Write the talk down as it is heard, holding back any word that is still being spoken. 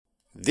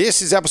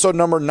This is episode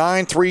number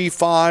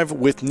 935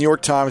 with New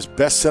York Times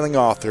bestselling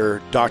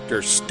author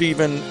Dr.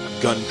 Stephen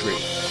Gundry.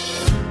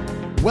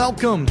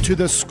 Welcome to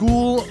the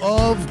School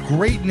of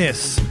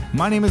Greatness.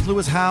 My name is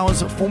Lewis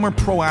Howes, former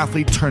pro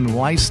athlete turned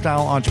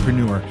lifestyle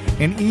entrepreneur,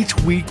 and each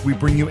week we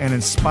bring you an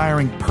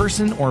inspiring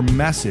person or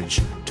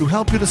message to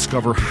help you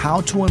discover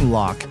how to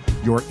unlock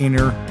your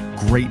inner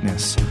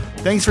greatness.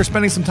 Thanks for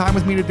spending some time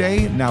with me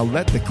today. Now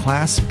let the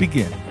class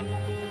begin.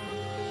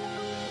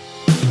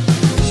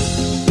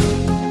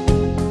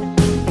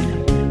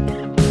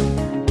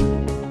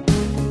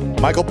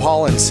 Michael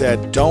Pollan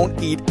said,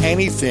 "Don't eat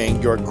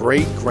anything your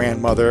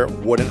great-grandmother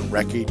wouldn't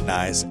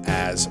recognize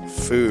as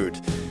food."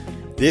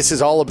 This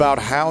is all about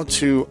how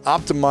to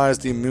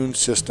optimize the immune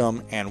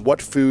system and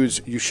what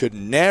foods you should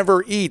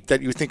never eat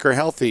that you think are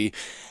healthy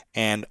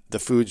and the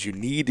foods you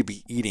need to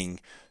be eating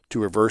to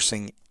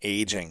reversing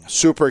aging.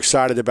 Super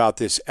excited about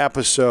this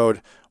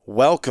episode.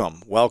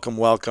 Welcome.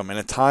 In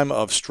a time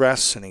of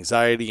stress and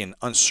anxiety and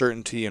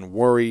uncertainty and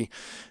worry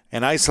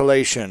and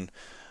isolation,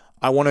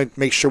 I want to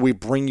make sure we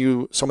bring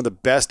you some of the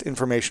best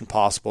information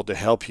possible to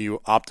help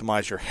you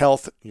optimize your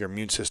health, your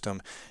immune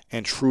system,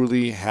 and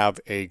truly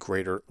have a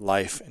greater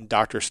life. And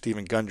Dr.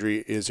 Stephen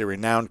Gundry is a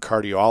renowned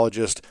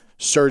cardiologist,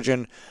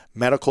 surgeon,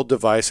 medical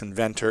device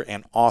inventor,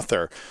 and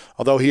author.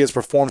 Although he has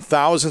performed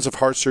thousands of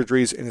heart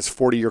surgeries in his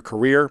 40-year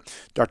career,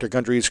 Dr.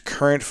 Gundry's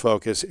current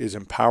focus is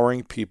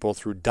empowering people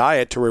through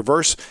diet to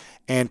reverse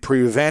and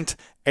prevent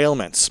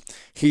ailments.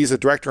 He's the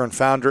director and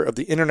founder of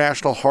the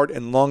International Heart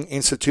and Lung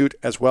Institute,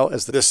 as well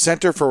as the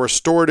Center for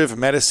Restorative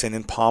Medicine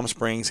in Palm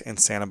Springs and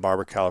Santa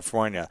Barbara,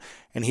 California.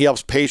 And he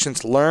helps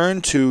patients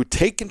learn to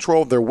take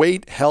control of their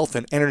weight, health,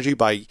 and energy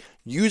by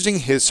using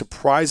his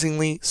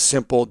surprisingly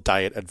simple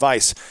diet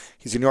advice.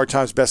 He's a New York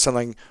Times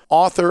bestselling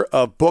author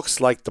of books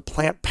like The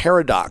Plant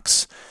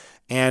Paradox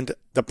and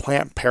The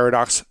Plant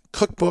Paradox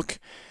Cookbook.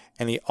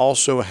 And he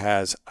also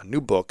has a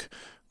new book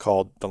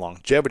called The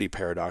Longevity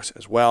Paradox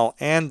as well,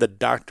 and the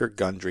Dr.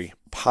 Gundry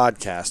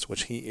podcast,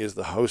 which he is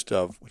the host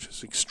of, which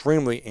is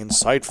extremely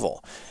insightful.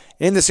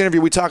 In this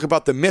interview, we talk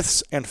about the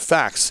myths and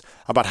facts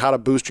about how to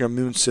boost your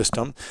immune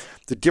system,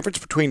 the difference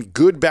between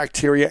good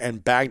bacteria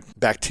and bad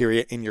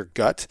bacteria in your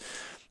gut,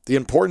 the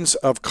importance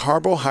of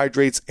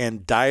carbohydrates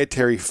and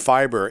dietary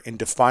fiber in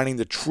defining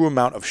the true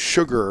amount of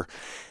sugar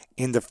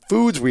in the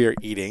foods we are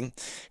eating.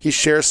 He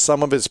shares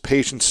some of his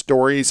patient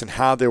stories and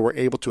how they were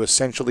able to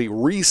essentially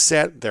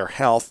reset their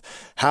health,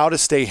 how to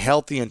stay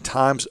healthy in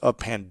times of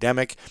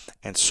pandemic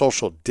and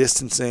social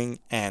distancing,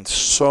 and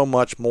so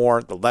much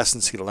more. The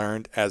lessons he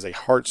learned as a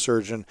heart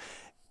surgeon,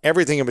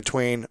 everything in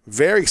between.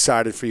 Very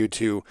excited for you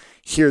to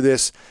hear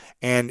this.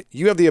 And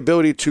you have the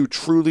ability to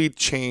truly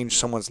change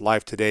someone's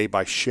life today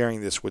by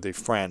sharing this with a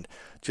friend.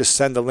 Just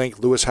send the link,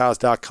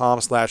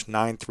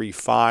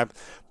 lewishowes.com/935.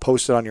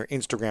 Post it on your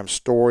Instagram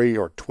story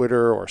or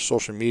Twitter or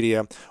social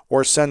media,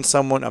 or send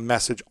someone a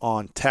message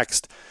on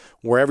text.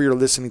 Wherever you're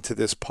listening to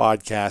this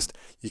podcast,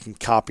 you can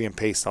copy and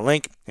paste the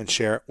link and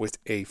share it with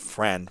a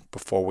friend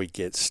before we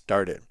get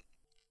started.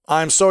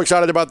 I'm so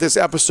excited about this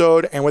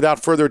episode, and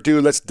without further ado,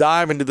 let's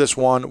dive into this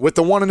one with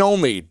the one and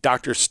only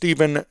Dr.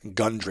 Stephen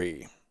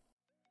Gundry.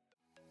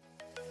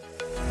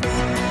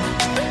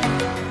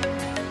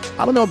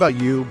 I don't know about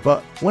you,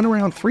 but when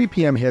around 3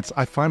 p.m. hits,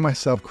 I find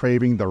myself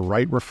craving the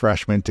right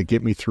refreshment to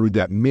get me through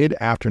that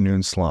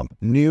mid-afternoon slump.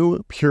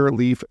 New Pure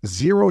Leaf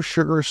Zero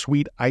Sugar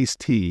Sweet Iced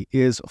Tea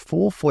is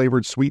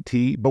full-flavored sweet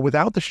tea, but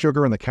without the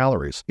sugar and the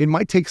calories. It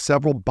might take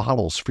several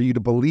bottles for you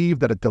to believe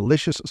that a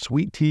delicious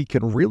sweet tea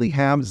can really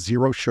have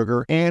zero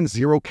sugar and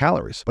 0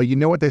 calories. But you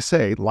know what they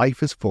say,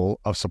 life is full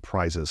of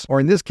surprises. Or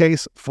in this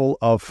case, full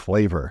of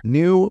flavor.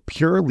 New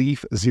Pure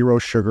Leaf Zero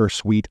Sugar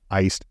Sweet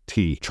Iced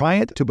Tea. Try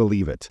it to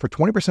believe it. For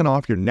 20%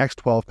 off your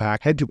next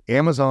 12-pack, head to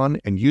Amazon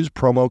and use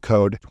promo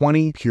code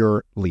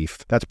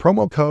 20PureLeaf. That's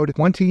promo code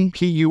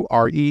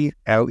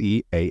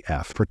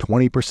 20PureLeaf for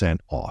 20%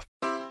 off.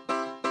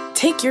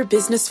 Take your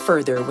business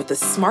further with the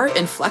smart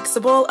and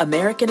flexible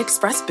American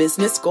Express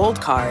Business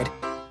Gold Card.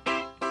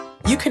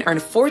 You can earn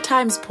 4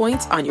 times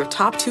points on your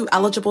top 2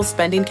 eligible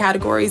spending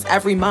categories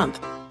every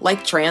month,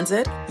 like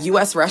transit,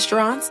 U.S.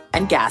 restaurants,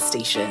 and gas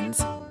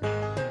stations.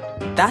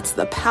 That's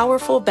the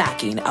powerful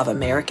backing of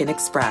American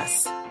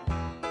Express.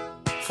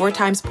 4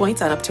 times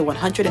points on up to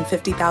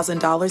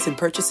 $150,000 in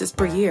purchases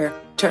per year.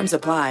 Terms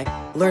apply.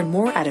 Learn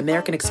more at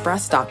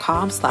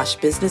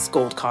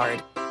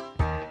americanexpress.com/businessgoldcard.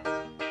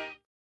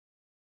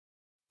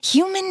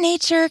 Human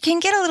nature can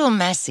get a little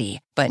messy,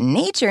 but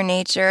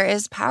nature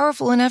is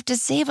powerful enough to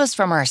save us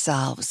from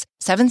ourselves.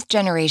 Seventh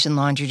Generation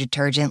laundry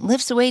detergent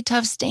lifts away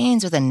tough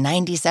stains with a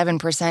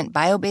 97%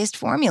 bio-based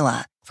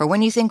formula. For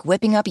when you think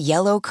whipping up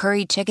yellow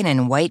curry chicken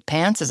in white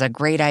pants is a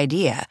great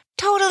idea.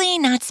 Totally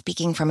not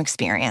speaking from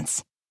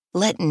experience.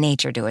 Let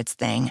nature do its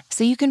thing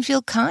so you can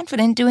feel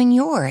confident doing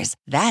yours.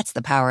 That's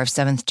the power of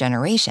Seventh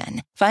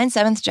Generation. Find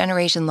Seventh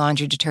Generation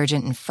laundry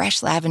detergent in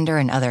fresh lavender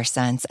and other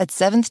scents at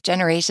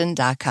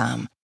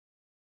seventhgeneration.com.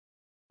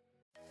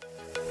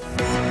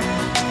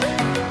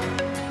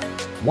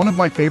 One of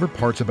my favorite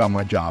parts about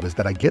my job is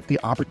that I get the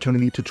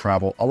opportunity to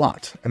travel a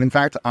lot. And in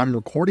fact, I'm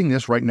recording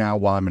this right now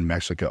while I'm in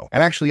Mexico.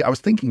 And actually, I was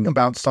thinking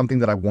about something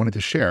that I wanted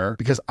to share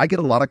because I get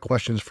a lot of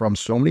questions from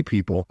so many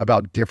people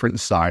about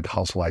different side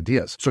hustle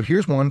ideas. So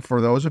here's one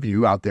for those of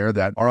you out there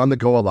that are on the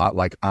go a lot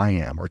like I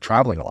am, or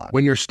traveling a lot.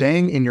 When you're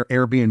staying in your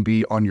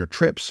Airbnb on your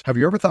trips, have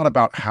you ever thought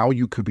about how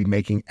you could be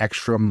making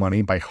extra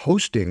money by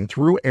hosting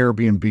through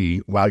Airbnb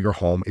while your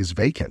home is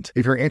vacant?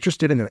 If you're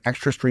interested in an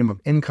extra stream of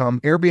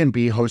income,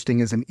 Airbnb hosting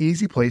is an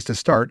easy place to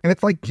start, and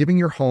it's like giving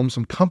your home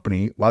some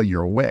company while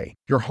you're away.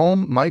 Your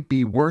home might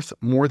be worth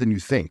more than you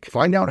think.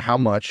 Find out how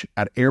much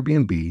at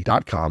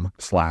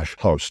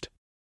airbnb.com/host.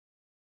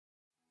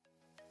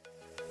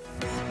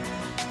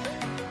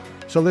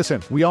 So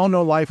listen, we all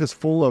know life is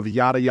full of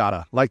yada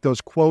yada, like those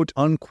quote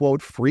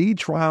unquote free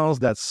trials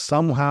that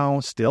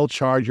somehow still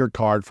charge your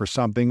card for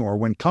something, or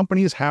when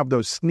companies have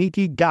those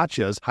sneaky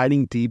gotchas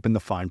hiding deep in the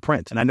fine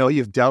print. And I know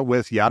you've dealt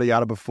with yada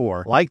yada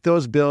before, like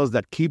those bills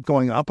that keep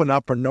going up and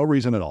up for no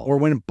reason at all, or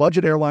when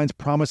budget airlines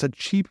promise a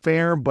cheap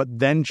fare but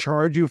then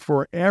charge you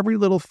for every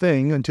little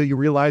thing until you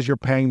realize you're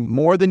paying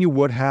more than you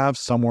would have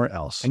somewhere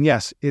else. And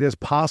yes, it is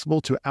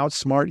possible to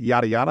outsmart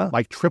yada yada,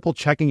 like triple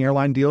checking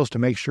airline deals to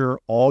make sure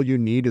all you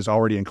need is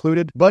already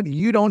included, but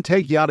you don't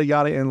take yada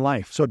yada in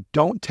life. So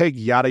don't take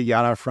yada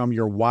yada from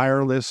your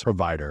wireless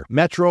provider.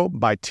 Metro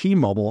by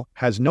T-Mobile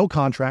has no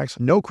contracts,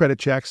 no credit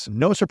checks,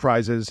 no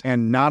surprises,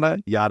 and nada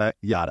yada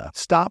yada.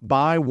 Stop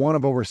by one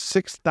of over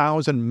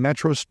 6,000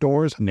 Metro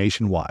stores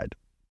nationwide.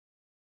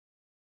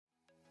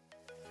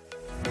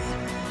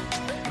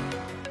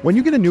 When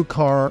you get a new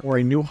car or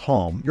a new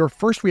home, your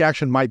first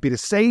reaction might be to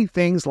say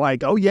things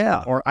like, oh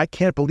yeah, or I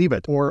can't believe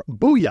it, or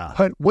booyah.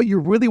 But what you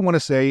really want to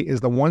say is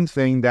the one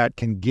thing that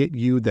can get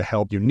you the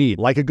help you need.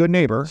 Like a good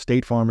neighbor,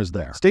 State Farm is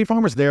there. State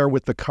Farm is there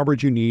with the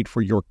coverage you need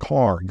for your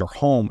car, your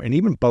home, and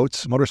even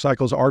boats,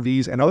 motorcycles,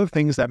 RVs, and other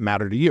things that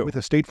matter to you. With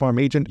a State Farm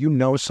agent, you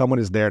know someone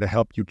is there to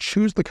help you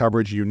choose the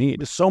coverage you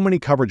need. With so many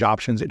coverage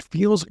options, it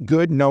feels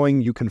good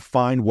knowing you can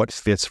find what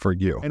fits for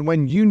you. And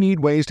when you need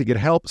ways to get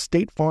help,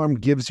 State Farm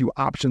gives you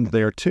options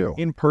there too.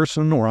 In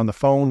person or on the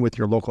phone with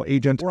your local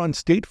agent, or on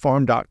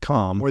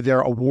statefarm.com, where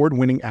their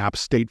award-winning app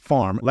State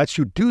Farm lets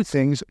you do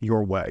things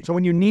your way. So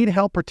when you need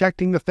help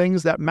protecting the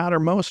things that matter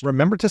most,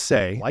 remember to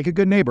say, like a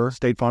good neighbor,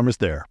 State Farm is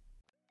there.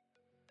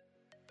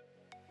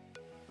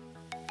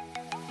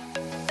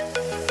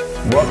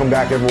 Welcome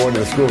back, everyone, to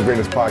the School of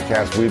Greatness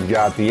podcast. We've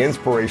got the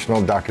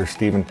inspirational Dr.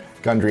 Stephen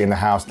Gundry in the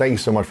house. Thank you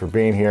so much for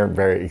being here.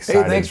 Very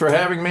excited. Hey, thanks for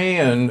having me,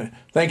 and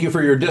thank you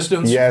for your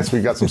distance. Yes,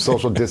 we've got some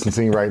social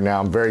distancing right now.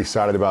 I'm very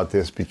excited about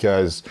this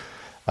because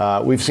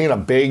we've seen a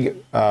big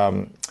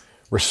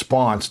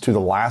response to the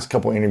last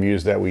couple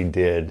interviews that we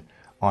did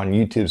on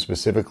YouTube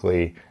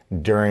specifically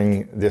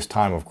during this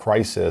time of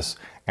crisis.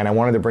 And I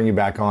wanted to bring you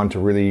back on to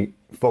really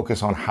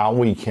focus on how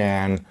we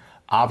can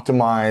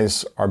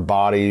optimize our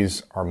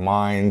bodies, our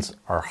minds,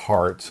 our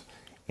hearts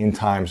in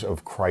times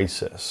of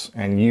crisis.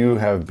 And you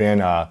have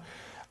been a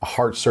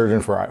heart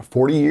surgeon for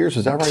 40 years,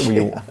 is that right?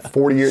 Yeah.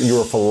 40 years, you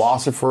were a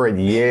philosopher at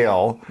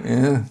Yale.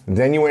 Yeah.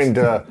 Then you went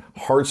into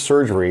heart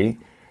surgery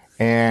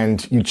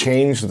and you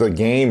changed the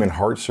game in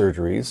heart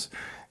surgeries.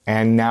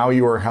 And now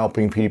you are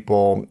helping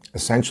people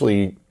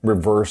essentially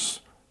reverse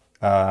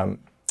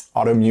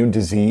autoimmune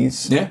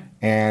disease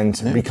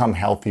and become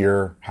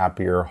healthier,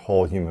 happier,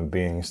 whole human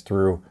beings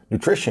through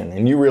nutrition.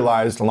 And you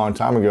realized a long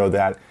time ago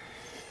that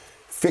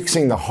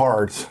fixing the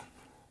heart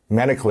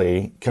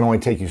medically can only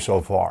take you so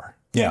far.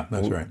 Yeah,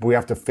 that's right. We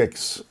have to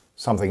fix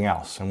something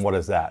else. And what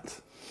is that?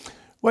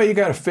 Well, you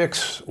got to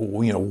fix,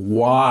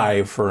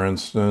 why, for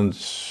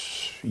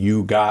instance,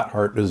 you got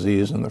heart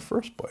disease in the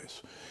first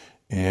place.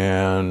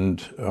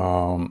 And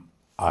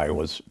I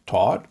was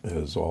taught,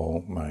 as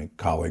all my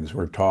colleagues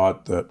were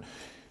taught, that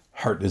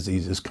heart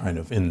disease is kind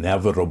of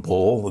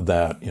inevitable,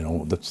 that,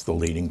 that's the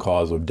leading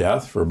cause of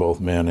death for both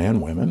men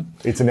and women.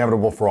 It's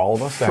inevitable for all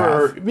of us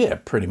Yeah,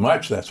 pretty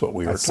much. That's what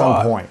we were taught. At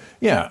some point.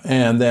 Yeah,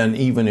 and then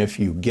even if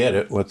you get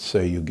it, let's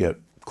say you get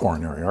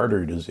coronary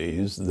artery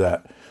disease,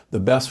 that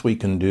the best we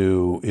can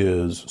do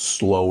is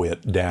slow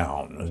it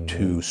down,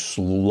 to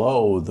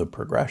slow the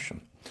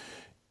progression.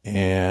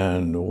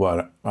 And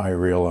what I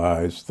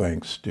realized,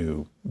 thanks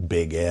to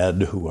Big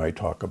Ed, who I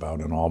talk about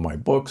in all my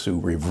books, who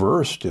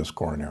reversed his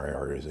coronary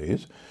artery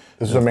disease.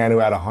 This is a man who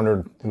had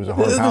 100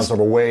 pounds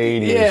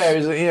overweight. He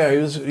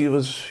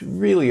was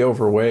really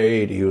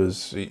overweight. He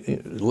was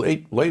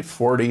late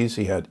 40s.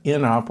 He had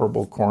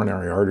inoperable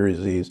coronary artery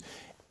disease.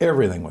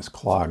 Everything was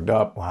clogged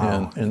up.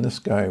 Wow. And this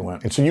guy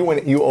went. And so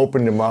you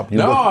opened him up. He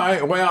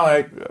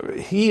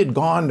had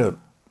gone to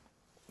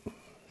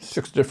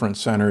 6 different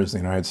centers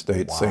in the United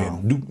States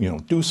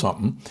saying, do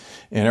something.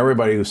 And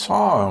everybody who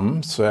saw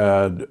him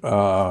said,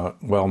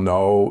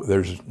 no,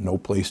 there's no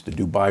place to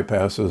do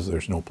bypasses.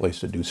 There's no place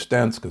to do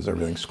stents because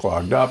everything's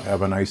clogged up.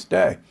 Have a nice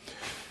day.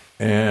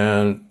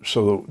 And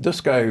so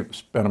this guy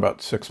spent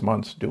about 6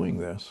 months doing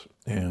this.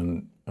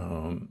 And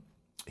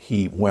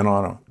he went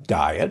on a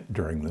diet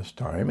during this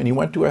time. And he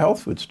went to a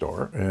health food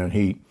store and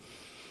he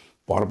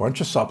bought a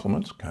bunch of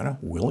supplements, kind of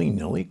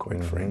willy-nilly,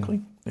 quite frankly.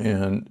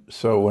 And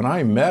so when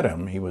I met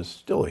him, he was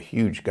still a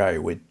huge guy. He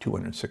weighed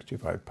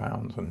 265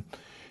 pounds. And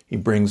he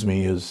brings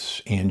me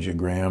his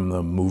angiogram,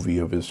 the movie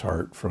of his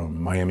heart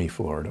from Miami,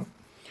 Florida.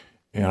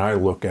 And I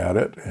look at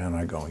it and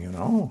I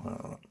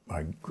go, I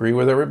agree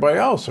with everybody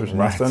else. There's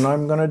nothing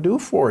I'm going to do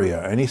for you.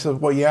 And he says,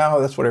 well, yeah,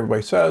 that's what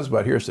everybody says,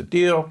 but here's the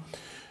deal.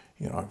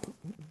 I've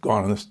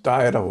gone on this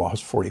diet. I've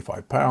lost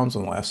 45 pounds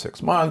in the last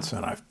 6 months,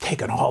 and I've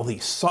taken all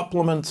these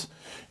supplements.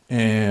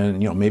 And,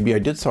 maybe I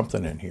did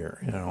something in here,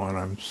 and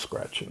I'm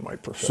scratching my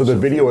professor. So the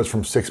video was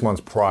from 6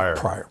 months prior?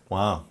 Prior.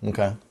 Wow,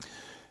 okay.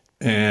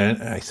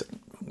 And I said,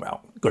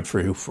 well, good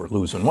for you for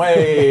losing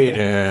weight,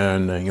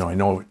 and I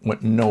know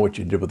what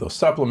you did with those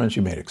supplements.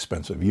 You made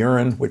expensive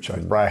urine, which I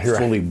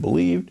fully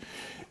believed.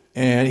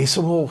 And he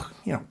said, well,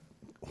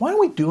 why don't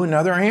we do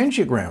another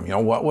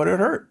angiogram? What would it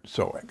hurt?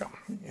 So I go,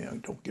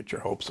 don't get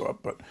your hopes up,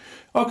 but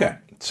okay.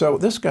 So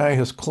this guy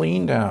has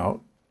cleaned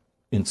out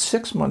in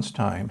 6 months'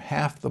 time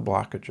half the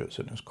blockages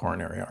in his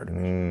coronary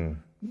arteries.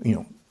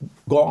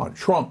 Gone,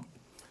 shrunk.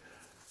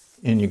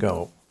 And you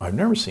go, I've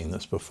never seen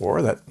this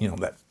before.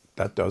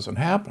 That doesn't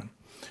happen.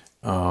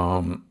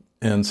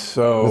 And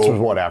so this was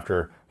what,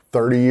 after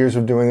 30 years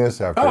of doing this?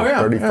 After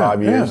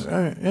 35 years?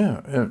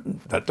 Yeah.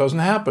 That doesn't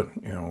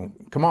happen.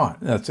 Come on,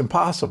 that's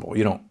impossible.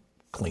 You don't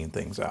clean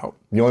things out.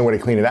 The only way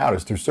to clean it out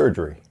is through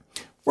surgery.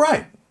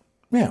 Right.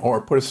 Yeah,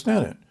 or put a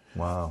stent in.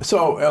 Wow.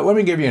 So let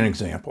me give you an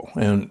example,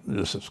 and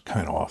this is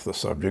kind of off the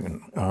subject.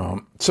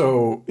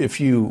 So if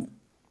you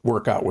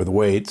work out with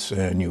weights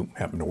and you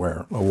happen to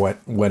wear a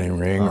wedding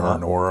ring or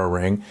an Aura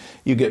ring,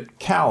 you get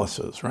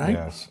calluses, right?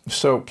 Yes.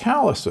 So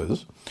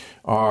calluses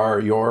are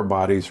your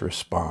body's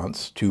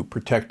response to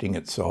protecting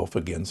itself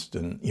against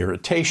an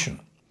irritation.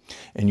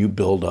 And you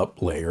build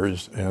up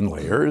layers and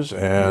layers,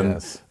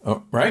 and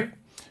right?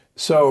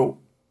 So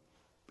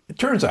it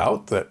turns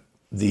out that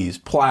these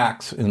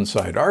plaques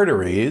inside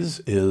arteries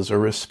is a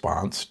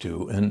response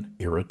to an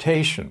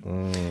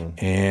irritation.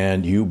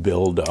 And you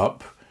build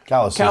up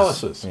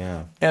calluses.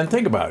 Yeah. And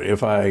think about it.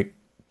 If I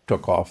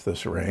took off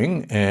this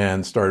ring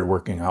and started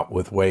working out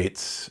with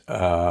weights,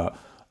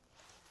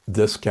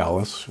 this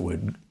callus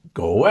would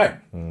go away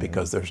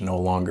because there's no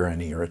longer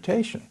any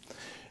irritation.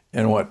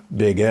 And what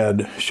Big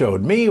Ed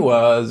showed me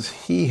was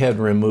he had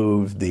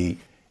removed the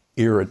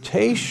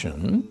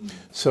irritation,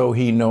 so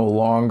he no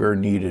longer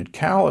needed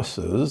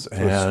calluses. So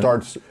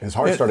his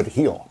heart started to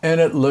heal. And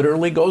it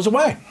literally goes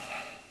away.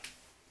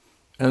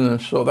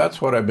 And so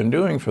that's what I've been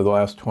doing for the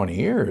last 20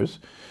 years,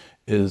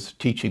 is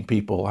teaching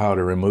people how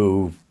to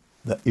remove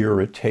the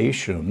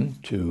irritation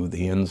to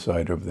the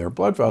inside of their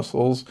blood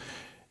vessels,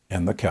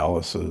 and the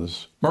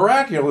calluses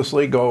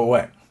miraculously go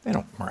away. They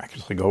don't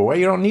miraculously go away.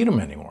 You don't need them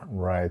anymore.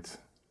 Right.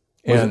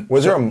 And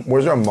was there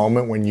a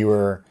moment when you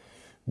were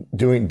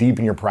doing deep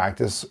in your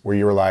practice where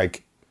you were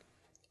like,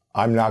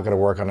 I'm not going to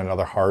work on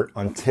another heart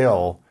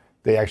until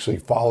they actually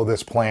follow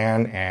this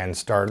plan and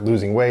start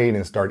losing weight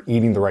and start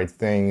eating the right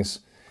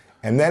things?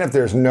 And then if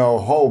there's no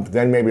hope,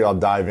 then maybe I'll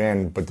dive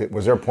in. But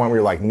was there a point where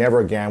you're like, never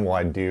again will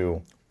I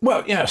do?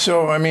 Well, yeah.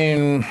 So, I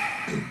mean,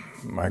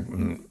 I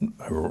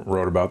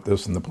wrote about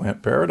this in the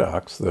Plant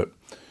Paradox, that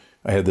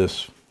I had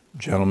this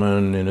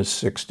gentleman in his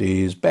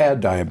 60s,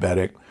 bad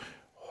diabetic,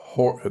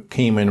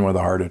 came in with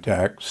a heart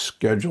attack,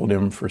 scheduled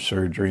him for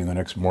surgery the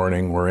next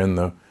morning. We're in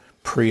the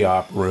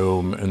pre-op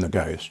room, and the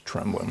guy is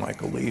trembling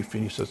like a leaf.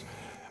 And he says,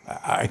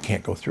 I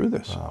can't go through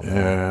this.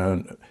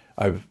 And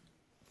I've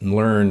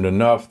learned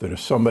enough that if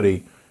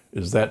somebody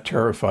is that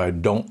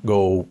terrified, don't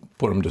go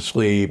put them to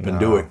sleep and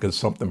do it, because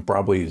something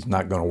probably is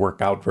not going to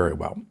work out very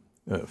well.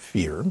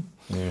 Fear.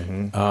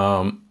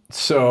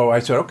 So I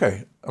said,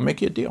 okay, I'll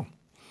make you a deal.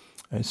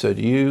 I said,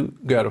 you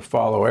got to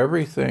follow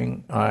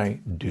everything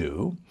I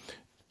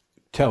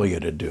tell you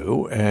to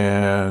do,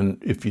 and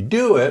if you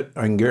do it,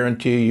 I can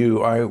guarantee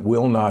you I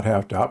will not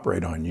have to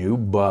operate on you.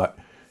 But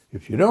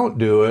if you don't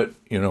do it,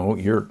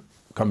 you're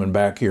coming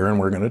back here and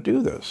we're going to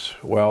do this.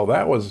 Well,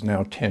 that was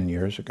now 10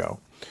 years ago.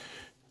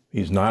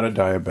 He's not a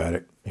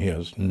diabetic. He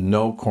has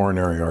no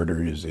coronary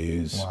artery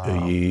disease.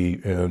 Wow. He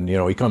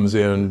comes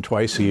in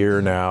twice a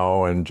year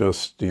now, and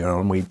just,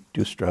 and we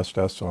do stress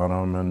tests on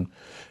him,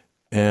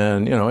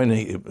 and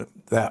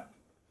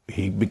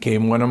he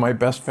became one of my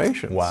best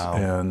patients. Wow.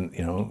 And,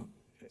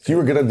 So you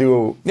were going to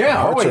do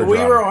heart surgery? We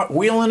were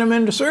wheeling him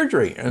into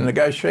surgery, and the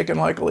guy's shaking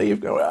like a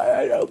leaf, going,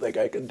 I don't think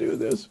I can do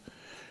this.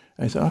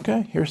 I said,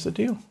 okay, here's the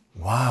deal.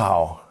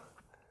 Wow.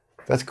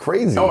 That's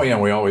crazy. Oh, yeah,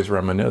 we always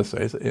reminisce.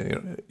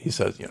 He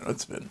says,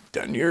 it's been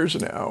 10 years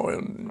now,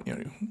 and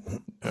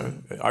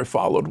I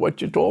followed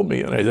what you told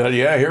me. And I said,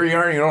 yeah, here you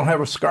are. You don't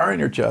have a scar on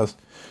your chest.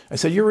 I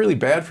said, you're really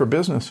bad for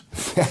business.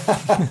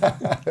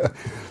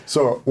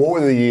 So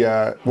what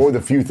were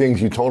the few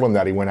things you told him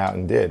that he went out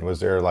and did? Was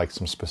there like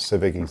some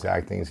specific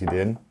exact things he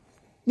did?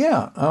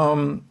 Yeah.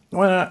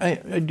 Well,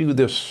 I do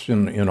this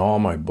in all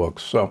my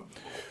books. So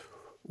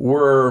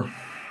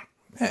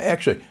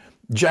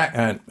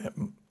Jack,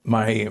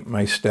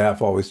 my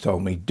staff always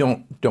told me,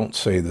 don't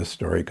say this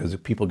story because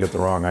people get the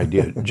wrong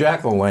idea.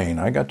 Jack LaLanne,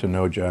 I got to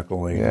know Jack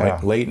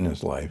LaLanne late in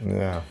his life.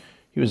 Yeah.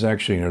 he was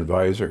actually an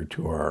advisor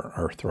to our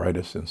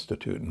Arthritis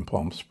Institute in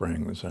Palm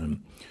Springs.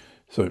 And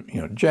so,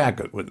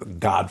 Jack was the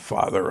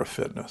godfather of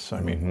fitness. I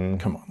mean,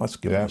 come on, let's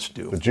give him his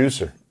due. The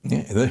juicer.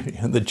 Yeah,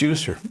 the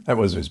juicer. That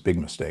was his big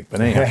mistake.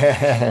 But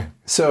anyhow,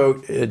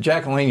 so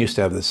Jack LaLanne used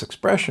to have this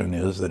expression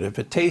is that if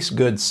it tastes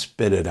good,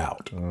 spit it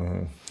out.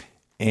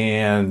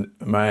 And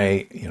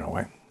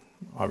I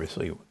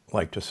obviously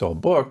like to sell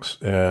books,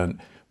 and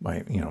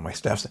my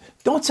staff said,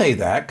 don't say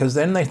that, because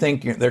then they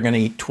think they're going to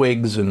eat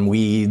twigs and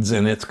weeds,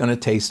 and it's going to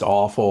taste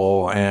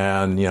awful,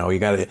 and you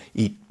got to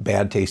eat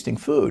bad tasting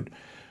food.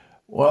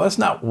 Well, that's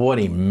not what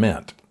he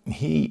meant.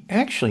 He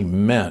actually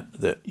meant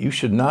that you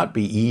should not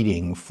be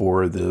eating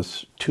for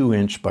this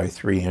 2-inch by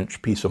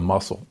 3-inch piece of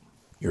muscle,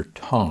 your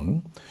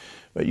tongue,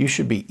 but you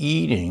should be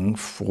eating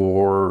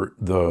for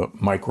the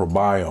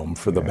microbiome,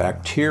 for the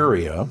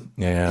bacteria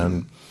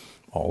and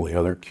all the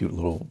other cute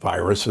little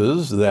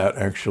viruses that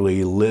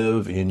actually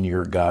live in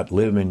your gut,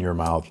 live in your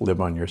mouth, live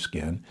on your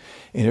skin.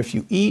 And if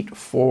you eat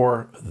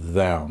for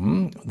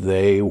them,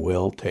 they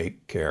will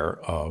take care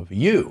of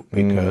you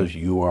because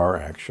you are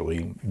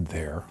actually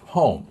their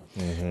home.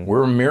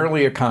 We're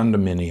merely a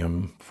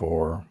condominium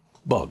for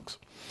bugs.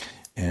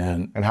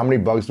 And how many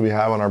bugs do we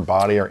have on our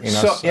body or in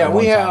us? Yeah,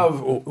 we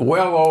have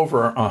well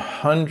over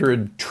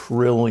 100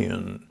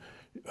 trillion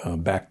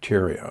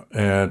bacteria.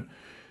 And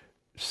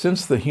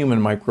since the Human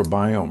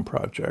Microbiome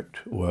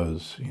Project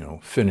was,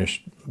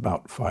 finished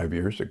about 5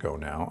 years ago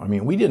now, I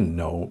mean, we didn't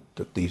know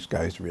that these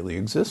guys really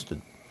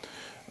existed.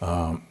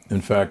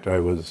 In fact, I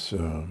was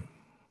on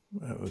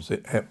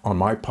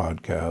my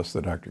podcast,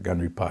 the Dr.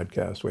 Gundry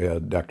podcast, we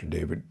had Dr.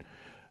 David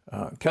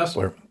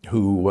Kessler,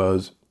 who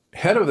was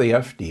head of the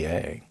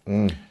FDA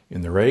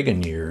in the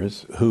Reagan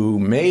years, who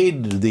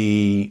made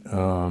the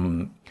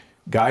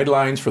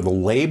guidelines for the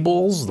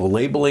labels, the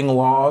labeling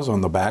laws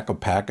on the back of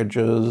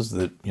packages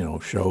that,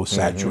 show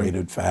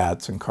saturated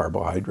fats and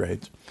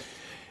carbohydrates.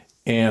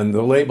 And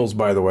the labels,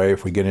 by the way,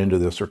 if we get into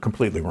this, are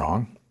completely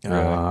wrong.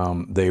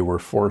 Right. They were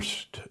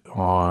forced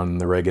on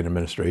the Reagan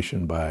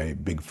administration by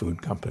big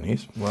food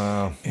companies.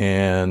 Wow.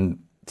 And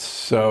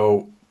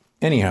so,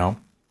 anyhow,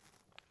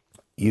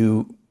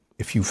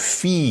 if you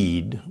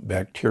feed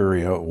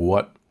bacteria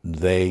what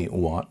they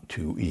want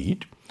to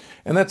eat,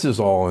 and that's is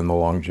all in the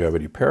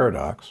longevity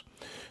paradox,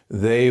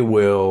 they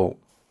will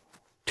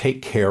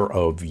take care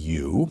of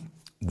you.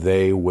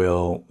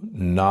 They'll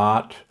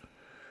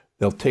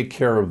take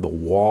care of the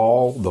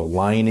wall, the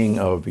lining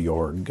of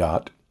your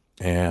gut,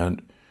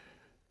 and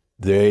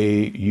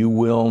you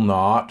will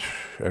not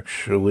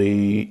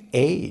actually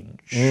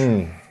age,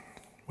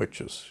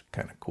 which is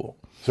kind of cool.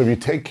 So if you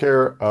take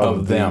care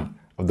of them,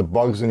 of the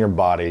bugs in your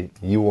body,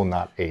 you will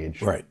not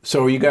age. Right.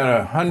 So you got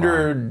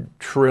 100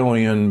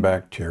 trillion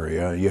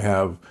bacteria. You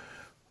have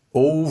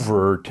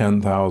over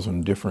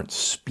 10,000 different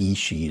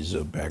species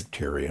of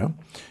bacteria.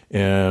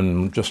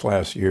 And just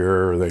last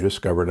year, they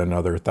discovered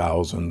another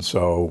 1,000,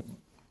 so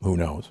who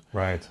knows?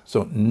 Right.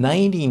 So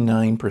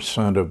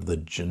 99% of the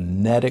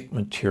genetic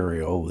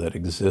material that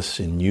exists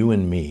in you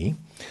and me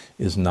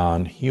is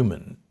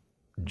non-human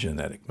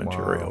genetic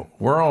material.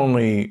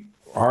 Wow.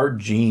 Our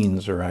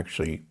genes are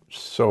actually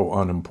so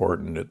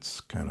unimportant,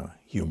 it's kind of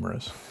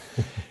humorous.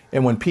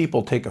 And when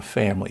people take a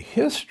family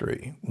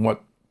history,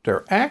 what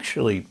they're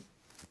actually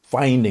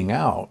finding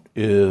out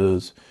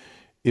is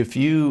if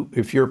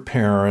your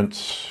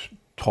parents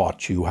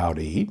taught you how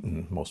to eat,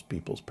 and most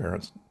people's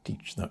parents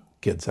teach the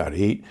kids how to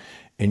eat,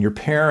 and your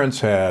parents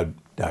had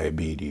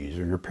diabetes,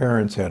 or your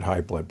parents had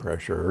high blood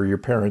pressure, or your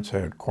parents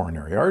had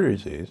coronary artery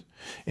disease,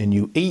 and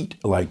you eat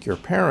like your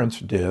parents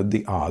did,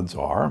 the odds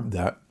are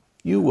that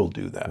you will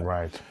do that.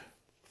 Right.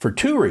 For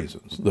two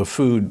reasons: the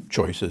food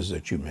choices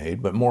that you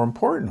made, but more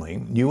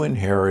importantly, you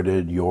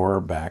inherited your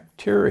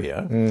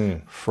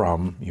bacteria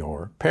from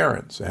your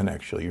parents and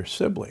actually your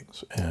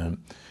siblings. And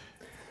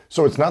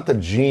so it's not the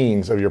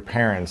genes of your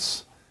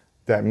parents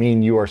that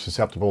mean you are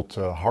susceptible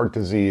to heart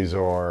disease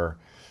or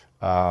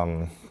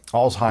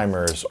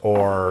Alzheimer's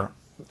or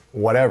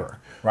whatever,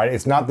 right?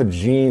 It's not the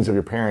genes of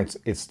your parents.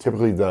 It's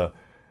typically the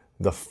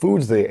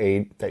foods they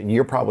ate that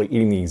you're probably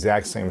eating the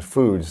exact same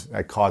foods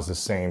that cause the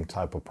same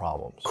type of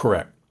problems.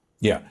 Correct.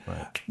 Yeah.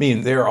 Right. I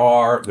mean, there is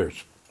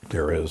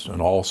an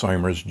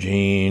Alzheimer's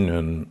gene,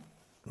 and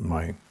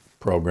my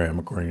program,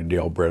 according to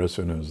Dale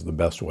Bredesen, is the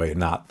best way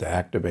not to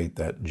activate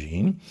that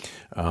gene.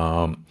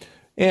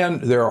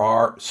 And there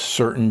are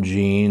certain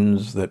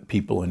genes that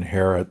people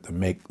inherit that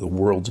make the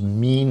world's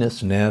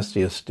meanest,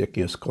 nastiest,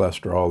 stickiest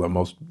cholesterol that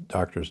most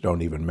doctors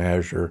don't even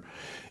measure.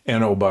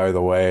 And oh, by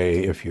the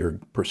way, if you're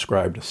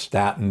prescribed a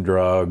statin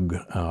drug,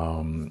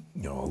 a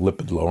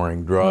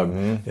lipid-lowering drug,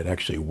 it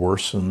actually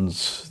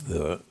worsens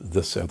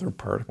this other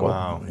particle.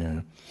 Wow.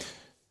 Yeah.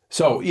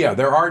 So, yeah,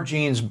 there are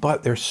genes,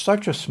 but they're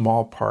such a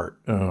small part.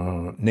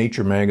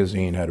 Nature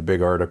magazine had a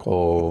big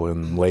article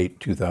in late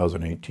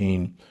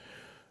 2018,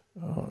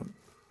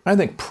 I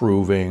think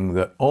proving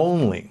that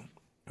only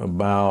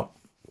about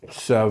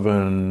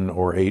 7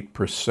 or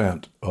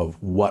 8% of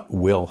what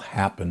will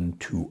happen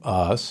to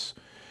us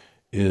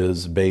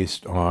is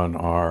based on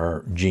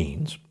our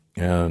genes,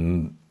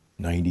 and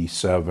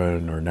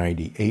 97 or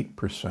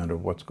 98%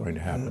 of what's going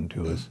to happen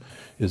to us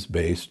is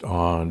based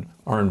on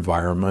our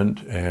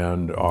environment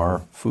and our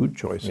food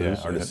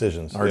choices. Our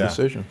decisions. Our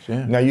decisions,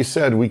 yeah. Now, you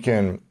said we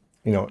can,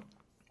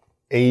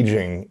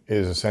 aging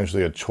is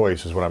essentially a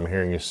choice, is what I'm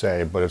hearing you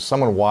say. But if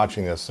someone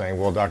watching this saying,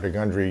 well, Dr.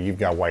 Gundry, you've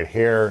got white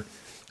hair,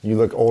 you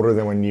look older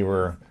than when you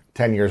were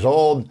 10 years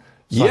old.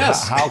 So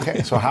yes.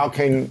 How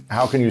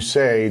can you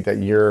say that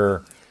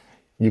you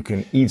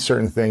can eat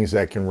certain things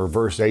that can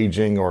reverse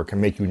aging or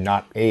can make you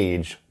not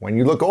age when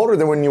you look older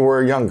than when you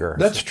were younger?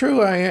 That's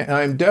true.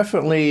 I'm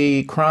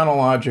definitely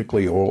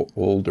chronologically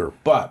older.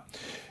 But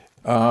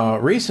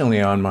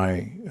recently on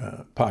my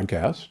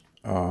podcast,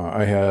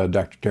 I had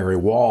Dr. Terry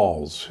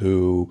Walls,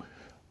 who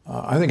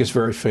I think is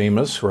very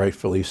famous,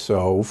 rightfully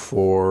so,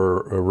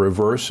 for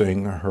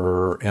reversing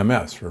her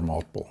MS, her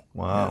multiple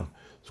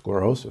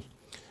sclerosis.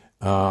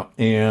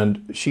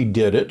 And she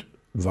did it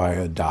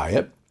via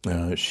diet.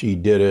 She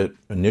did it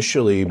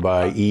initially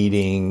by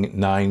eating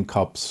 9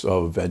 cups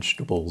of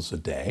vegetables a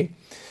day.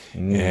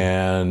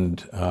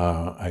 And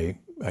I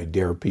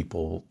dare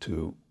people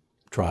to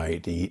try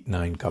to eat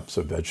 9 cups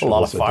of vegetables a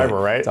lot of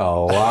fiber, right? It's a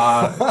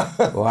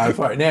lot of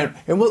fiber.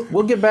 And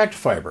we'll get back to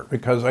fiber,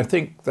 because I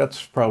think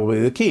that's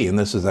probably the key. And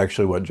this is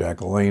actually what Jack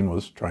LaLanne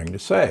was trying to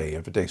say.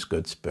 If it tastes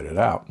good, spit it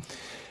out.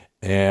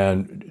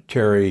 And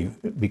Terry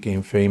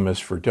became famous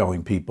for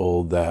telling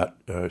people that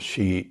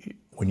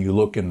when you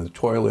look in the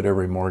toilet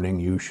every morning,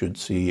 you should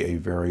see a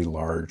very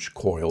large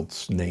coiled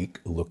snake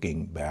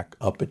looking back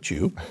up at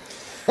you.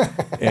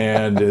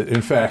 And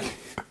in fact,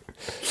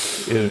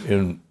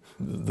 in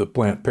the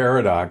plant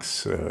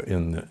paradox,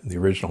 in the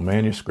original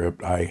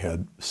manuscript, I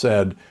had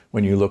said,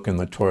 when you look in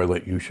the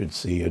toilet, you should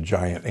see a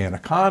giant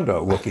anaconda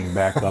looking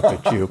back up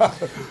at you.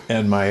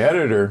 And my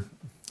editor,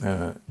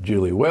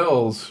 Julie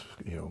Wills,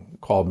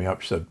 called me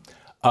up. She said,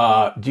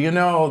 do you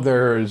know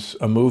there's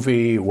a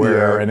movie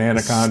where an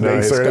anaconda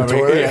is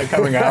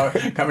coming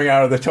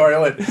out of the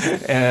toilet?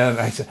 And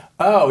I said,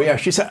 oh yeah.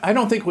 She said, I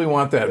don't think we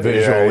want that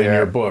visual in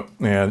your book.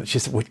 And she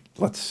said, well,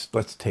 let's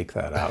take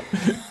that out.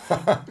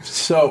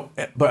 So,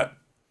 but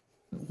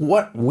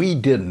what we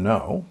didn't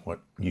know,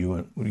 what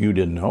you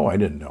didn't know, I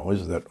didn't know,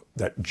 is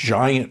that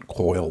giant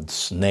coiled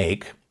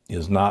snake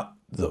is not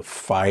the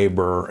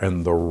fiber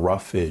and the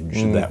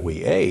roughage that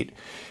we ate.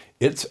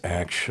 It's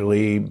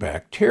actually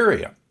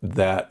bacteria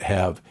that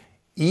have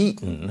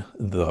eaten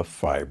the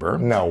fiber.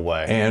 No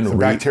way. And the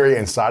bacteria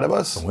inside of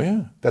us? Oh,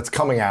 yeah. That's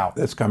coming out.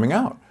 That's coming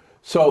out.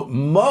 So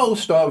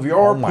most of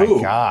your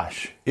poop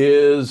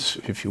is,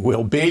 if you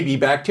will, baby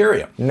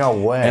bacteria. No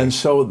way. And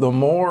so the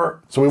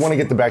more... So we want to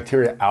get the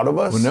bacteria out of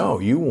us? No,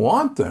 you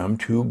want them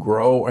to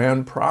grow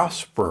and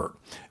prosper.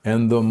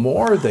 And the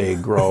more they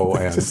grow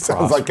and it prosper...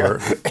 sounds like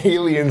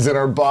aliens in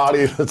our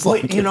body. It's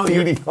like feeding us.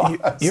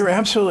 You're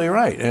absolutely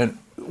right. And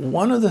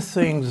one of the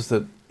things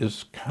that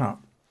is kind of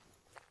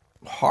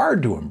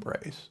hard to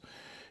embrace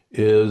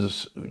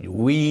is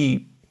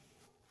we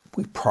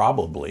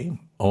probably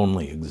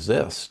only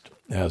exist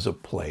as a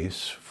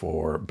place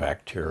for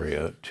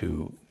bacteria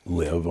to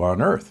live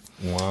on Earth.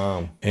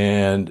 Wow.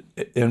 And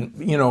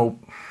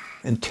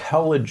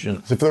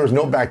intelligence... So if there was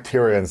no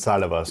bacteria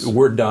inside of us...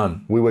 We're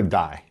done. We would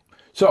die.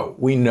 So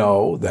we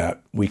know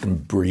that we can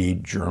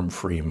breed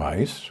germ-free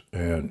mice.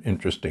 An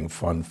interesting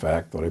fun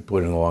fact that I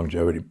put in the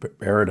longevity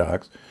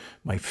paradox,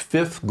 my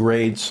 5th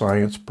grade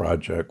science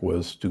project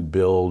was to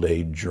build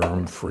a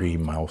germ-free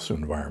mouse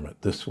environment.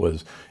 This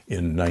was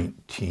in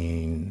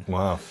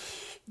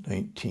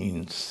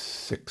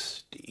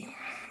 1960.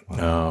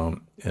 Wow.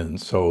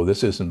 And so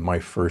this isn't my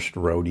first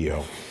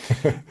rodeo.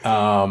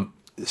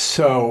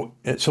 So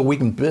we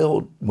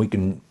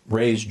can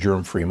raise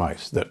germ-free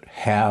mice that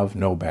have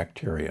no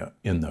bacteria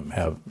in them,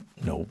 have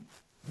no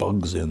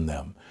bugs in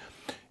them.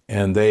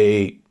 And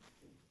they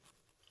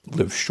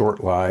live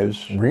short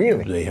lives.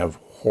 Really? They have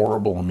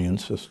horrible immune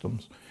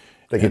systems.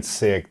 They get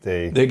sick.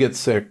 They get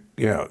sick,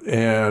 yeah.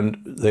 And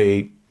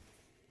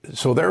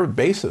so they're the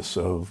basis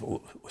of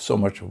so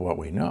much of what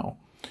we know.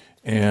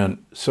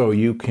 And so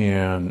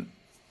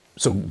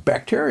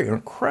bacteria are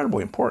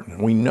incredibly important.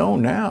 And we know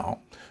now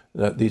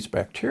that these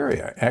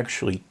bacteria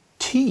actually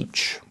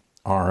teach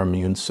our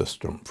immune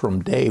system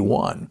from day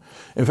one.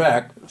 In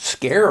fact,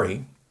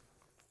 scary,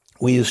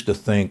 we used to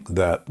think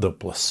that the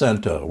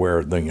placenta,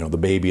 where the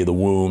baby, the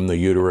womb, the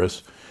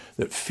uterus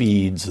that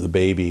feeds the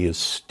baby is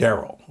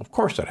sterile. Of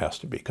course it has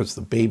to be, because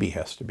the baby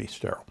has to be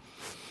sterile.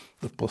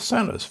 The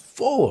placenta is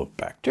full of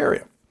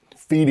bacteria.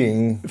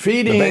 Feeding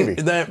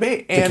the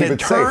baby. And it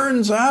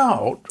turns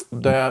out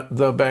that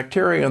the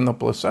bacteria in the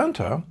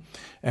placenta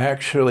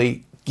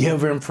actually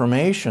give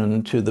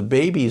information to the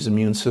baby's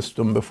immune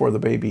system before the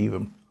baby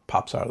even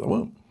pops out of the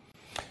womb.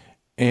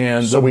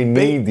 And so we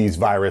need these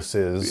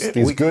viruses,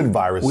 good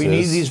viruses. We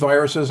need these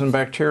viruses and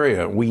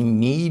bacteria. We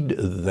need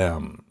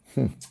them.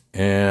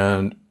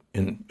 And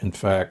in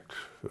fact,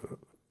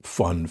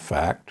 fun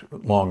fact,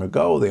 long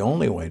ago, the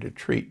only way to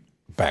treat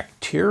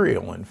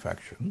bacterial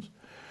infections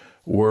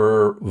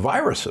were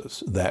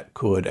viruses that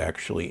could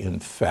actually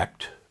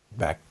infect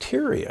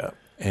bacteria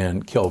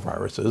and kill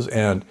viruses.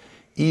 And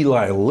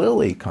Eli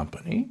Lilly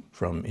company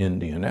from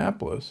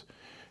Indianapolis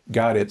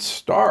got its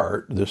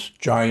start, this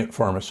giant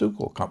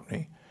pharmaceutical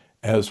company,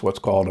 as what's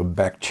called a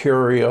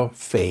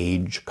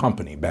bacteriophage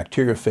company.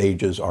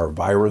 Bacteriophages are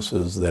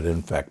viruses that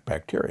infect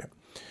bacteria.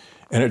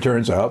 And it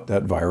turns out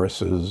that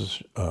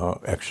viruses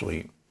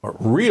actually are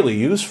really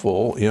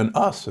useful in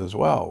us as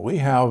well. We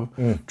have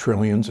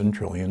trillions and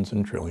trillions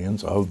and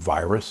trillions of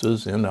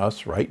viruses in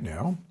us right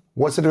now.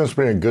 What's the difference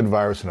between a good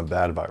virus and a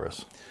bad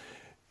virus?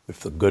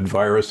 If the good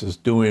virus is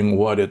doing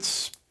what it's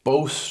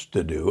supposed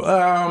to do.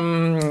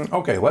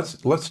 Okay,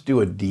 let's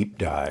do a deep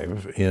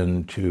dive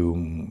into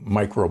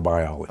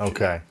microbiology.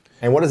 Okay.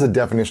 And what is the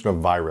definition of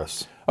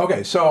virus?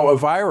 Okay, so a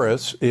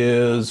virus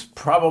is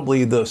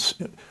probably the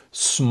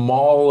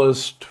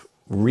smallest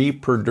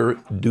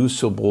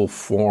reproducible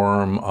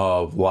form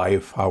of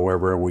life,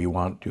 however we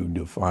want to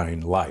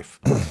define life.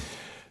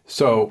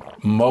 So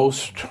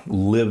most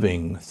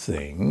living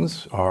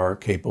things are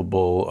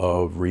capable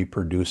of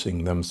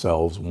reproducing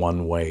themselves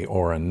one way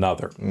or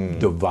another,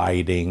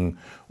 dividing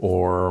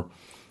or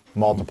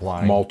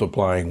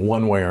multiplying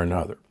one way or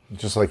another.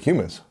 Just like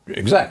humans.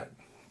 Exactly.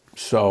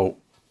 So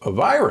a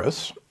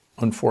virus,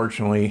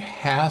 unfortunately,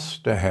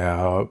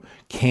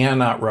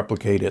 cannot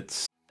replicate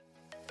itself.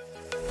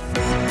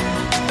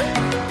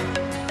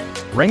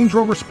 Range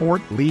Rover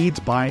Sport leads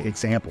by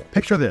example.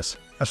 Picture this.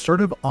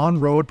 Assertive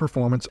on-road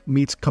performance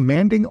meets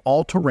commanding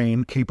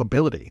all-terrain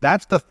capability.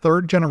 That's the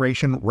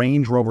third-generation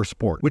Range Rover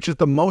Sport, which is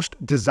the most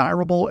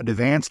desirable,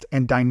 advanced,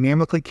 and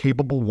dynamically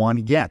capable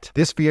one yet.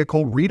 This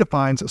vehicle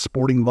redefines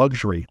sporting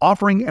luxury,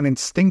 offering an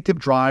instinctive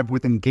drive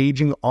with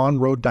engaging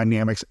on-road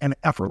dynamics and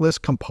effortless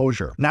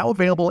composure. Now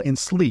available in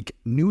sleek,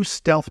 new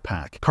Stealth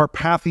Pack,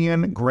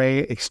 Carpathian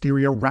gray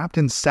exterior wrapped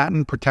in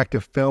satin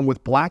protective film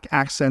with black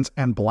accents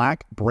and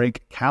black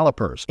brake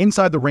calipers.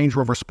 Inside the Range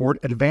Rover Sport,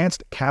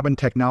 advanced cabin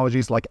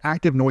technologies like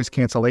active noise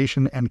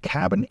cancellation and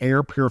cabin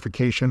air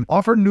purification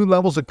offer new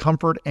levels of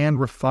comfort and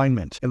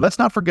refinement. And let's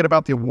not forget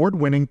about the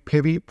award-winning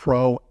Pivi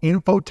Pro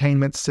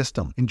infotainment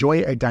system.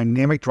 Enjoy a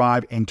dynamic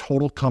drive and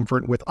total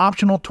comfort with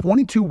optional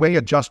 22-way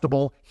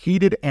adjustable,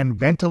 heated and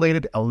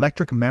ventilated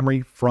electric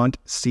memory front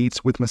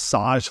seats with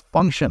massage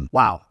function.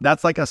 Wow,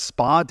 that's like a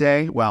spa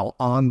day while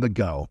on the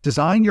go.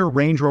 Design your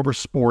Range Rover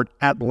Sport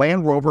at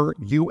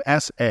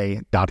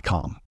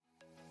LandRoverUSA.com.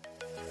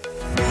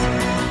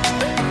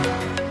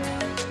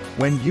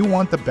 When you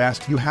want the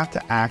best, you have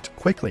to act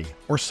quickly,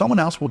 or someone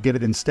else will get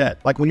it instead.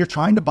 Like when you're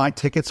trying to buy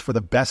tickets for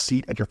the best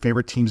seat at your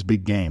favorite team's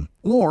big game.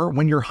 Or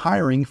when you're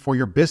hiring for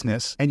your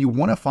business and you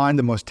want to find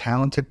the most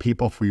talented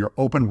people for your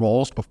open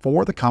roles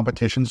before the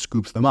competition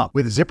scoops them up.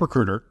 With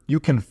ZipRecruiter, you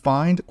can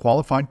find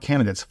qualified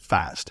candidates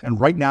fast. And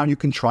right now you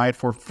can try it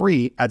for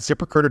free at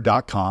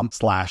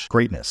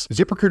ZipRecruiter.com/greatness.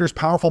 ZipRecruiter's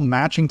powerful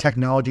matching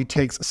technology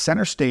takes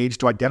center stage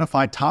to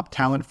identify top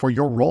talent for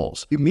your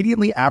roles.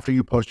 Immediately after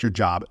you post your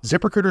job,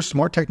 ZipRecruiter's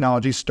smart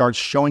technology starts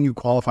showing you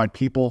qualified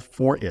people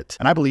for it.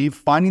 And I believe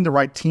finding the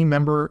right team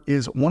member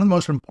is one of the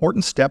most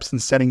important steps in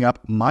setting up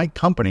my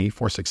company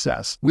for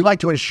success. We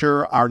like to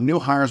ensure our new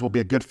hires will be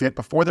a good fit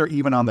before they're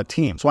even on the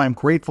team. So I am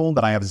grateful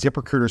that I have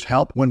ZipRecruiter's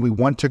help when we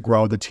want to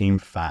grow the team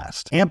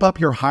fast. Amp up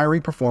your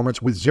hiring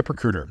performance with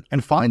ZipRecruiter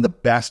and find the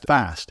best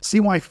fast. See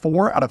why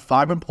 4 out of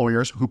 5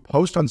 employers who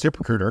post on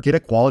ZipRecruiter get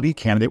a quality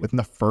candidate within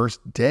the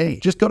first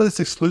day. Just go to this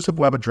exclusive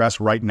web address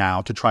right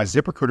now to try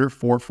ZipRecruiter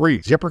for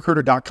free.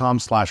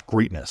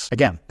 ZipRecruiter.com/greatness.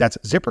 Again, that's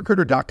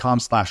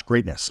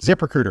ZipRecruiter.com/greatness.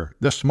 ZipRecruiter,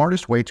 the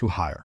smartest way to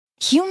hire.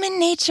 Human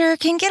nature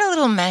can get a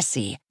little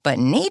messy, but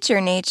nature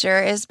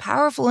is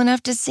powerful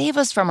enough to save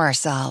us from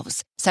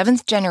ourselves.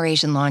 Seventh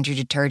Generation Laundry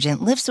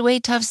Detergent lifts away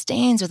tough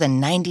stains with a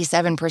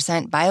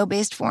 97%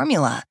 bio-based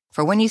formula.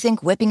 For when you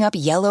think whipping up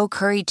yellow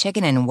curry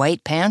chicken in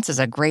white pants is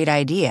a great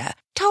idea.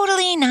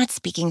 Totally not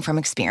speaking from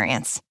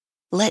experience.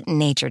 Let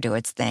nature do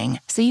its thing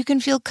so you can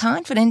feel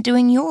confident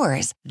doing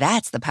yours.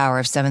 That's the power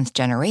of Seventh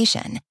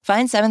Generation.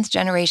 Find Seventh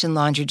Generation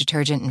Laundry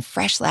Detergent in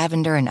fresh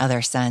lavender and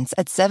other scents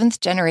at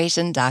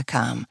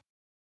seventhgeneration.com.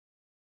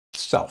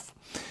 Self.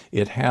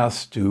 It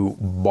has to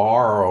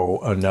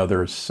borrow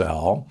another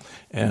cell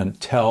and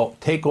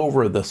take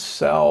over the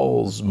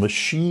cell's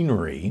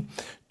machinery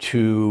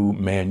to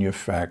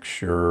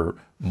manufacture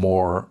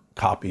more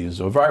copies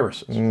of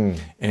viruses.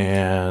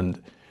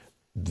 And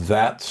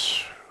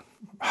that's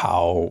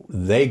how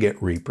they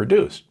get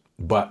reproduced.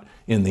 But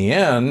in the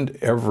end,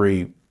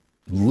 every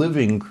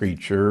living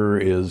creature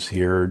is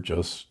here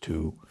just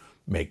to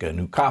make a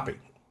new copy.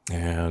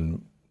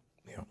 And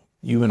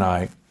you and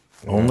I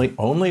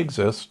only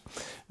exist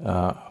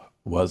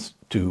was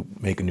to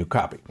make a new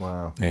copy.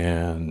 Wow.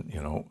 And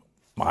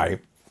I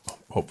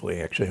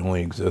hopefully actually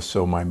only exist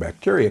so my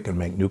bacteria can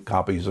make new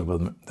copies of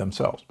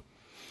themselves.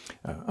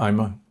 I'm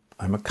a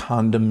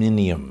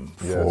condominium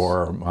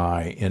for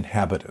my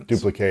inhabitants.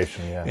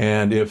 Duplication, yeah.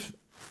 And if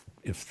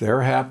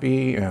they're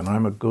happy and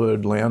I'm a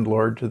good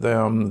landlord to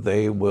them,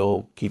 they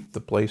will keep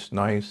the place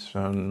nice,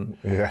 and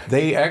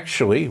they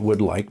actually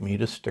would like me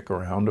to stick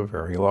around a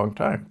very long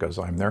time because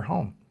I'm their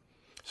home.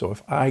 So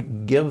if I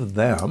give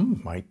them,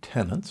 my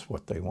tenants,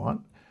 what they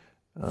want,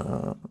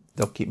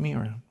 they'll keep me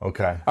around.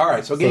 Okay. All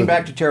right, so getting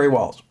back to Terry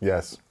Walls.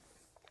 Yes.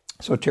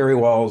 So Terry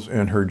Walls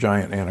and her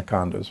giant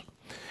anacondas.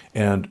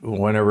 And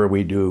whenever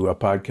we do a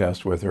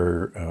podcast with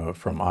her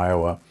from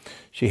Iowa,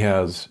 she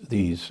has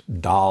these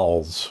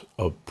dolls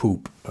of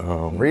poop.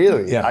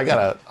 Really? Yeah. I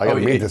gotta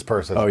meet this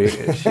person. Oh,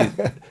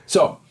 yeah.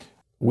 So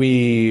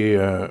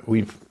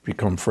we've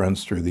become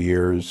friends through the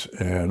years,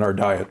 and our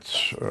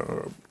diets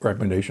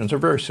recommendations are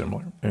very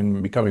similar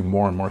and becoming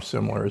more and more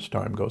similar as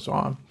time goes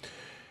on.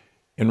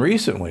 And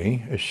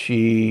recently,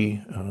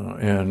 she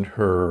and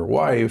her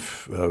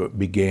wife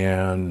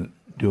began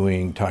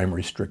doing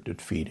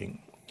time-restricted feeding.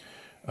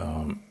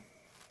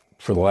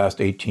 For the last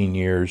 18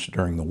 years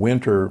during the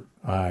winter,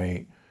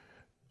 I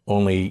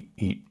only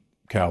eat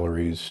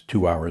calories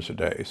 2 hours a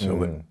day. So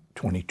that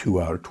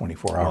 22 out of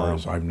 24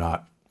 hours, I'm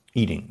not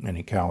eating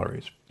any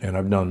calories. And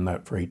I've done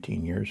that for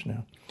 18 years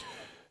now.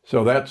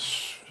 So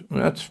that's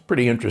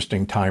pretty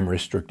interesting,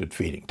 time-restricted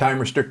feeding.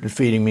 Time-restricted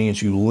feeding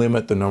means you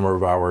limit the number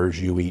of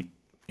hours you eat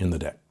in the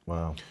day.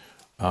 Wow.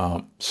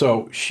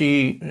 So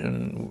she,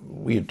 and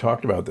we had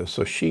talked about this,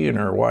 so she and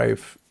her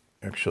wife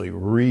actually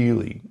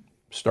really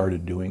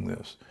started doing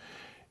this.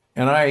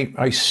 And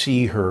I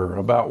see her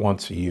about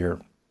once a year,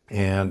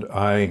 and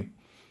I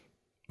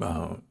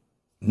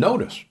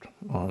noticed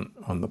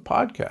on the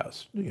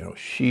podcast,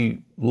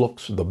 she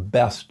looks the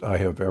best I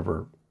have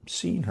ever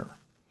seen her.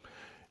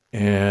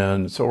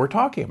 And so we're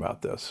talking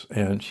about this,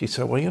 and she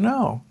said,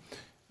 well,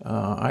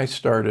 I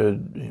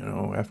started,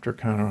 after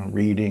kind of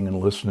reading and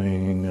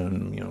listening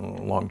and,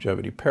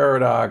 longevity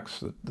paradox,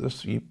 that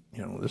this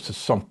is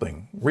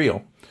something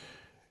real.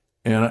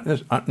 And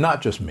it's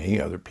not just me,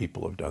 other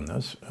people have done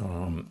this.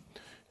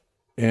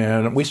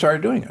 And we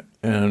started doing it.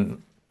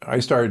 And I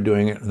started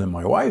doing it, and then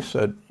my wife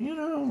said,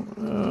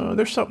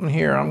 there's something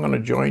here, I'm going to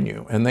join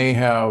you. And they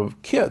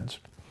have kids.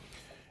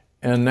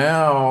 And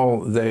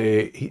now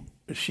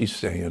she's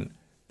saying,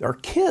 our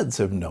kids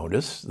have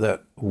noticed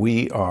that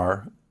we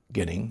are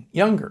getting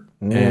younger.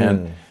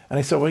 And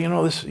I said,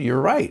 well,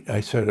 you're right.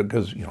 I said,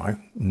 because, I've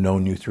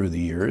known you through the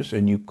years,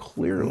 and you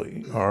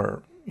clearly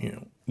are,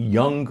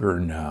 younger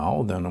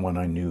now than when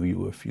I knew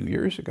you a few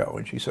years ago.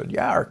 And she said,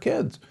 yeah, our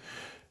kids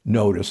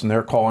notice, and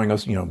they're calling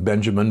us,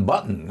 Benjamin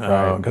Button,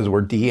 because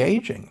we're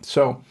de-aging.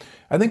 So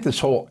I think this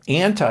whole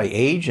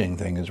anti-aging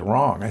thing is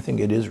wrong. I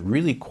think it is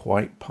really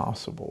quite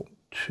possible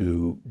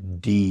to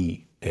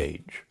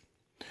de-age.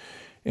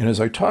 And as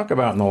I talk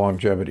about in the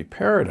longevity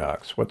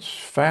paradox, what's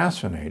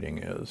fascinating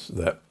is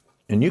that,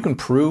 and you can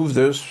prove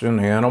this in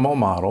animal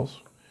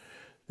models,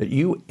 that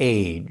you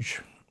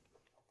age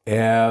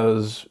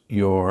as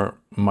your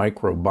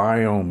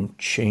microbiome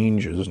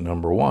changes,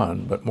 number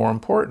one, but more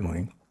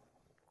importantly,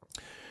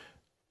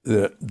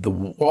 the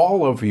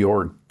wall of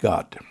your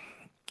gut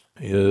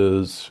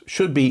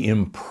should be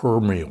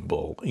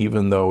impermeable,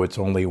 even though it's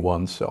only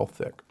 1 cell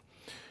thick.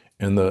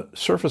 And the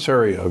surface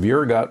area of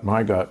your gut,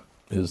 my gut,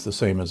 is the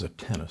same as a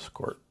tennis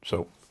court.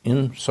 So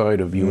inside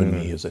of you and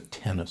me is a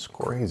tennis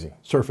court. Crazy.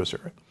 Surface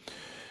area.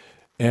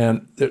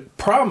 And the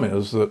problem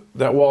is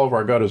that wall of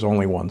our gut is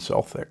only 1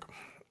 cell thick.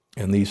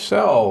 And these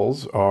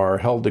cells are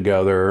held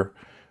together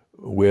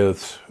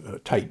with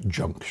tight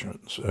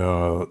junctions.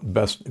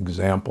 Best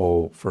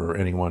example for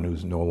anyone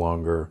who's no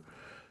longer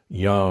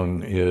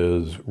young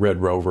is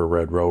Red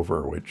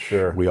Rover, which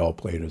we all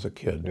played as a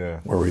kid,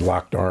 where we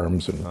locked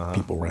arms and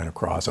people ran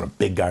across, and a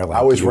big guy like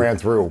I always ran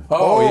through.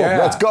 Oh, yeah.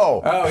 Let's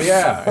go. Oh,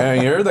 yeah.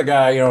 And you're the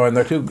guy, and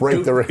the two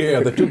girls,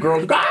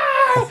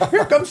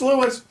 here comes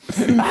Lewis.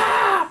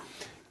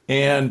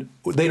 And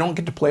they don't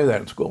get to play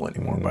that in school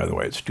anymore, by the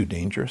way. It's too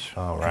dangerous.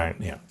 Oh, right.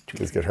 Yeah.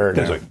 Kids get hurt.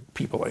 Because like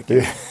people like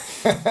you.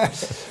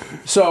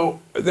 So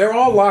they're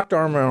all locked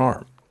arm in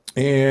arm.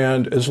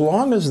 And as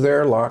long as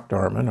they're locked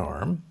arm in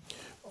arm,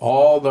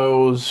 all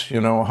those,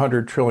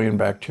 100 trillion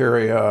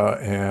bacteria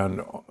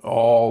and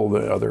all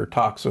the other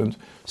toxins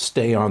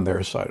stay on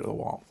their side of the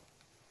wall.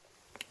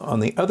 On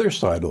the other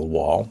side of the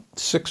wall,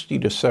 60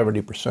 to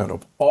 70%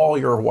 of all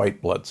your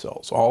white blood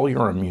cells, all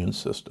your immune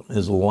system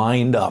is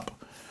lined up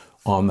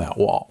on that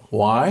wall.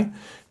 Why?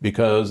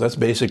 Because that's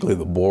basically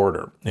the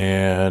border.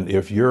 And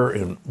if your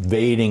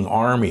invading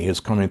army is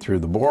coming through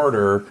the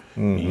border,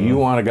 you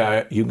want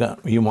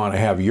to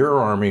have your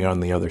army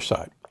on the other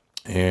side.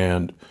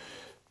 And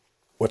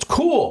what's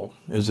cool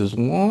is as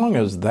long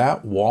as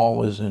that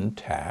wall is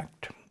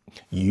intact,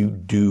 you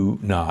do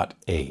not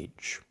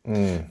age.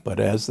 But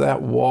as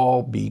that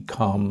wall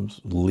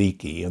becomes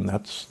leaky, and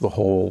that's the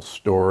whole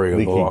story of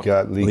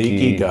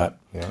leaky gut,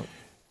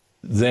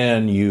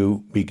 then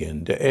you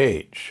begin to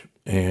age.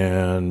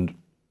 And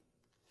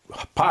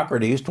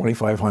Hippocrates,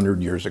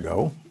 2,500 years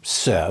ago,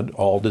 said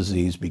all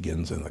disease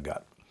begins in the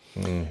gut.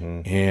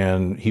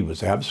 And he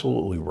was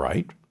absolutely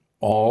right.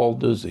 All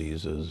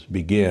diseases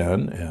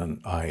begin,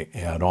 and I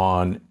add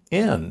on,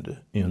 end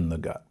in the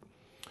gut.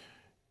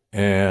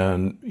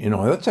 And,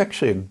 that's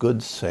actually a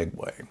good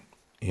segue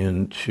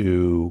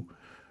into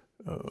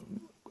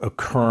a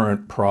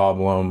current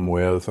problem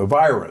with a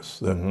virus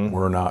that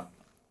we're not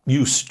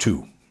used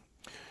to.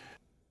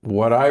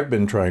 What I've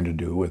been trying to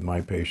do with my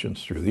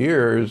patients through the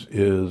years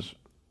is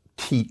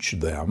teach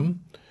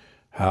them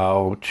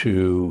how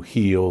to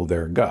heal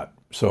their gut.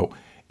 So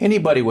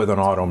anybody with an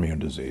autoimmune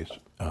disease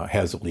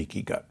has a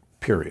leaky gut,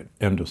 period,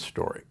 end of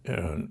story.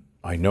 And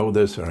I know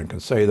this, and I can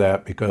say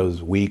that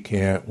because we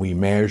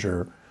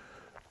measure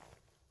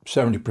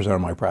 70%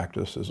 of my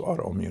practice is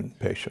autoimmune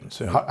patients.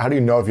 How do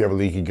you know if you have a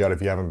leaky gut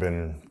if you haven't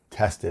been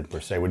tested, per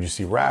se? Would you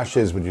see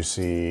rashes? Would you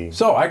see...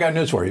 So I got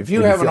news for you. If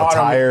you have an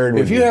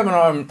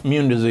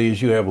autoimmune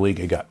disease, you have a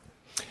leaky gut.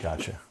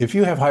 Gotcha. If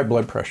you have high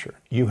blood pressure,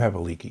 you have a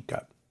leaky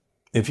gut.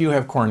 If you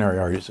have coronary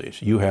artery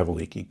disease, you have a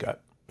leaky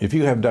gut. If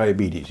you have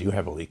diabetes, you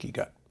have a leaky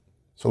gut.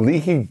 So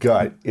leaky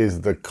gut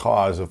is the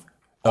cause of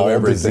all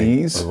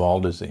disease? Of all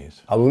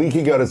disease. A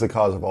leaky gut is the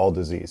cause of all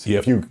disease. Yep.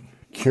 If you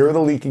cure the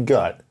leaky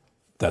gut,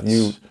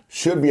 you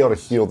should be able to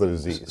heal the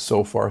disease.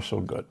 So far, so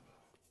good.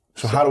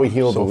 So how do we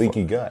heal the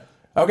leaky gut?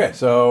 Okay,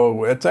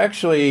 so it's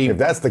actually... If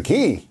that's the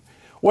key.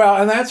 Well,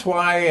 and that's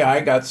why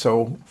I got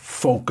so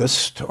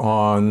focused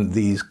on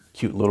these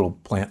cute little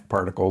plant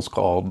particles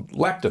called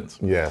lectins.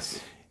 Yes.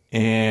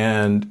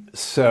 And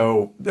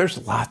so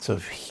there's lots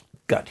of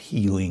gut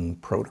healing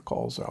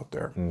protocols out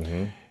there.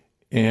 Mm-hmm.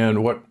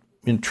 And what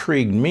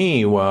intrigued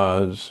me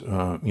was,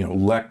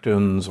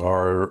 lectins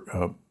are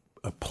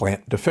a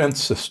plant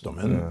defense system,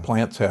 and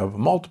plants have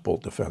multiple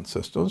defense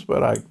systems,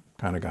 but I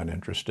kind of got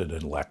interested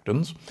in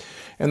lectins.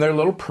 And they're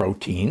little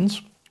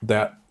proteins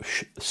that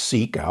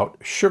seek out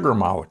sugar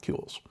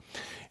molecules.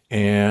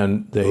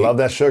 And they love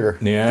that sugar.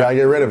 Yeah, gotta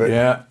get rid of it.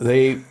 Yeah,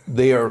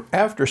 they are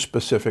after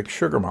specific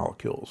sugar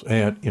molecules.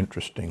 And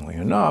interestingly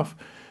enough,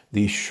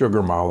 these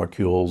sugar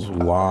molecules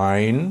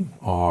line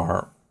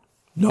our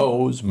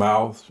nose,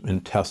 mouth,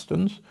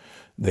 intestines.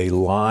 They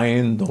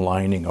line the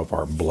lining of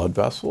our blood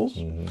vessels.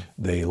 Mm-hmm.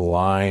 They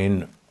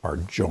line our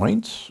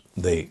joints.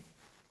 They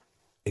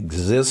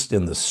exist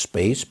in the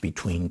space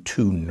between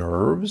two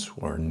nerves,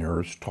 where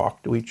nerves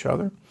talk to each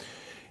other.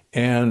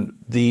 And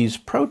these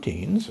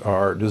proteins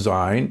are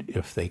designed,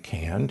 if they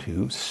can,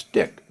 to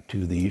stick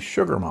to these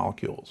sugar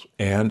molecules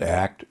and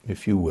act,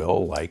 if you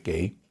will, like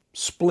a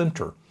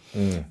splinter,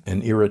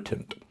 an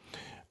irritant.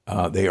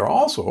 They are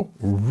also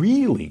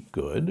really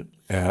good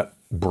at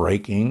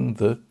breaking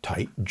the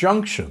tight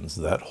junctions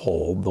that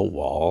hold the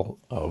wall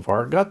of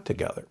our gut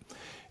together.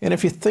 And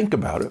if you think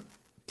about it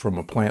from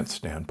a plant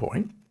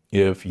standpoint,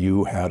 if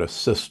you had a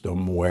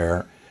system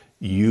where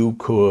you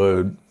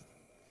could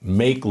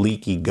make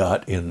leaky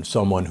gut in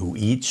someone who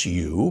eats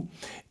you,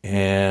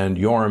 and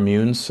your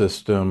immune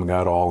system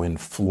got all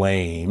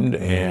inflamed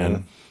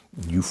and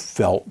you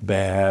felt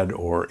bad,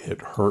 or it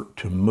hurt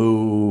to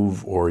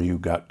move, or you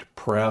got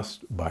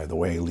depressed. By the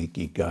way,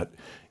 leaky gut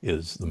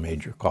is the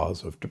major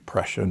cause of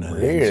depression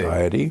and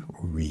anxiety.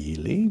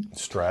 Really?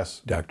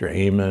 Stress. Dr.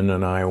 Amen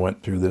and I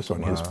went through this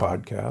on his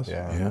podcast.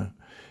 Yeah.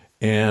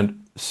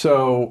 And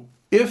so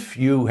if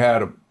you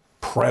had a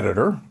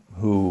predator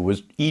who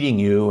was eating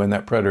you and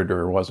that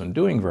predator wasn't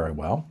doing very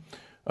well,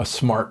 a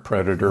smart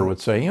predator would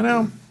say,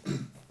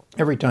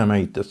 every time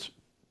I eat this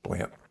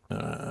plant,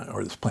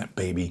 or this plant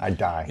baby, I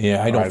die.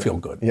 Yeah, I don't feel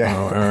good. Yeah.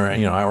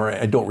 Or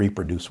I don't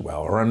reproduce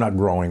well, or I'm not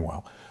growing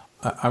well.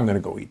 I'm going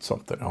to go eat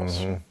something else.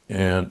 Mm-hmm.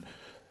 And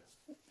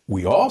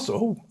we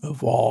also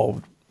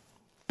evolved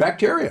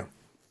bacteria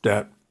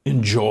that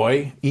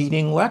enjoy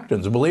eating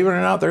lectins. Believe it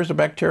or not, there's a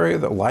bacteria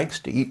that likes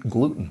to eat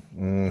gluten.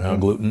 Mm-hmm.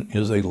 Gluten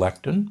is a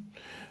lectin.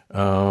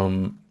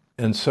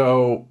 And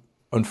so,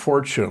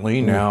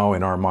 unfortunately, now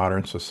in our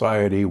modern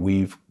society,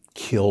 we've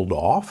killed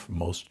off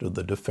most of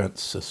the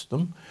defense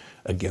system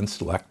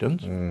against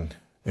lectins.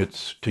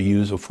 It's, to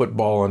use a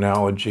football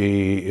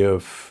analogy,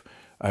 if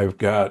I've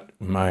got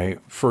my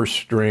first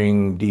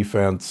string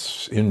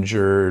defense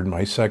injured,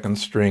 my second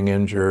string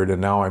injured, and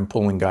now I'm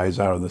pulling guys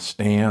out of the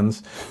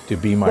stands to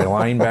be my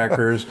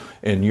linebackers,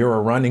 and you're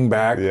a running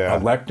back, a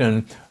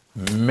lectin,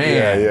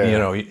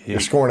 you're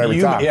scoring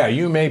every time. Yeah,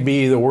 you may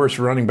be the worst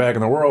running back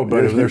in the world,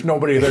 but if there's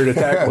nobody there to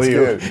tackle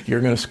you,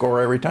 you're going to score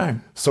every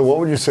time. So what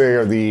would you say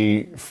are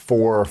the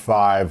 4 or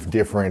 5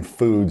 different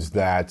foods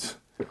that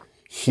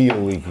heal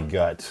leaky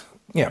gut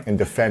and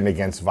defend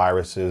against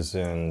viruses?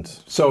 And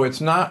so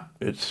it's not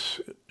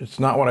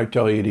what I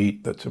tell you to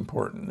eat that's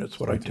important. It's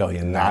what I tell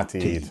you not to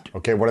eat.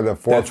 Okay, what are the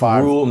 4 or 5?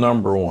 That's rule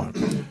number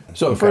 1.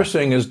 So the first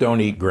thing is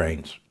don't eat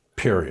grains.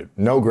 Period.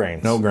 No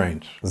grains. No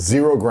grains.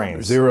 0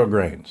 grains. 0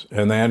 grains.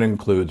 And that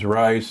includes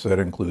rice, that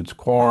includes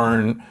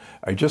corn.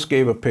 I just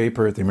gave a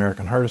paper at the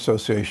American Heart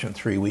Association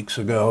 3 weeks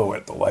ago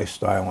at the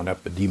Lifestyle and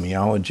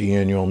Epidemiology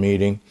annual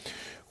meeting,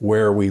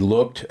 where we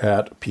looked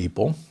at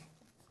people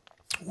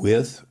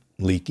with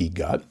leaky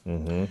gut,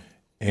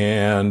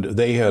 and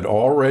they had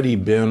already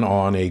been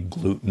on a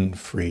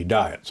gluten-free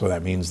diet. So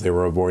that means they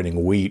were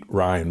avoiding wheat,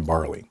 rye, and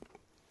barley.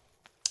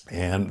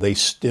 And they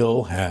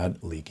still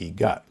had leaky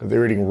gut.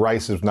 They're eating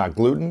rice is not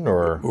gluten,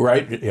 or?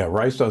 Right, yeah,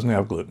 rice doesn't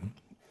have gluten.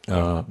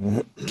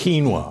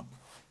 Quinoa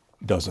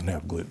doesn't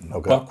have gluten.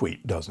 Okay.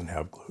 Buckwheat doesn't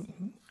have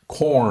gluten.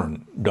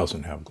 Corn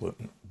doesn't have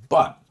gluten.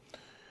 But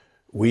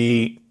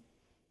we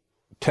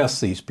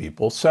test these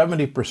people.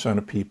 70%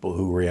 of people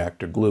who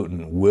react to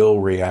gluten will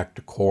react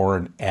to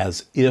corn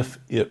as if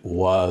it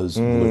was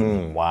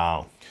gluten.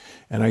 Wow.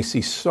 And I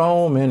see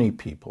so many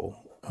people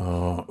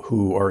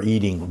who are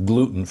eating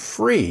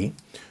gluten-free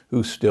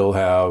who still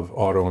have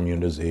autoimmune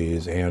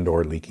disease and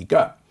or leaky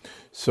gut.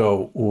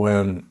 So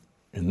when,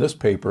 in this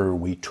paper,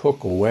 we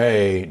took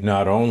away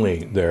not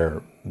only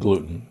their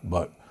gluten,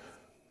 but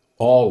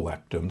all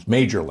lectins,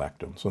 major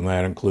lectins, and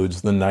that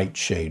includes the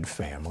nightshade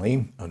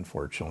family,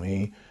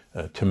 unfortunately,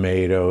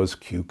 tomatoes,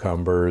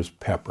 cucumbers,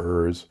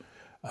 peppers,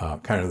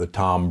 kind of the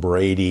Tom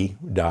Brady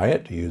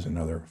diet, to use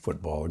another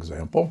football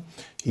example.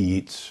 He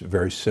eats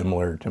very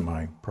similar to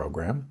my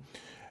program.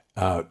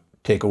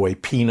 Take away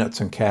peanuts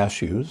and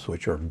cashews,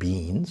 which are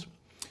beans,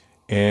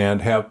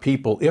 and have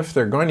people, if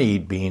they're going to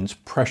eat beans,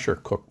 pressure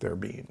cook their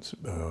beans.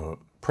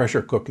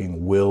 Pressure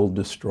cooking will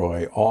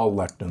destroy all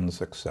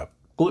lectins except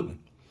gluten.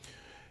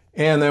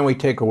 And then we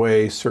take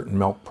away certain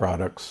milk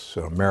products,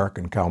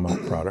 American cow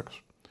milk products.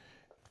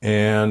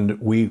 And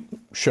we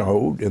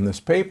showed in this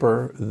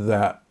paper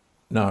that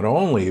not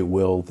only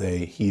will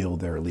they heal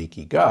their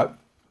leaky gut,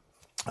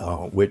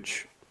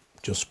 which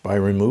just by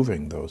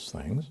removing those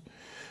things,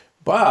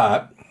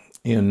 but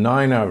in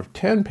 9 out of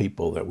 10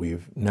 people that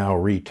we've now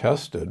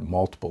retested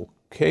multiple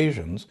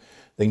occasions,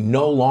 they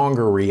no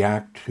longer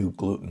react to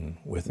gluten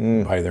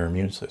by their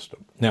immune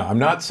system. Now, I'm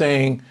not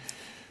saying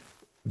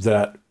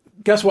that,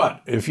 guess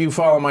what? If you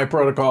follow my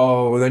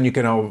protocol, then you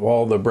can have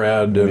all the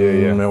bread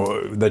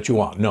that you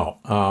want.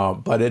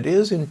 No, but it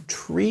is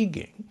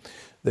intriguing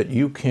that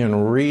you can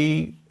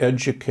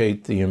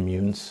re-educate the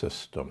immune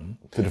system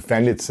to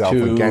defend itself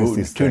against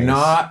these things. To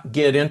not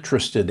get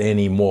interested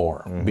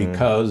anymore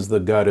because the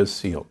gut is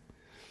sealed.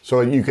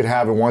 So you could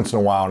have it once in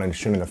a while and it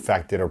shouldn't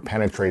affect it or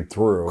penetrate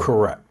through.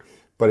 Correct.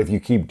 But if you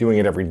keep doing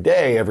it every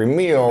day, every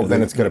meal,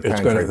 then it's going to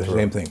penetrate through. The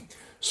same thing.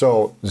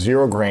 So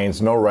 0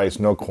 grains, no rice,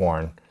 no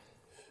corn,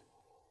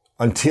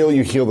 until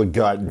you heal the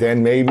gut,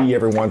 then maybe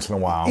every once in a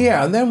while.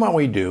 Yeah, and then what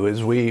we do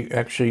is we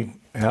actually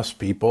ask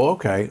people,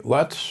 okay,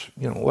 let's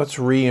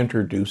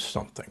reintroduce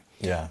something.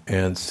 Yeah.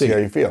 And see how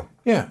you feel.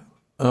 Yeah.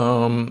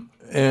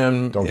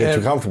 And don't get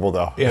too comfortable,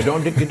 though. Yeah,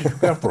 don't get too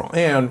comfortable.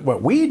 And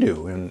what we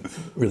do in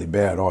really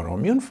bad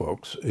autoimmune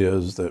folks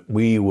is that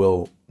we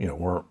will,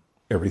 we're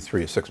every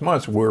 3 to 6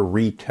 months, we're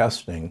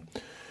retesting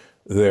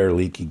their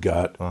leaky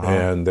gut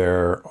and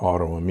their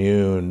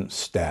autoimmune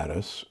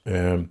status.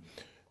 And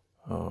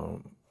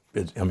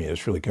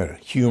it's really kind of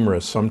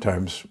humorous.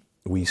 Sometimes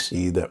we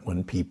see that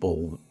when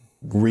people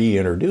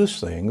reintroduce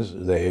things,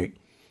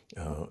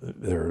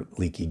 their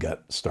leaky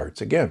gut starts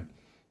again.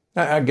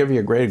 I'll give you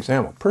a great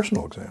example,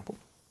 personal example.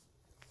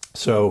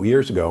 So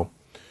years ago,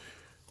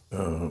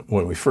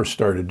 when we first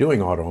started doing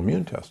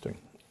autoimmune testing,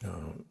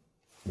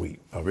 we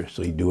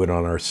obviously do it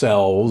on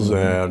ourselves,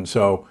 and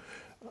so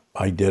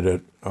I did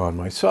it on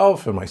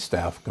myself, and my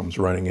staff comes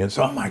running in,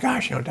 so, oh my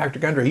gosh, Dr.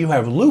 Gundry, you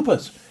have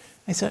lupus.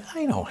 I said,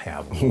 I don't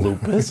have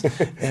lupus.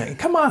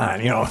 Come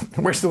on,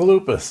 where's the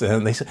lupus?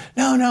 And they said,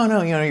 no,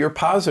 you're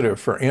positive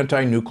for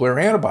anti-nuclear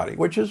antibody,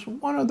 which is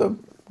one of the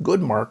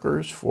good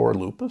markers for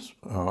lupus,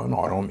 an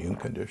autoimmune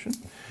condition.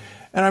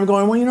 And I'm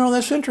going, well,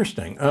 that's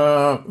interesting.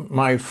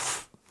 My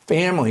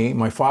family,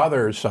 my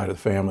father's side of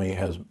the family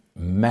has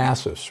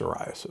massive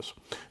psoriasis.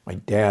 My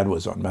dad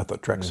was on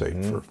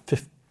methotrexate for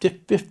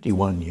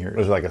 51 years.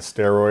 Was it like a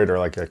steroid or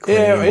like a cream?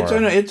 Yeah, it's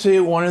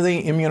one of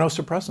the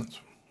immunosuppressants.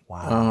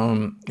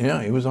 Wow.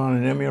 He was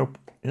on an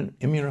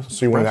immunosuppressant.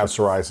 So you wouldn't have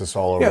psoriasis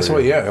all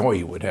over?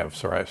 You would have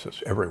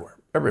psoriasis everywhere.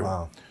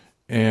 Wow.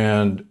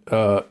 And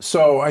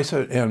so I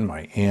said, and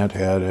my aunt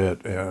had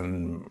it,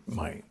 and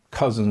my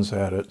cousins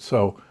had it.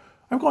 So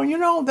I'm going,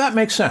 that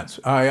makes sense.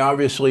 I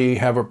obviously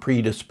have a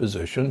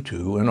predisposition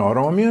to an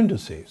autoimmune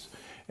disease.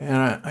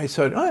 And I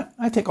said,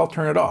 I think I'll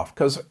turn it off,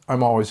 because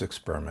I'm always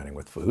experimenting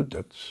with food.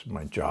 That's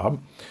my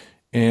job.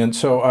 And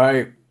so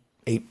I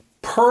ate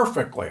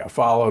perfectly. I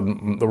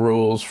followed the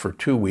rules for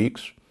 2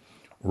 weeks,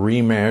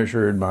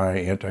 remeasured my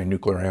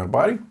anti-nuclear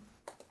antibody,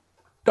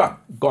 done,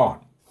 gone,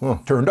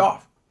 turned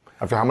off.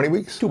 After how many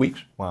weeks? 2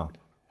 weeks. Wow.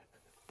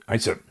 I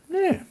said,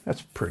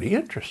 that's pretty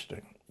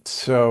interesting.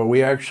 So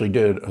we actually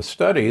did a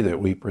study that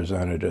we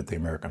presented at the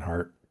American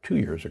Heart 2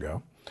 years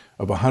ago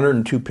of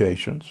 102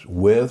 patients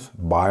with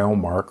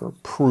biomarker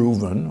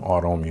proven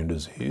autoimmune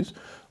disease,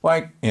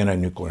 like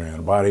anti-nuclear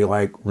antibody,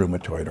 like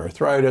rheumatoid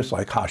arthritis,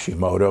 like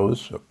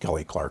Hashimoto's,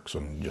 Kelly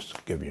Clarkson, just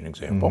to give you an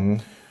example,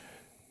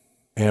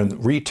 and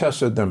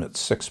retested them at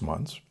 6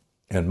 months.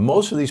 And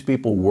most of these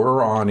people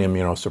were on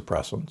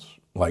immunosuppressants,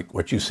 like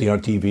what you see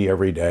on TV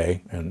every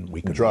day, and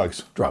we could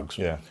drugs.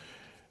 Yeah.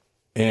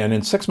 And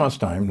in 6 months'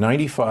 time,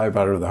 95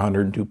 out of the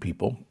 102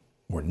 people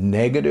were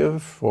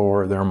negative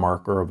for their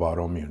marker of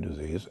autoimmune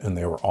disease, and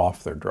they were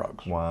off their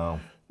drugs. Wow.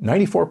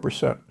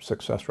 94%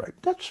 success rate.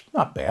 That's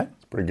not bad.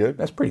 That's pretty good.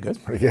 That's pretty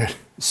good. Pretty good.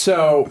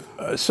 So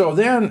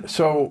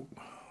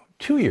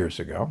 2 years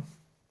ago,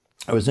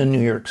 I was in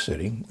New York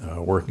City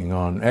working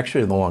on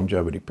actually the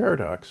longevity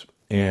paradox,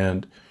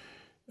 and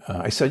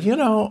I said,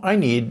 I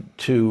need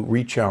to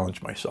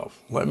re-challenge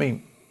myself. Let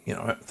me,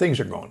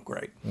 things are going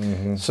great.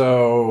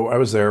 So I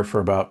was there for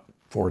about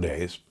 4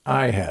 days.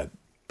 I had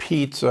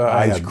pizza,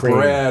 I had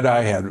bread,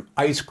 I had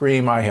ice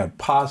cream, I had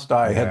pasta,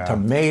 I had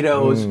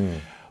tomatoes.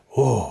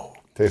 Oh,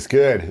 tastes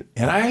good.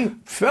 And I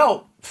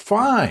felt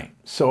fine.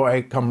 So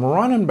I come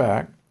running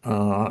back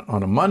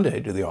on a Monday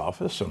to the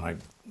office, and I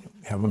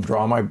have them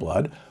draw my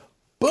blood.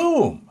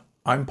 Boom!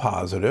 I'm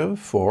positive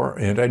for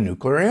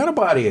anti-nuclear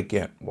antibody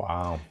again.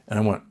 Wow. And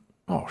I went,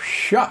 oh,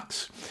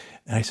 shucks.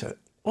 And I said,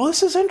 well,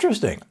 this is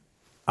interesting.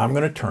 I'm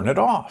going to turn it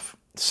off.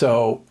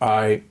 So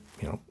I,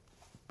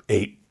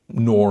 ate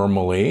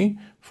normally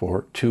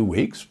for 2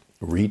 weeks,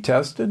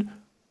 retested,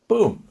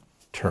 boom,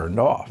 turned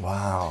off.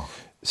 Wow.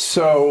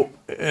 So,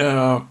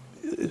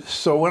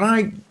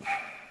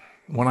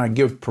 when I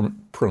give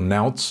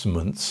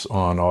pronouncements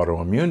on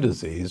autoimmune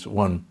disease,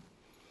 one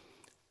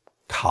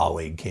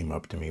colleague came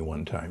up to me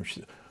one time. She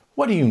said,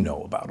 "What do you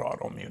know about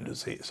autoimmune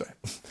disease?"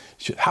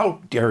 She said,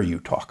 "How dare you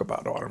talk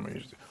about autoimmune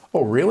disease?"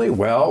 "Oh, really?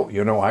 Well,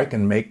 I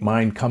can make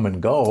mine come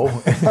and go."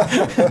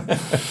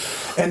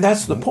 And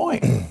that's the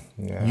point.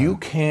 Yeah. You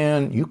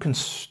can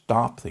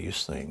stop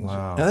these things.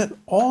 Wow. And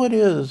all it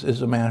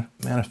is a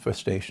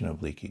manifestation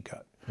of leaky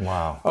gut.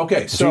 Wow.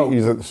 Okay,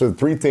 so so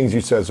 3 things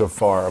you said so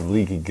far of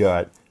leaky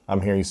gut.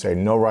 I'm hearing you say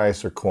no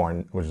rice or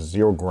corn, which is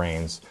 0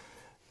 grains.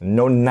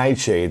 No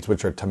nightshades,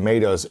 which are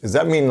tomatoes. Does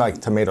that mean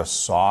like tomato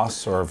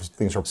sauce, or if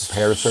things are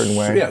prepared a certain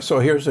way? Yeah, so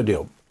here's the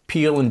deal.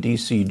 Peel and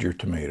deseed your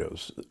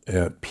tomatoes.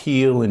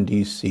 Peel and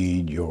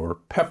deseed your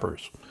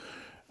peppers.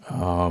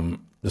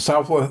 The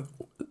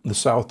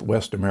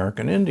Southwest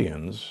American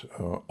Indians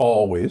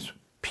always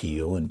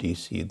peel and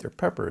deseed their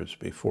peppers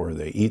before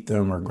they eat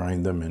them or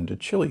grind them into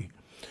chili.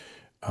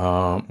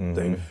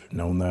 They've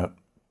known that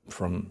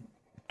from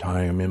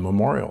time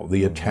immemorial.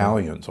 The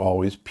Italians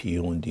always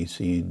peel and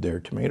deseed their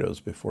tomatoes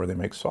before they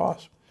make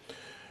sauce.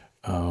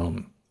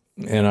 And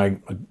I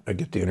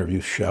get to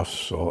interview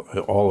chefs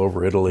all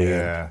over Italy.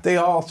 Yeah. And they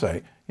all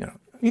say,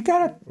 you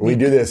gotta. We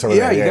do this over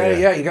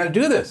there. You gotta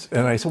do this.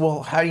 And I said,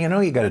 well, how do you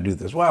know you gotta do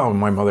this? Well,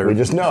 my mother. We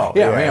just know.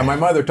 Yeah, my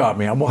mother taught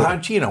me. Well, how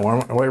did she know?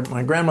 Well,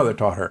 my grandmother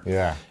taught her.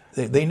 Yeah.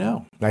 They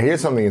know. Now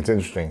here's something that's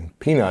interesting.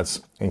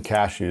 Peanuts and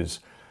cashews.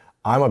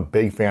 I'm a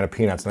big fan of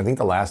peanuts, and I think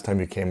the last time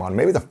you came on,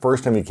 maybe the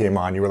first time you came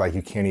on, you were like,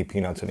 you can't eat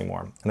peanuts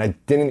anymore. And I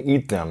didn't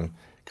eat them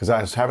because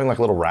I was having like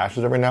little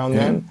rashes every now and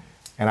then.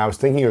 And I was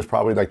thinking it was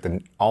probably like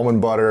the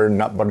almond butter,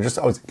 nut butter.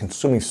 I was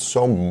consuming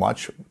so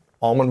much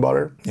almond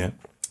butter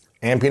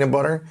and peanut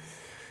butter.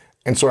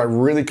 And so I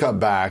really cut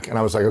back, and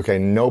I was like, okay,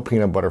 no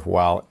peanut butter for a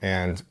while,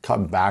 and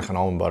cut back on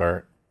almond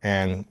butter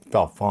and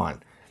felt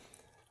fine.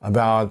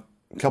 About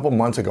a couple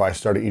months ago, I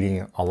started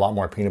eating a lot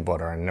more peanut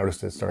butter and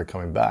noticed it started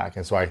coming back.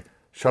 And so I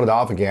shut it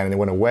off again, and it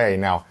went away.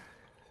 Now,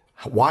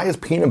 why is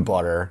peanut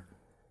butter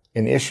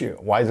an issue?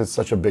 Why is it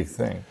such a big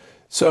thing?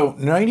 So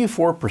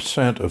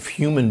 94% of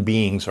human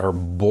beings are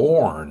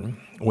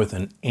born with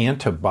an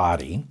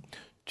antibody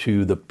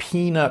to the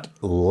peanut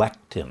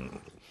lectin.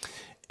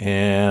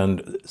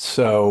 And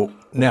so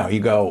now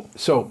you go,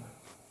 so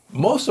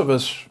most of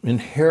us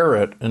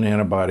inherit an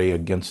antibody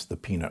against the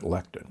peanut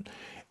lectin.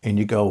 And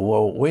you go,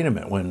 well, wait a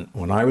minute,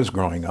 when I was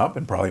growing up,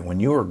 and probably when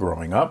you were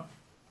growing up,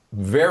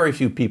 very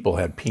few people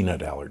had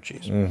peanut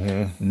allergies.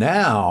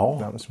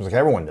 Now, it seems like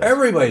everyone does.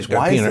 Everybody's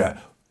got peanut allergies.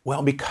 That?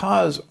 Well,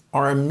 because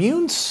our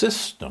immune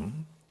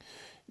system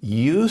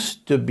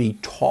used to be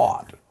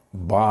taught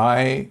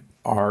by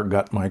our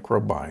gut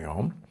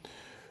microbiome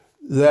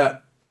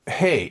that,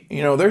 hey,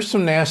 there's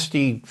some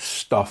nasty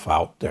stuff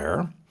out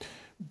there,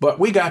 but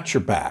we got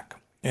your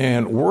back,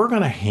 and we're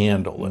going to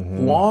handle it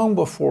long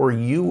before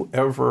you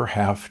ever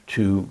have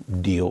to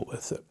deal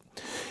with it.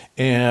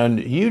 And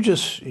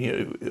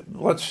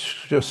let's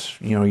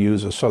just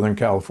use a Southern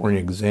California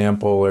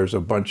example. There's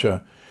a bunch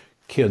of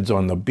kids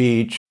on the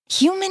beach.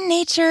 Human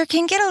nature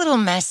can get a little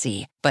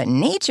messy, but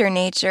nature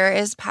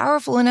is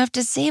powerful enough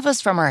to save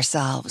us from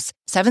ourselves.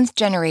 Seventh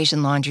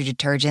Generation Laundry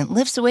Detergent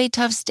lifts away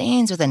tough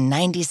stains with a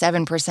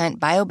 97%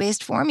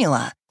 bio-based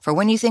formula. For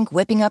when you think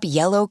whipping up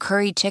yellow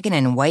curry chicken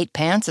in white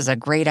pants is a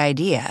great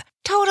idea.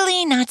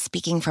 Totally not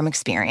speaking from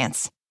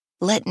experience.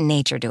 Let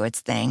nature do its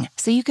thing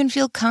so you can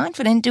feel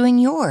confident doing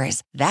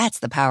yours. That's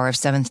the power of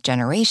Seventh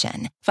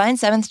Generation. Find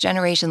Seventh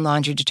Generation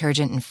Laundry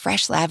Detergent in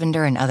fresh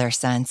lavender and other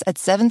scents at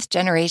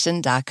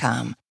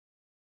seventhgeneration.com.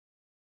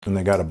 And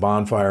they got a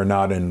bonfire,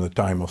 not in the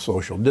time of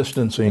social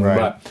distancing,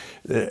 right.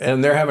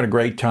 and they're having a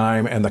great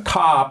time. And the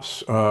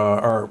cops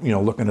are,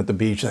 looking at the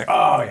beach, saying,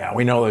 "Oh yeah,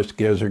 we know those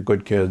kids are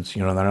good kids.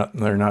 They're not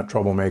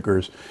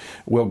troublemakers.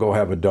 We'll go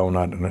have a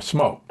donut and a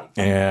smoke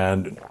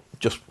and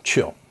just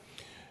chill."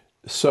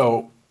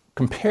 So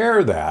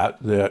compare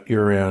that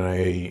you're in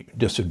a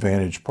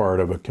disadvantaged part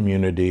of a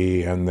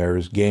community, and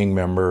there's gang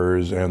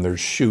members, and there's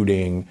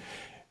shooting.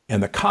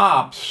 And the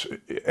cops,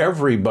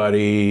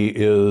 everybody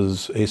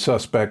is a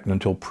suspect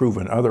until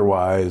proven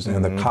otherwise,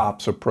 and the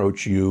cops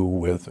approach you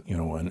with,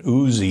 an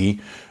Uzi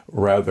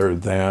rather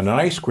than an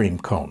ice cream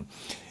cone.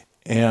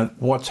 And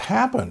what's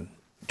happened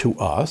to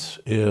us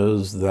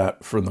is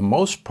that, for the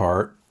most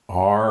part,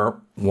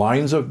 our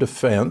lines of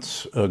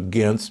defense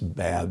against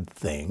bad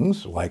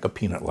things, like a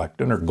peanut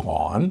lectin, are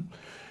gone.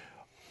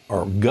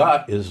 our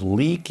gut is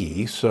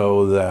leaky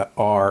so that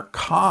our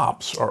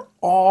cops are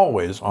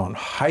always on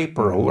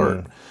hyper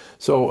alert.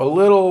 So a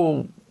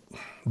little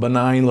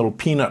benign little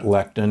peanut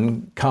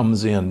lectin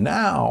comes in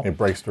now. It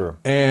breaks through.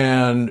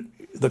 And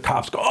the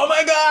cops go, oh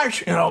my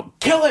gosh,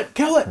 kill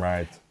it.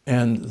 Right.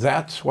 And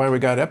that's why we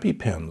got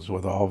EpiPens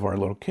with all of our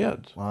little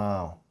kids.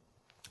 Wow.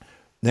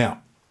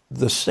 Now,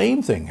 the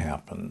same thing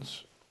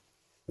happens.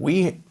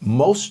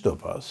 Most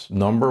of us,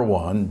 number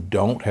one,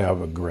 don't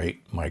have a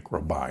great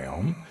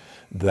microbiome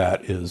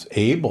that is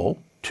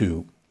able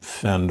to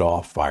fend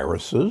off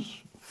viruses,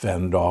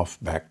 fend off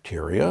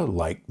bacteria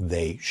like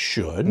they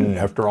should.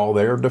 After all,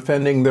 they're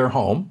defending their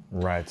home.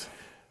 Right.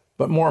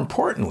 But more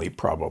importantly,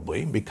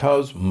 probably,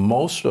 because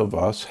most of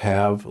us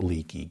have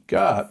leaky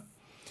gut,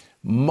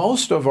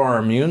 most of our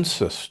immune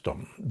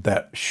system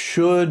that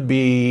should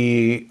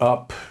be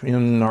up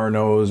in our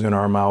nose, in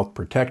our mouth,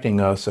 protecting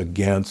us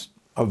against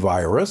a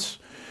virus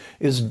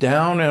is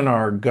down in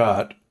our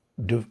gut,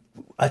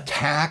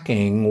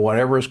 attacking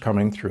whatever is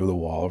coming through the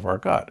wall of our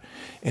gut.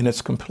 And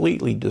it's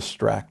completely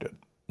distracted.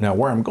 Now,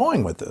 where I'm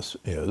going with this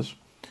is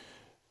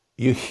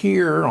you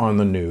hear on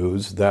the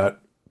news that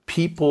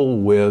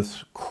people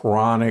with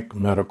chronic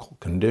medical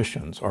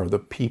conditions are the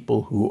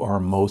people who are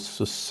most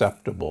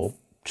susceptible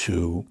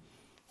to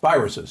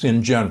viruses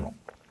in general,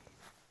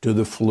 to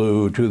the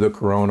flu, to the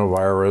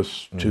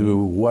coronavirus, to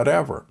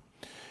whatever.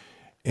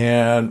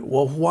 And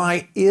well,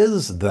 why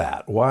is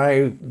that?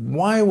 Why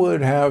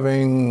would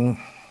having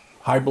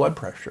high blood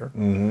pressure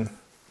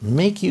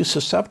make you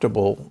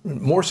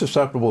more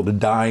susceptible to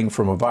dying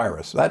from a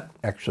virus? That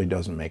actually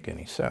doesn't make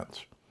any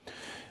sense.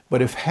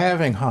 But if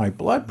having high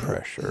blood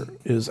pressure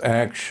is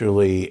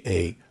actually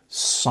a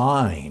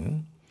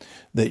sign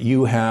that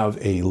you have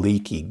a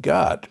leaky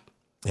gut,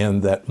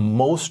 and that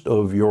most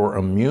of your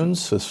immune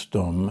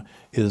system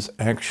is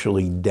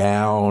actually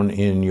down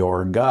in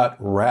your gut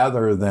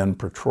rather than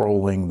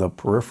patrolling the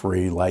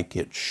periphery like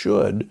it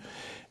should,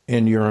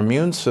 and your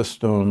immune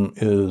system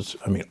is,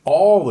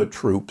 all the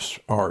troops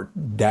are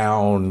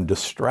down,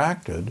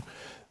 distracted,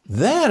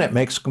 then it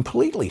makes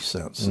completely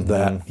sense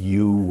that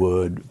you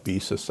would be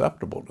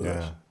susceptible to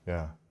this.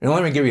 Yeah. And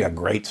let me give you a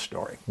great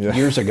story.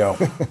 Years ago,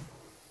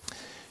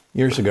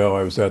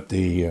 I was at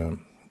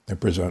I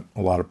present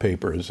a lot of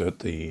papers at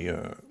the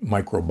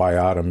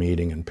microbiota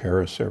meeting in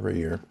Paris every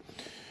year.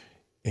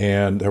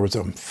 And there was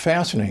a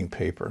fascinating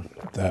paper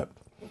that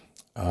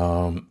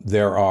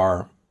there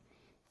are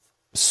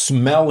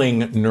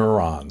smelling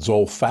neurons,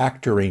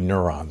 olfactory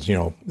neurons,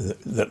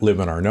 that live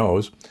in our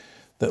nose,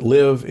 that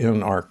live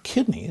in our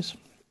kidneys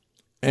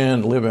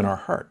and live in our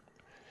heart.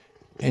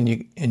 And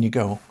you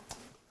go,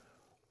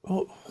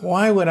 well,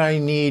 why would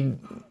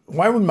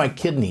my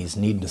kidneys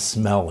need to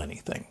smell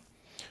anything?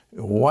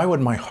 Why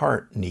would my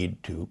heart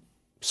need to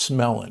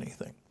smell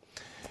anything?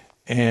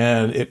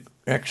 And it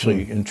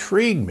actually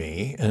intrigued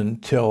me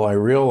until I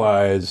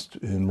realized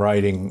in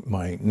writing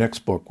my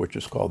next book, which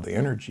is called The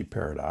Energy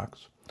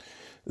Paradox,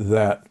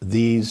 that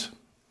these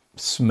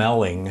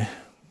smelling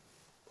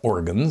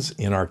organs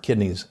in our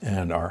kidneys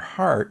and our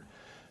heart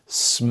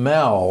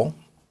smell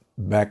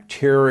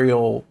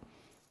bacterial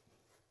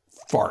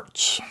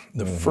farts,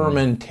 the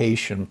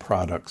fermentation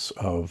products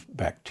of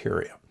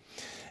bacteria.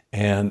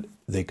 And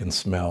they can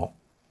smell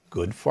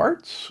good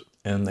farts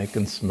and they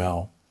can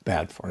smell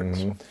bad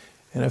farts.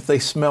 And if they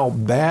smell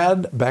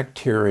bad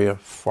bacteria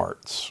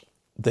farts,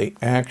 they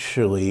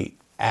actually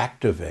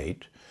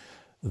activate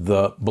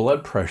the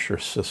blood pressure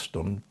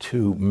system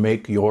to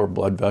make your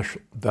blood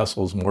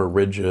vessels more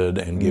rigid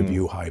and give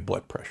you high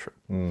blood pressure.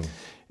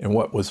 And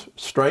what was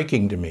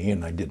striking to me,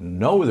 and I didn't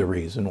know the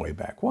reason way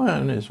back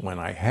when, is when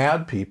I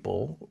had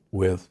people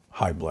with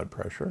high blood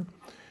pressure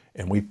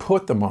and we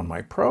put them on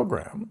my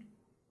program,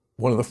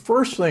 one of the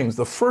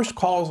first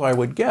calls I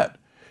would get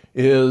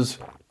is,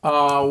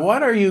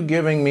 what are you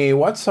giving me?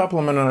 What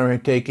supplement am I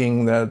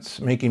taking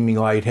that's making me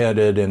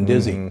lightheaded and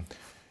dizzy?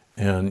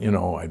 And,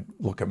 I'd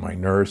look at my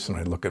nurse and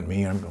I'd look at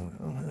me and I'm going,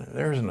 oh,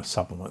 there isn't a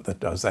supplement that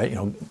does that.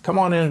 Come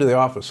on into the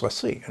office, let's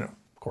see. And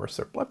of course,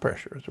 their blood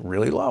pressure is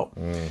really low.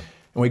 And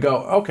we go,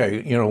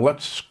 okay,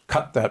 let's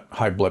cut that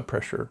high blood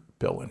pressure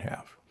pill in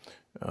half.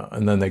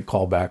 And then they'd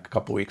call back a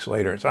couple of weeks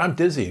later and say, I'm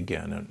dizzy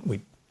again. And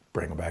we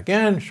bring them back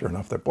in. Sure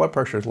enough, their blood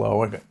pressure is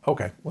low. I go,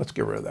 okay, let's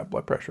get rid of that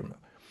blood pressure.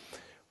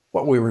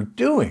 What we were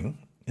doing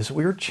is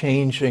we were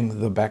changing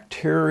the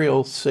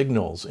bacterial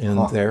signals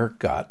in their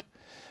gut.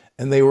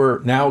 And they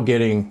were now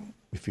getting,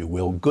 if you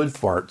will, good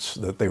farts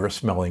that they were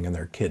smelling in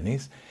their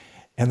kidneys.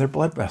 And their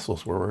blood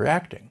vessels were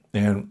reacting.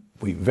 And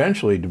we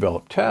eventually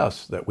developed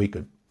tests that we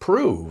could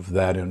prove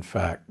that, in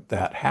fact,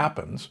 that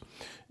happens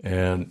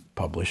and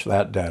publish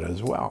that data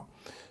as well.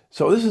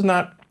 So this is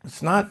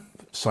it's not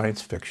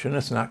science fiction,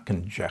 it's not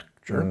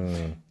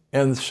conjecture.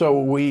 And so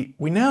we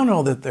now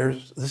know that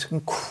there's this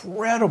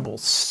incredible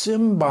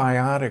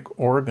symbiotic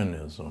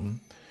organism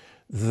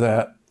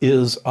that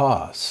is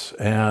us.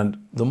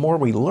 And the more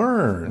we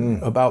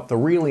learn about the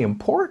really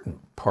important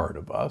part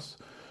of us,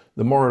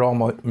 the more it all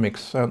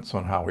makes sense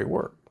on how we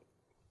work.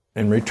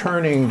 And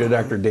returning to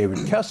Dr.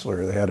 David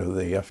Kessler, the head of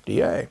the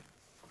FDA,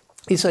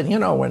 He said, you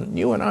know, when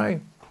you and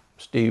I,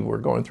 Steve, were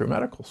going through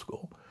medical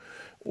school,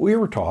 we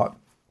were taught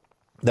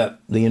that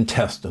the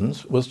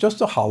intestines was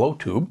just a hollow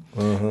tube,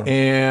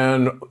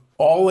 and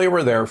all they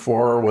were there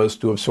for was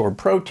to absorb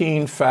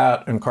protein,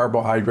 fat, and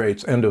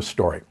carbohydrates, end of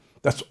story.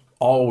 That's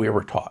all we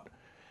were taught.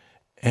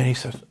 And he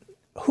says,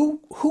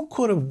 who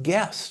could have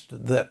guessed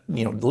that,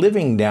 you know,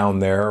 living down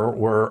there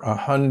were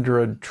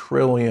 100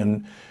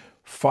 trillion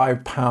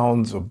 5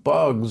 pounds of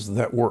bugs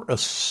that were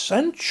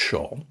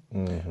essential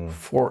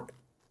for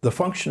the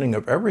functioning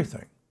of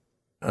everything.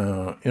 You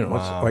know,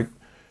 it's like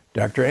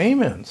Dr.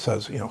 Amen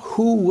says, you know,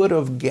 who would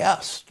have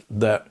guessed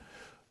that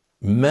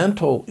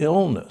mental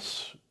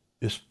illness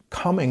is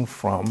coming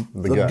from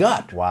the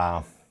gut?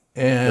 Wow.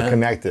 And they're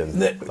connected.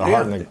 The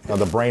heart and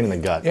the brain and the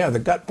gut. Yeah, the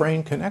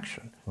gut-brain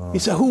connection. He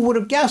said, who would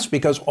have guessed?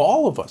 Because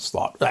all of us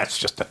thought, that's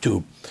just a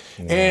tube.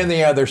 And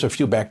there's a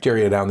few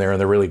bacteria down there, and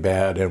they're really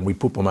bad, and we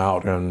poop them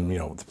out, and, you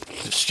know,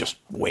 it's just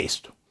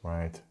waste.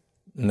 Right.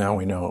 Now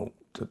we know.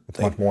 It's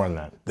much more than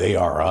that. They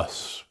are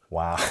us.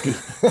 Wow.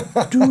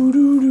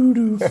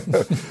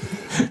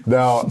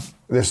 Now,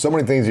 there's so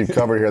many things you've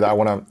covered here that I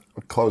want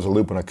to close a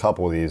loop on a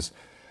couple of these.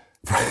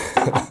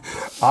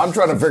 I'm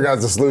trying to figure out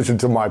the solution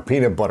to my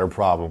peanut butter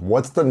problem.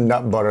 What's the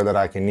nut butter that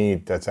I can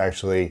eat that's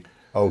actually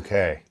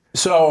okay?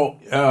 So,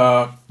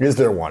 is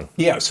there one?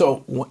 Yeah,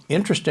 so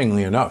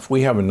interestingly enough,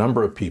 we have a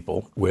number of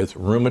people with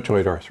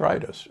rheumatoid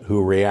arthritis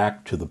who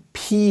react to the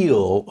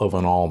peel of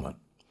an almond.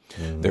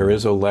 There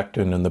is a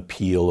lectin in the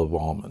peel of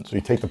almonds. So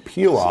you take the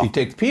peel off. You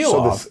take the peel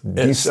off. So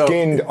the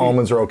skinned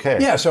almonds are okay?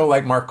 Yeah, so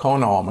like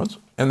Marcona almonds.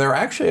 And there are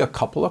actually a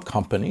couple of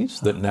companies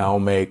that now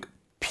make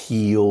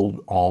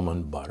peeled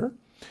almond butter,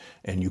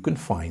 and you can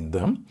find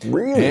them.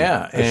 Really?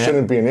 Yeah. It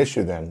shouldn't be an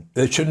issue then.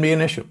 It shouldn't be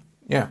an issue,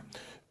 yeah.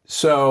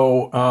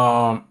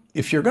 So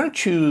if you're going to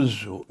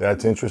choose...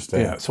 That's interesting.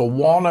 Yeah, so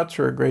walnuts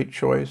are a great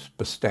choice.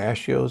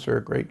 Pistachios are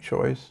a great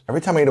choice. Every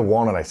time I eat a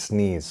walnut, I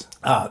sneeze.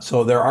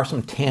 So there are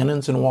some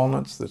tannins in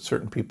walnuts that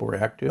certain people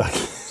react to.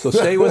 So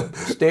stay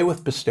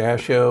with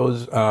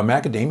pistachios.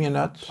 Macadamia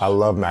nuts. I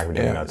love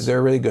macadamia nuts.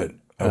 They're really good.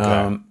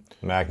 Okay.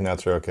 Mac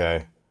nuts are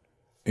okay.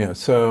 Yeah,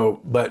 so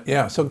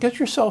get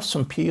yourself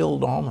some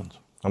peeled almonds.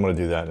 I'm going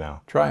to do that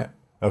now. Try it.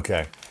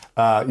 Okay.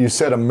 You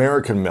said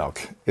American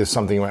milk is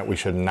something that we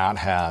should not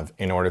have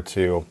in order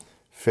to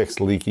fix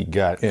leaky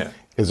gut. Yeah.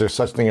 Is there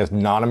such thing as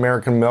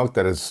non-American milk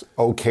that is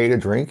okay to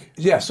drink?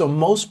 Yeah, so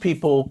most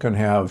people can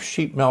have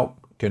sheep milk,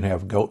 can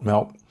have goat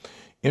milk.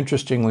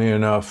 Interestingly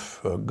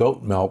enough,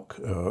 goat milk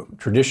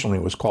traditionally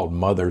was called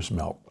mother's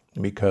milk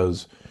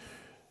because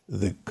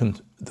the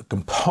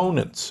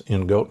components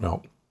in goat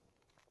milk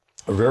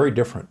are very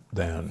different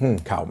than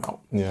cow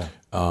milk. Yeah.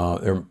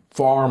 They're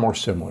far more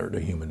similar to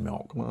human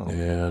milk. Wow.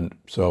 And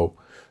so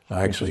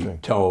I actually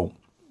tell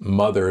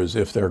mothers,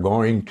 if they're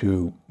going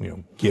to, you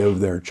know,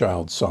 give their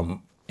child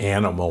some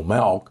animal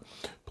milk,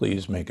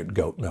 please make it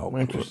goat milk.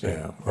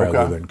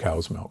 Rather than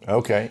cow's milk.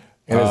 Okay.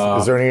 And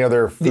is there any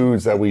other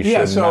foods that we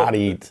should not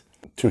eat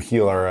to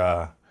heal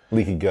our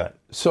leaky gut?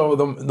 So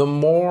the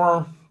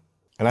more...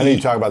 And I know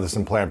you talk about this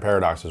in Plant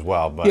Paradox as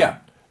well, but... Yeah.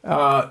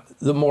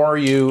 The more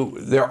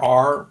there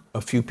are a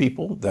few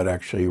people that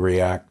actually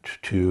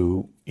react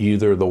to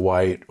either the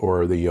white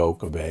or the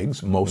yolk of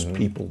eggs. Most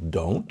people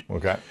don't.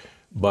 Okay.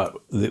 But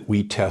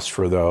we test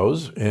for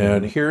those.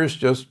 And here's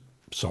just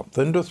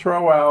something to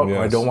throw out. Yes.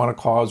 I don't want to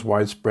cause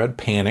widespread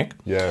panic.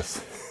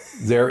 Yes.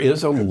 There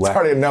is a There's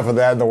already enough of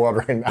that in the world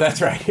right now.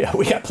 That's right. Yeah,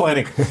 we got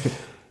plenty.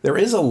 There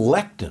is a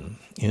lectin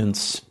in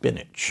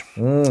spinach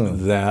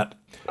that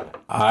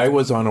I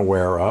was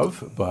unaware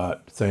of,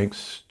 but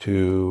thanks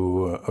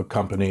to a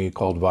company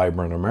called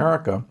Vibrant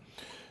America,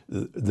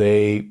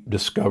 they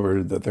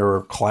discovered that there are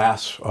a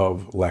class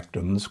of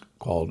lectins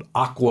called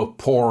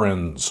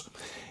aquaporins.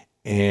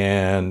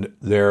 And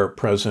they're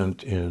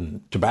present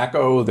in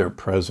tobacco, they're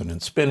present in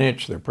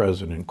spinach, they're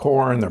present in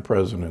corn, they're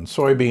present in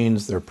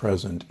soybeans, they're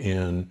present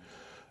in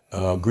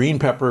green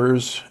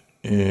peppers,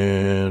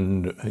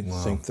 and I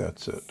think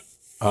that's it.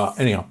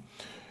 Anyhow,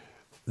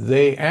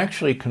 they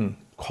actually can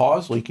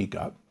cause leaky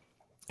gut,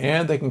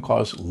 and they can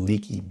cause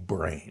leaky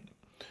brain.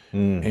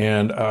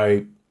 And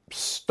I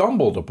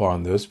stumbled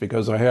upon this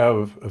because I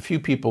have a few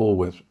people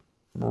with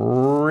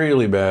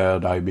really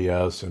bad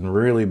IBS and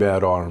really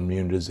bad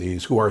autoimmune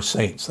disease who are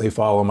saints. They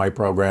follow my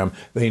program.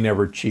 They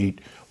never cheat.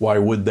 Why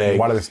would they?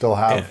 Why do they still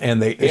have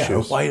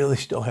issues? Why do they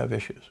still have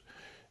issues?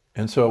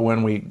 And so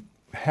when we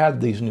had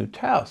these new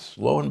tests,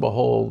 lo and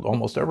behold,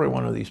 almost every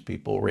one of these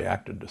people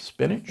reacted to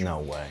spinach. No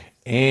way.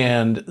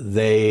 And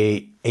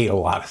they ate a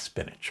lot of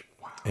spinach.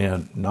 Wow.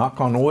 And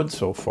knock on wood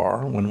so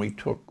far, when we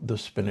took the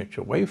spinach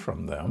away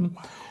from them,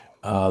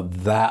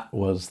 that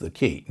was the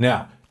key.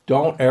 Now,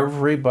 don't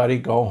everybody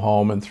go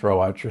home and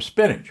throw out your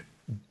spinach.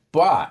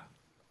 But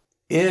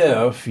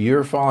if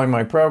you're following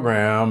my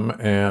program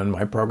and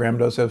my program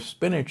does have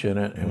spinach in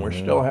it and we're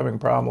still having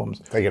problems,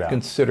 take it out.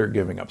 Consider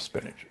giving up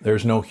spinach.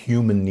 There's no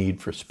human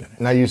need for spinach.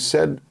 Now you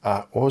said,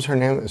 what was her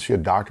name? Is she a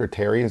Dr.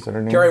 Terry? Is that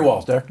her name? Terry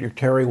Walls, Dr.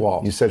 Terry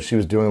Walls. You said she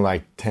was doing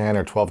like 10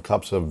 or 12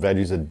 cups of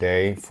veggies a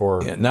day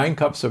for 9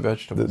 cups of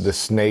vegetables. The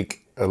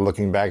snake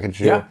looking back at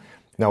you. Yeah.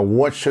 Now,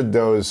 why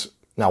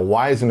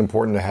is it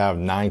important to have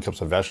 9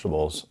 cups of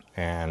vegetables,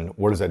 and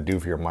what does that do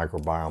for your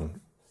microbiome in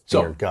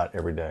your gut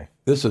every day?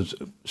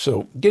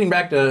 So getting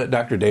back to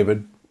Dr.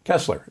 David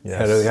Kessler,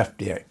 head of the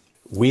FDA.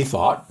 We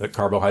thought that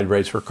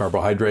carbohydrates were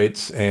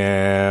carbohydrates,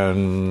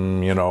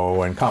 and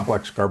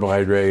complex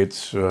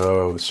carbohydrates,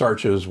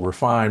 starches were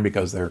fine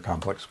because they're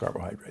complex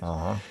carbohydrates.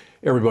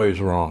 Everybody's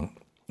wrong.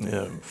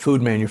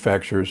 Food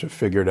manufacturers have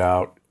figured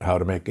out how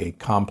to make a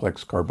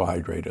complex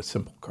carbohydrate a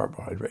simple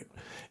carbohydrate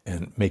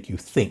and make you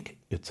think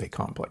it's a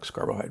complex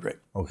carbohydrate.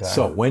 Okay.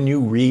 So when you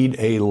read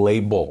a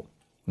label,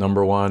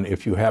 number one,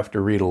 if you have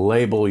to read a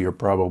label, you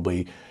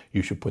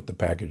should put the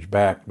package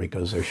back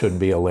because there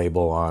shouldn't be a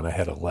label on a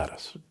head of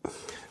lettuce.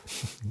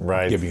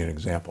 Right. I'll give you an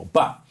example.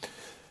 But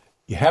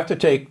you have to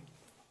take,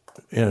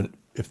 and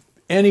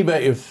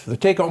if the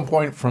take-home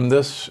point from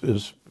this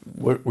is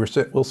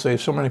we'll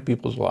save so many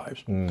people's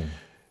lives.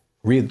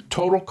 Read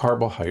total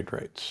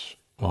carbohydrates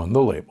on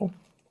the label,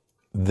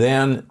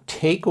 then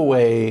take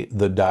away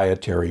the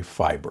dietary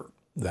fiber.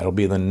 That'll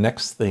be the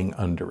next thing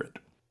under it.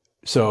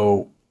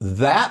 So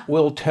that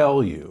will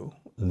tell you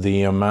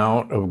the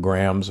amount of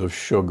grams of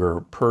sugar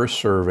per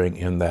serving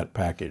in that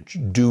package.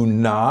 Do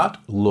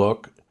not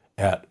look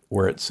at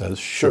where it says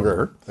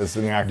sugar. That's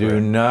inaccurate. Do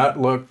not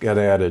look at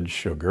added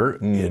sugar.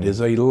 It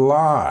is a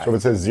lie. So if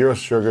it says 0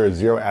 sugar,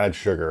 0 added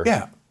sugar.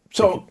 Yeah.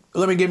 So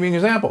let me give you an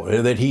example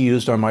that he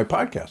used on my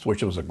podcast,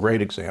 which was a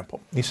great example.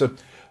 He said,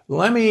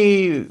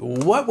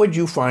 what would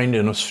you find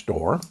in a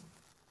store?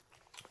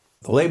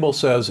 The label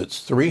says it's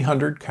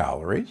 300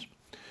 calories.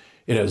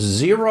 It has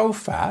 0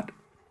 fat.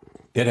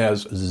 It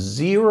has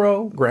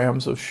 0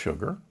 grams of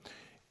sugar.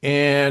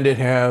 And it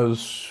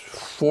has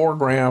 4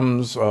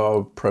 grams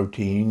of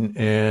protein.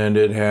 And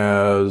it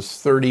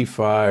has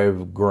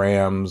 35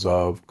 grams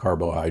of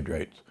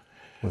carbohydrates.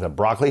 Is that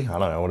broccoli? I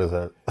don't know. What is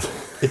that?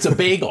 It's a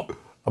bagel.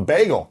 A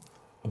bagel.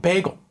 A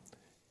bagel.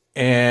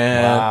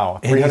 And wow.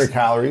 300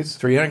 calories?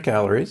 300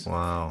 calories.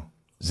 Wow.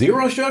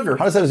 0 sugar.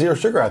 How does that have 0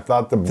 sugar?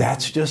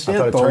 That's just it. I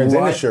thought it turns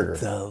into sugar.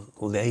 The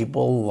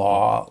label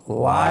law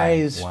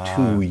lies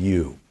to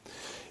you.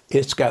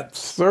 It's got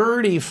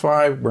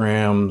 35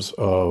 grams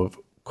of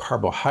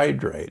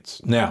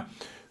carbohydrates. Now,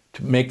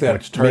 to make that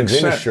which turns make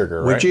into sense,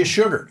 sugar, right? which is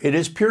sugar. It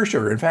is pure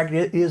sugar. In fact,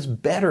 it is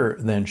better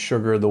than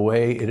sugar the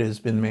way it has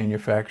been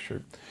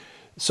manufactured.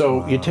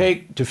 So you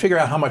take, to figure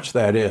out how much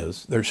that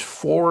is, there's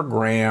 4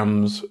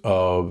 grams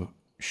of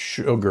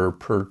sugar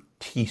per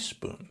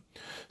teaspoon.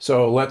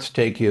 So let's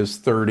take his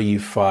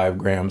 35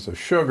 grams of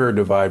sugar,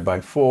 divide by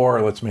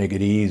 4. Let's make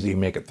it easy,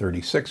 make it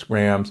 36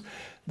 grams.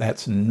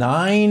 That's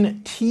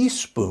 9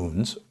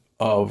 teaspoons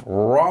of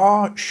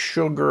raw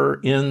sugar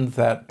in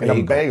that bagel.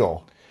 In a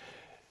bagel.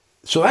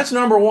 So that's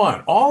number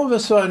one. All of a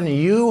sudden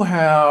you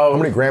have... How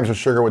many grams of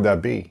sugar would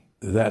that be?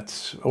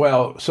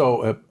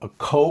 So a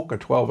Coke, a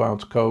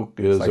 12-ounce Coke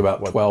is like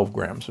about 12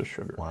 grams of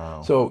sugar.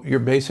 Wow. So you're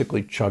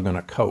basically chugging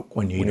a Coke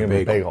when you eat a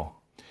bagel.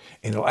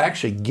 And it'll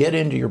actually get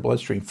into your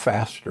bloodstream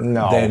faster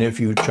than if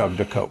you chugged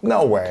a Coke.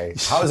 No way.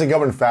 How is it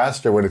going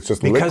faster when it's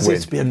just liquid? Because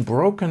it's been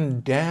broken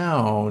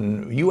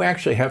down. You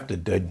actually have to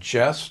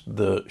digest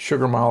the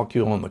sugar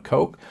molecule in the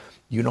Coke.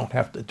 You don't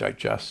have to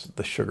digest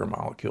the sugar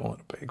molecule in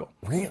a bagel.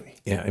 Really?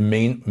 Yeah, in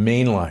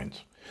main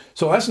lines.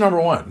 So that's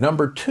number one.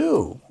 Number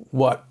two,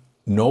 what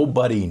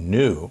nobody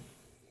knew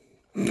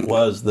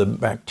was the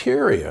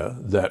bacteria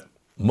that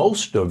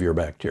most of your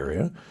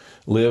bacteria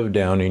live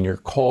down in your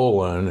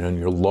colon and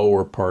your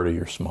lower part of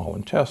your small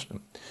intestine.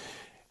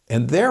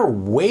 And they're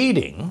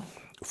waiting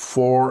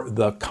for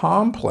the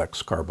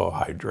complex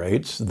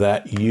carbohydrates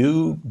that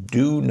you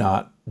do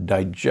not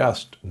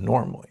digest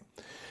normally.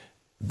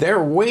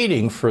 They're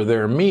waiting for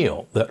their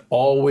meal that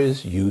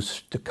always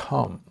used to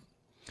come.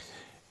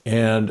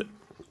 And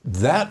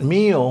that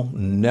meal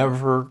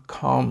never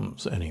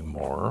comes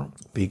anymore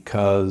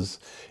because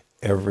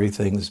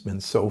everything's been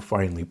so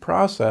finely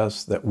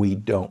processed that we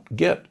don't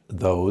get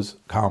those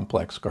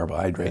complex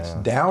carbohydrates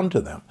down to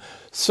them.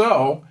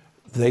 So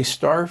they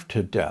starve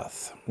to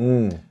death.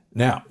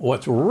 Now,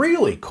 what's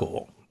really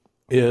cool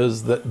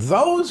is that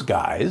those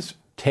guys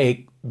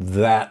take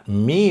that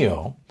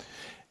meal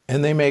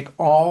and they make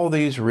all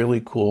these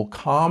really cool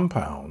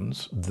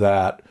compounds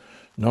that,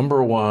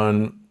 number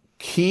one,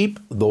 keep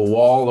the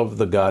wall of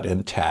the gut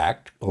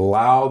intact,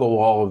 allow the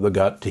wall of the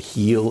gut to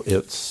heal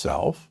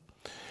itself.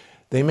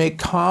 They make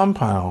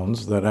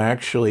compounds that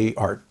actually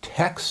are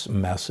text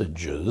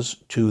messages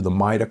to the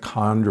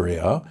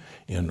mitochondria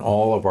in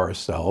all of our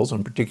cells,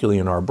 and particularly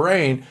in our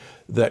brain,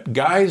 that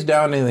guys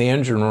down in the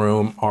engine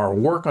room are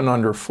working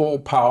under full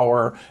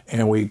power,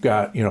 and we've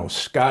got,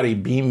 Scotty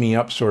beam me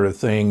up sort of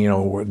thing,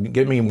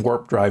 give me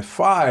warp drive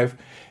 5,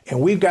 and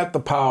we've got the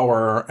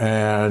power,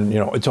 and,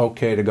 it's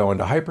okay to go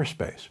into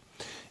hyperspace.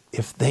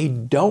 If they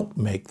don't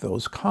make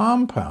those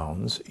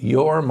compounds,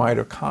 your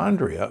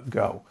mitochondria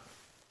go,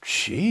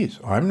 geez,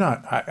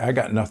 I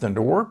got nothing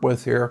to work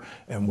with here,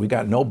 and we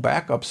got no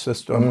backup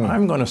system.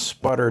 I'm going to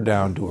sputter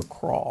down to a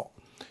crawl.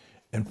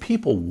 And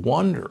people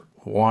wonder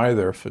why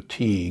they're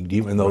fatigued,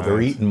 even though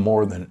they're eating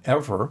more than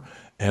ever,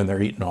 and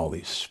they're eating all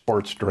these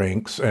sports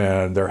drinks,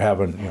 and they're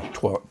having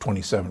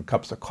 27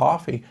 cups of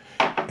coffee,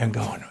 and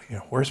going,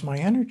 where's my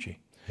energy?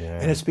 Yeah.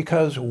 And it's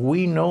because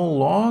we no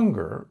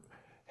longer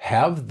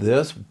have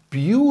this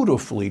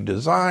beautifully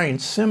designed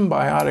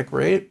symbiotic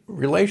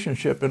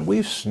relationship, and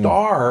we've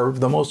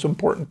starved the most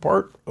important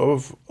part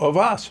of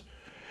us.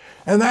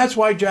 And that's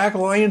why Jack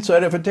LaLanne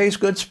said, if it tastes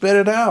good, spit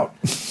it out.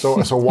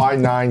 So why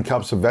 9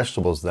 cups of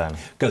vegetables then?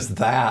 Because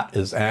that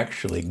is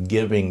actually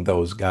giving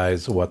those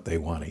guys what they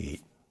want to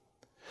eat.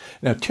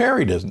 Now,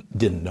 Terry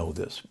didn't know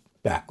this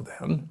back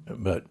then,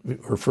 but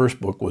her first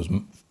book was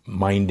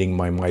Minding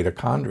My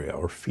Mitochondria,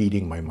 or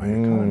Feeding My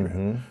Mitochondria.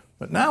 Mm-hmm.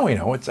 But now we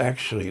know it's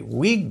actually,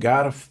 we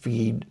got to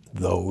feed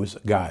those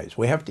guys.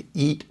 We have to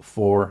eat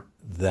for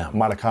them.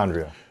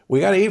 Mitochondria.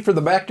 We got to eat for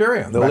the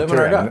bacteria that live in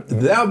our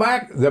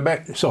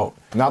gut. So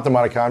not the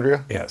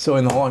mitochondria? Yeah, so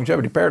in the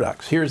longevity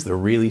paradox, here's the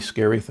really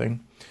scary thing.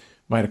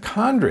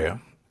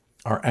 Mitochondria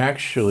are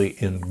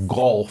actually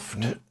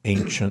engulfed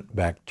ancient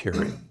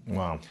bacteria.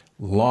 Wow.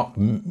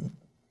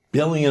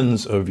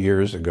 Billions of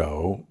years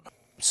ago,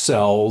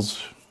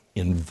 cells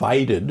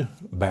invited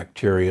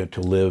bacteria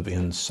to live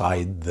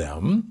inside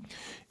them.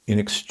 In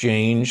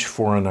exchange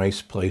for a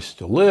nice place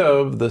to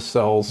live, the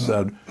cells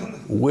said,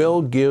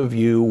 we'll give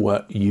you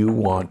what you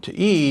want to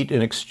eat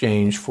in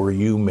exchange for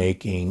you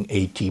making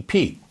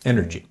ATP,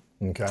 energy,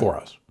 for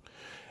us.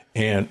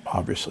 And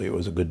obviously it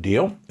was a good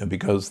deal, and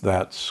because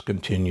that's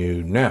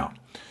continued now.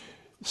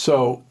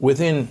 So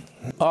within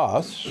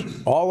us,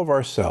 all of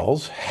our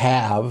cells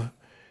have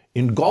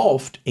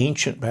engulfed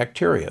ancient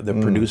bacteria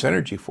that produce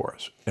energy for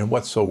us. And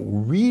what's so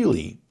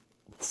really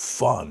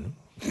fun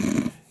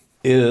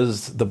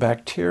is the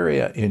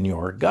bacteria in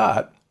your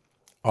gut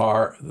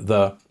are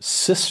the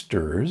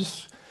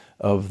sisters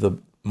of the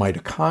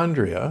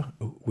mitochondria,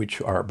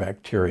 which are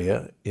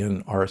bacteria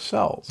in our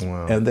cells.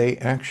 Wow. And they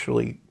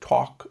actually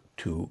talk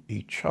to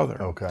each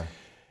other. Okay.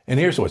 And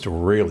here's what's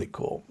really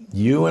cool.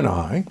 You and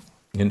I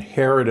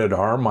inherited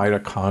our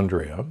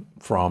mitochondria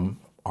from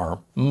our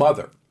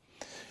mother.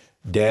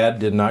 Dad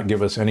did not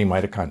give us any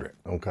mitochondria.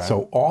 Okay.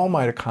 So all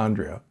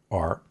mitochondria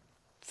are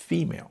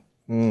female.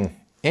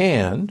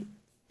 And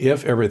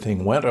if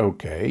everything went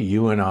okay,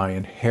 you and I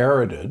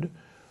inherited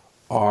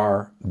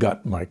our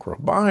gut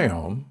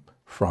microbiome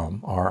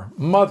from our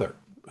mother,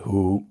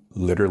 who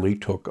literally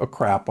took a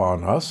crap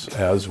on us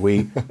as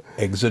we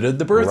exited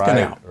the birth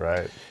canal.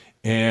 Right.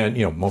 And,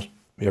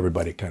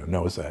 everybody kind of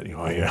knows that,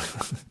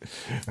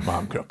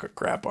 Mom took a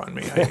crap on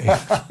me.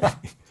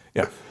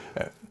 Yeah.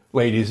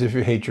 Ladies, if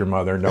you hate your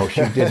mother, no,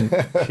 she didn't.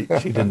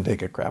 She didn't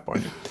take a crap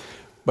on you.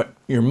 But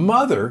your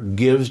mother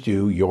gives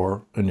you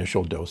your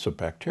initial dose of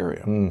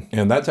bacteria.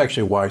 And that's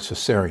actually why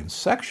cesarean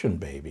section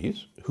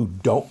babies who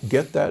don't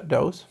get that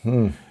dose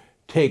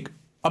take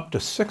up to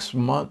 6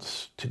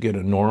 months to get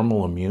a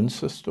normal immune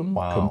system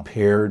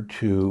compared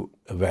to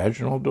a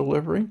vaginal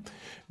delivery,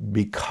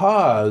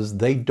 because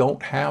they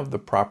don't have the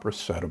proper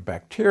set of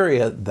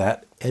bacteria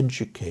that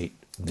educate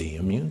the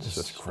immune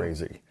system. That's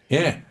crazy.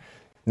 Yeah.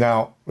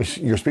 Now,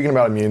 you're speaking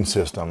about immune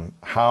system.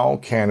 How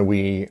can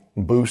we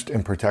boost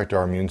and protect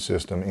our immune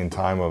system in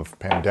time of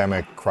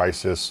pandemic,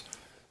 crisis,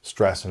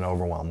 stress, and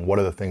overwhelm? What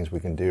are the things we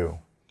can do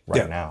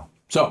right now?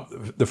 So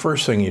the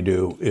first thing you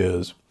do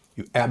is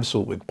you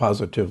absolutely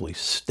positively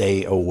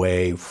stay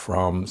away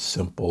from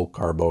simple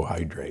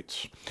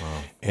carbohydrates.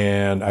 Wow.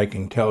 And I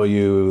can tell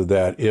you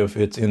that if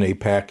it's in a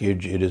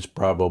package, it is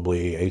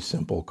probably a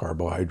simple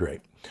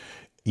carbohydrate.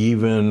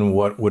 Even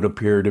what would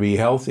appear to be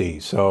healthy.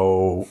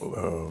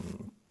 So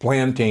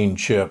plantain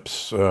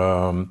chips.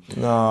 No.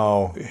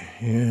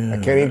 Yeah.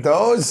 I can't eat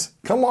those?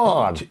 Come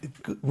on.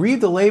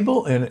 Read the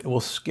label and it will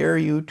scare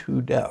you to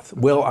death.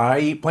 Will I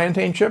eat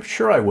plantain chips?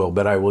 Sure I will,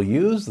 but I will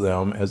use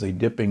them as a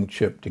dipping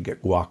chip to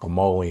get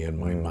guacamole in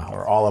my mouth.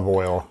 Or olive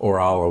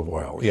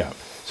oil. Yeah.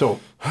 So,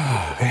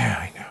 yeah,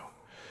 I know.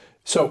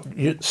 So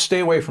you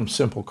stay away from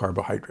simple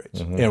carbohydrates.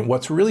 And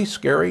what's really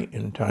scary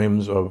in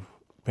times of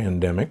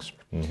pandemics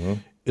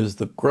is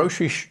the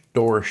grocery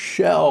store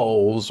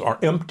shelves are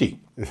empty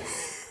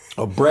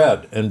of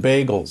bread and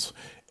bagels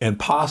and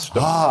pasta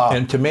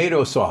and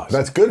tomato sauce.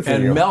 That's good for you.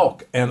 And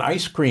milk and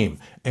ice cream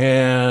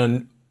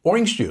and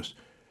orange juice.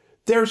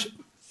 There's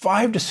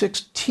 5 to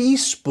 6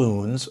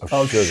 teaspoons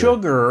of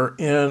sugar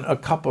in a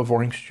cup of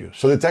orange juice.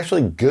 So it's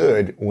actually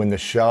good when the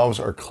shelves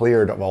are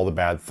cleared of all the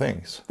bad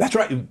things. That's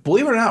right.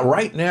 Believe it or not,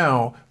 right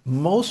now,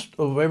 most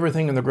of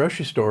everything in the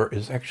grocery store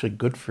is actually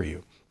good for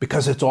you,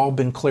 because it's all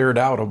been cleared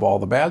out of all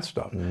the bad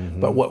stuff.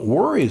 But what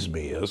worries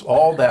me is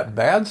all that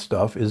bad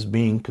stuff is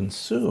being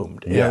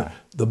consumed. Yeah. And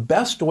the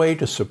best way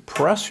to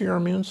suppress your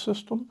immune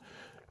system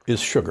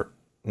is sugar.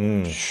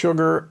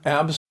 Sugar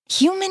absolutely.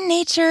 Human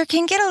nature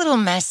can get a little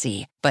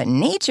messy, but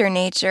nature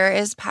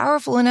is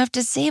powerful enough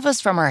to save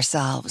us from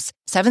ourselves.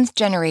 Seventh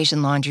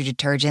Generation Laundry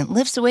Detergent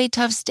lifts away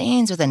tough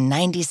stains with a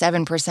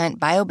 97%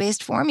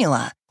 bio-based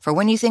formula. For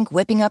when you think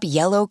whipping up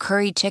yellow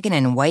curry chicken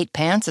in white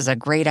pants is a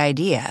great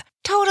idea.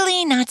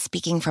 Totally not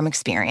speaking from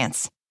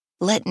experience.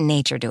 Let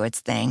nature do its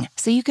thing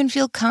so you can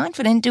feel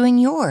confident doing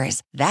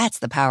yours. That's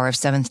the power of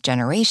Seventh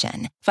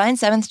Generation. Find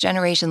Seventh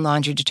Generation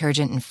laundry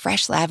detergent in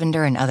fresh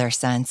lavender and other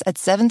scents at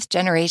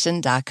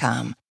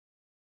seventhgeneration.com.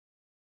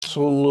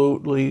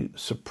 Absolutely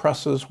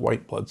suppresses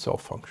white blood cell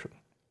function.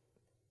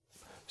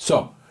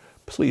 So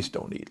please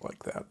don't eat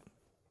like that.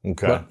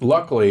 Okay. But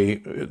luckily,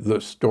 the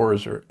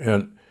stores are,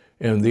 and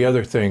the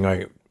other thing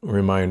I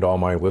remind all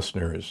my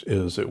listeners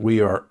is that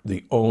we are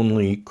the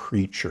only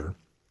creature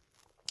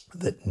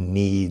that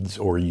needs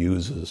or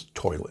uses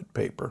toilet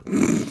paper.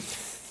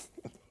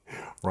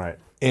 Right.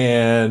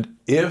 And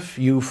if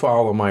you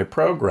follow my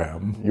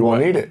program, You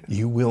won't need it.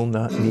 You will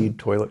not need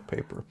toilet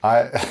paper.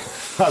 I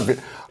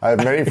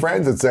have many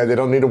friends that say they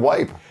don't need a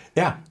wipe.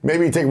 Yeah.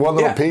 Maybe you take one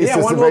little piece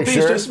just one to little make piece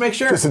sure. just to make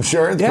sure. Just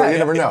insurance, but you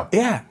never know.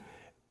 Yeah.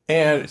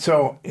 And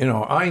so,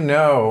 I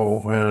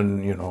know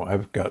when,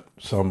 I've got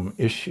some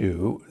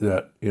issue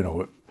that,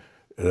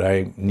 that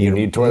I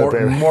need toilet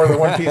paper. more than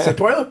one piece of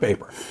toilet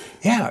paper.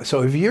 Yeah.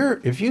 So if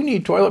you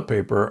need toilet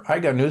paper, I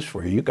got news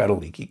for you. You got a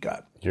leaky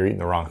gut. You're eating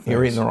the wrong things.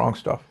 You're eating the wrong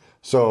stuff.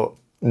 So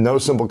no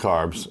simple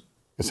carbs.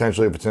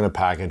 Essentially, if it's in a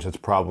package, it's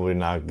probably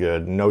not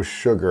good. No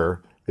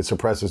sugar. It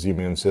suppresses the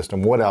immune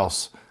system. What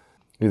else?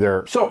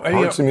 Either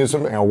hurts the immune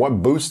system, and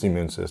what boosts the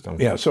immune system?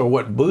 Yeah, so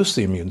what boosts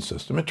the immune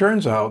system? It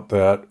turns out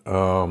that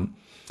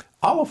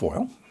olive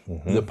oil,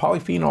 the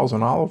polyphenols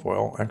in olive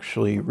oil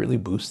actually really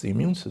boost the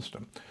immune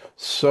system.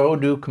 So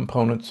do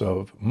components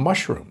of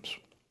mushrooms.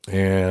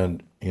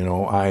 And,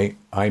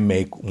 I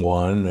make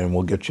one, and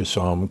we'll get you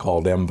some,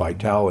 called M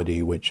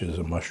Vitality, which is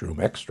a mushroom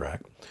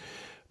extract.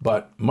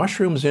 But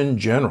mushrooms in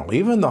general,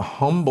 even the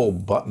humble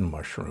button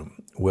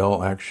mushroom,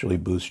 will actually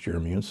boost your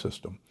immune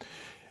system.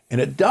 And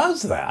it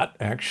does that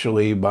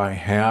actually by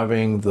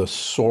having the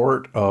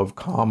sort of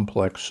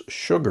complex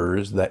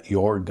sugars that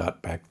your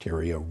gut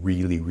bacteria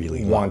really,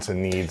 really wants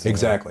and needs.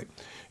 Exactly.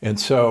 And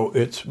so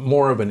it's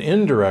more of an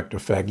indirect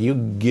effect. You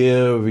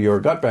give your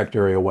gut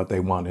bacteria what they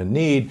want and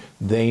need.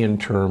 They in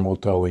turn will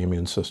tell the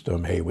immune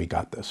system, hey, we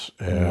got this,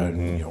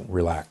 and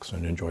relax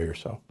and enjoy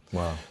yourself.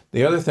 Wow.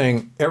 The The other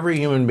thing, every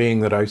human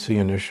being that I see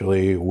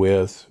initially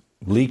with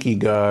leaky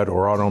gut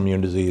or autoimmune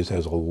disease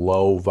has a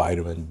low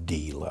vitamin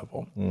D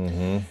level.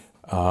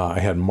 I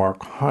had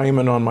Mark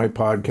Hyman on my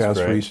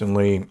podcast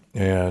recently,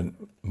 and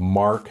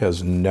Mark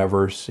has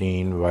never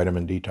seen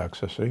vitamin D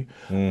toxicity.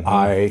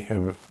 I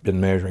have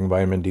been measuring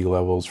vitamin D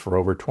levels for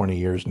over 20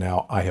 years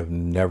now. I have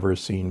never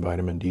seen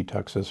vitamin D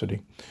toxicity.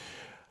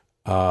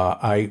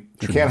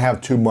 You can't have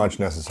too much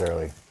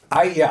necessarily.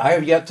 I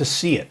have yet to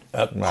see it.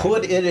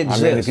 Could it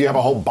exist? I mean, if you have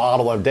a whole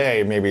bottle a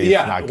day, maybe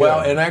it's not good.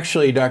 Well, and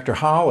actually, Dr.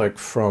 Hollick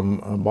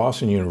from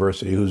Boston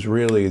University, who's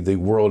really the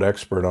world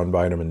expert on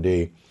vitamin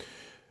D,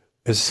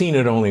 has seen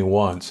it only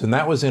once, and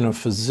that was in a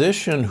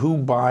physician who,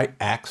 by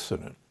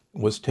accident,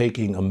 was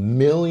taking 1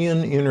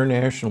 million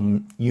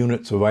international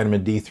units of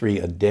vitamin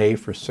D3 a day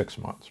for 6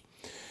 months.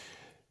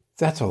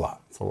 That's a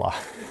lot. It's a lot.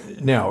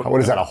 Now,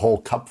 what is that, a whole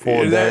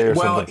cupful a day or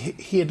well, something?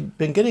 he had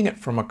been getting it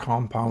from a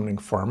compounding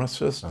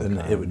pharmacist, and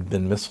it had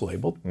been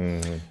mislabeled.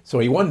 So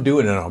he wasn't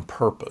doing it on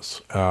purpose.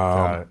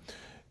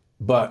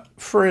 But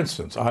for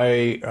instance,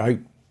 I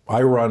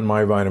run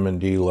my vitamin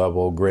D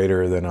level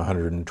greater than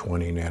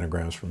 120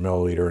 nanograms per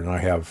milliliter, and I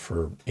have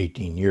for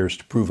 18 years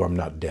to prove I'm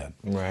not dead.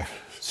 Right.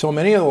 So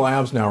many of the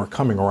labs now are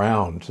coming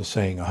around to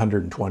saying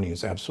 120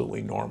 is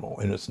absolutely normal,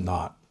 and it's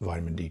not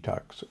vitamin D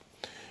toxic.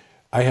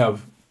 I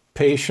have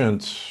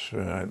patients,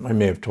 I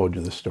may have told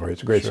you this story,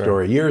 it's a great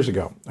story. Years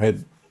ago, I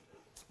had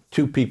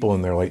 2 people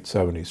in their late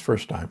 70s,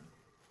 first time.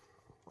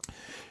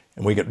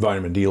 And we get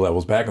vitamin D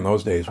levels. Back in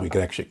those days, we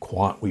could actually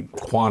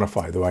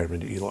quantify the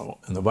vitamin D level.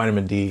 And the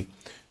vitamin D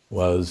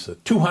was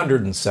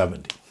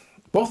 270,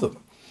 both of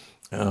them.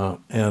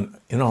 And,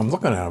 I'm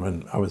looking at them,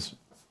 and I was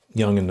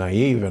young and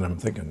naive, and I'm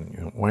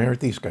thinking, why aren't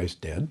these guys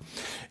dead?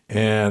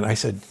 And I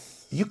said,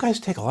 you guys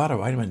take a lot of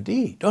vitamin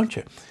D, don't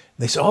you?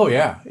 They said, oh,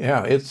 yeah,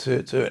 it's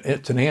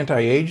an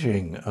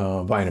anti-aging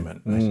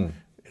vitamin. I said,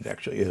 it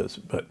actually is.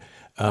 But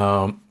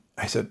I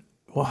said,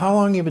 well, how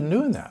long have you been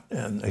doing that?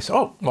 And they said,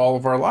 oh, all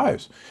of our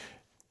lives.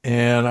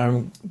 And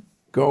I'm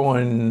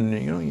going,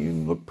 you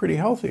look pretty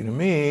healthy to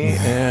me.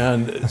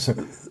 And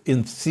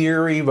in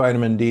theory,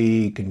 vitamin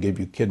D can give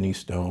you kidney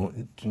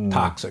stone,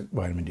 toxic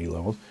vitamin D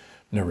levels.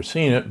 Never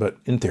seen it, but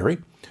in theory.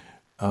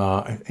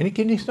 Any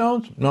kidney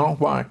stones? No,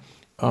 why?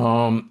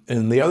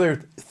 And the other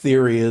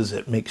theory is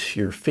it makes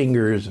your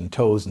fingers and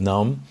toes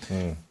numb.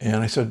 And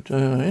I said,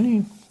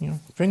 any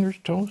fingers,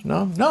 toes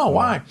numb? No,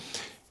 why?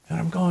 And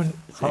I'm going,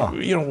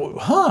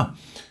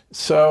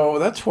 So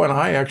that's when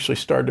I actually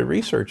started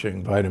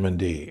researching vitamin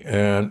D.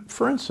 And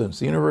for instance,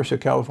 the University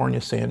of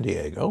California, San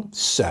Diego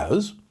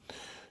says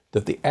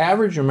that the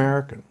average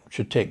American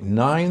should take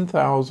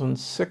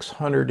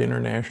 9,600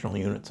 international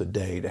units a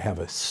day to have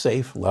a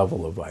safe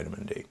level of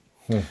vitamin D.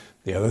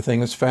 The other thing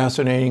that's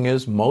fascinating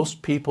is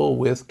most people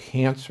with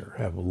cancer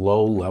have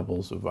low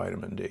levels of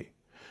vitamin D.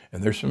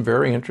 And there's some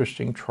very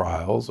interesting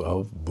trials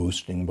of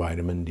boosting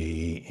vitamin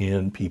D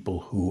in people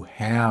who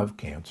have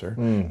cancer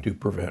to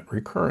prevent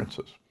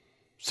recurrences.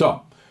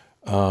 So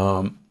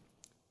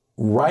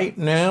Right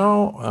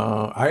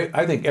now,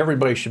 I think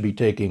everybody should be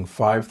taking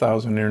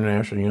 5,000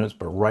 international units,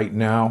 but right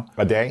now...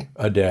 A day?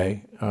 A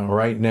day.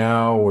 Right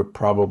now, we're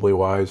probably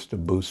wise to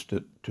boost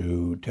it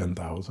to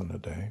 10,000 a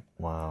day.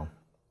 Wow.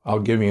 I'll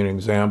give you an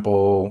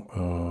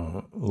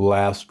example.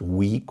 Last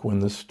week when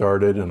this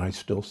started, and I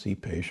still see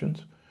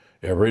patients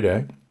every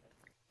day,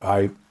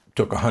 I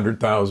took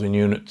 100,000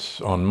 units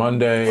on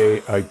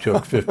Monday, I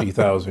took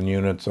 50,000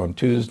 units on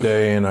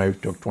Tuesday, and I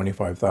took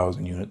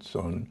 25,000 units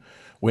on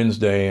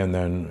Wednesday, and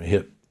then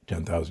hit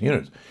 10,000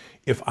 units.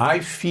 If I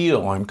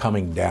feel I'm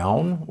coming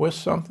down with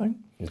something,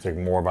 you take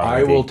more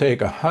I will take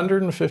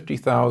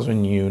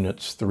 150,000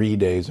 units 3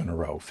 days in a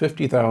row,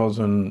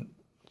 50,000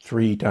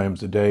 3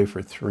 times a day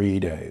for 3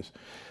 days.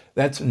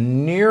 That's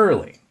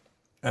nearly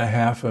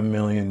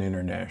 500,000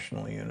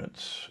 international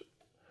units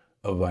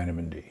of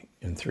vitamin D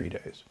in 3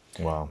 days.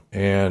 Wow.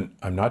 And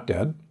I'm not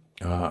dead.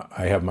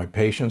 I have my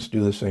patients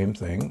do the same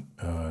thing.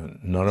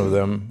 None of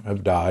them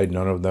have died.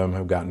 None of them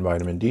have gotten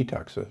vitamin D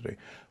toxicity.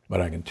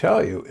 But I can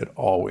tell you, it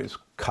always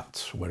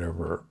cuts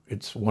whatever.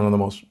 It's one of the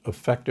most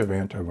effective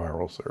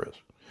antivirals there is.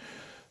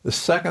 The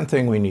second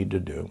thing we need to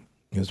do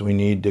is we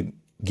need to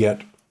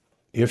get,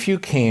 if you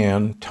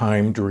can,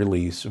 timed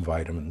release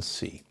vitamin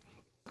C.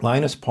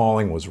 Linus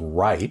Pauling was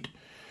right.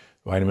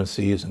 Vitamin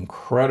C is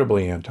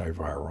incredibly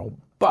antiviral,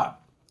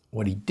 but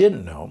what he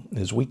didn't know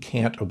is we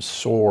can't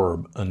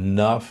absorb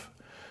enough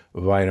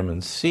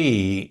vitamin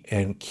C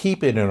and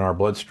keep it in our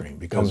bloodstream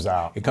because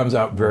it comes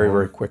out very,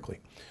 very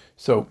quickly.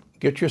 So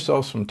get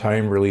yourself some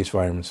time-release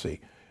vitamin C.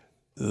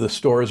 The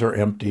stores are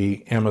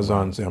empty,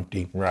 Amazon's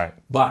empty. Right.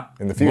 But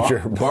in the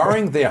future,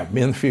 barring that,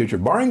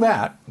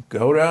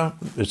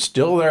 it's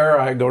still there.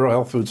 I go to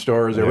health food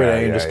stores every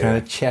day and just kind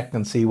of check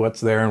and see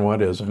what's there and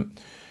what isn't.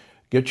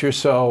 Get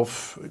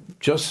yourself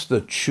just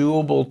the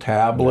chewable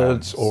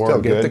tablets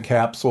or get the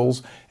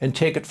capsules and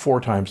take it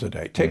 4 times a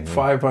day. Take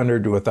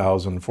 500 to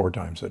 1,000 4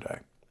 times a day.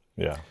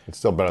 Yeah, it's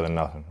still better than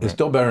nothing. Right? It's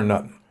still better than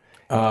nothing.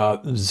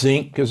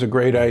 Zinc is a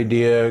great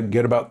idea.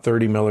 Get about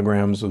 30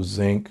 milligrams of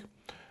zinc.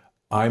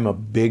 I'm a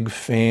big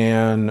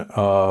fan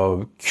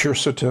of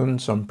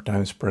quercetin,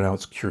 sometimes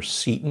pronounced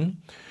quercetin.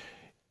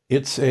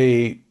 It's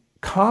a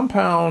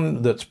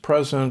compound that's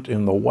present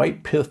in the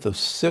white pith of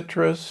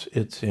citrus,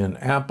 it's in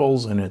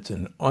apples, and it's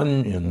in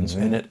onions,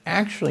 and it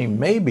actually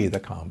may be the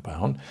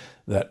compound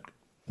that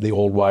the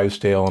old wives'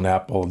 tale, an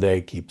apple a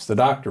day keeps the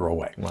doctor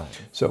away. Right.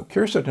 So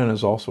quercetin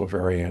is also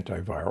very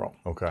antiviral.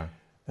 Okay.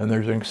 And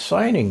there's an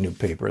exciting new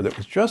paper that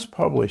was just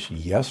published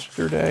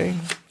yesterday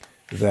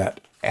that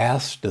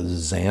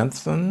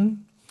astaxanthin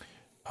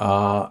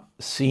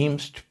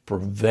seems to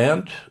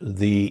prevent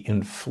the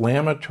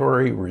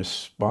inflammatory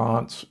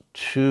response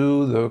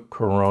to the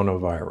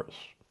coronavirus.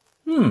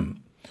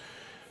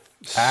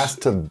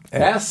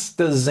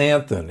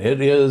 Astaxanthin.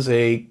 It is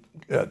a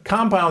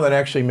compound that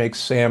actually makes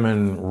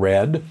salmon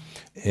red,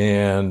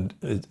 and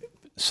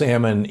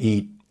salmon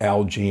eat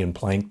algae and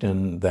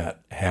plankton that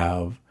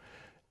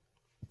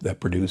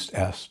produce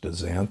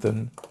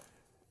astaxanthin.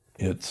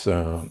 It's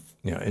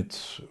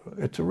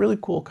it's a really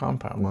cool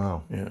compound.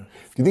 Wow. Yeah. Do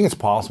you think it's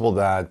possible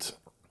that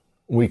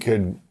we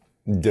could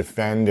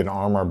defend and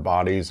arm our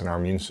bodies and our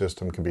immune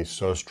system could be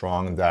so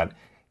strong that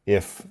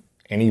if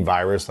any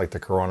virus like the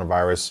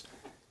coronavirus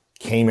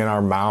came in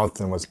our mouth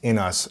and was in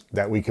us,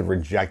 that we could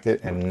reject it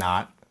and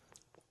not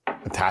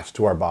attach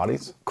to our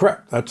bodies?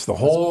 Correct. That's the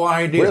whole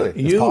idea.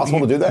 Really? It's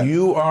possible to do that?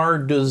 You are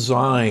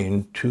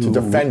designed to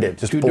defend it,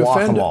 just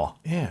block them all.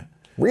 Yeah.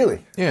 Really?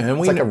 Yeah, and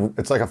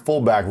it's like a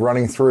fullback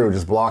running through,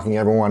 just blocking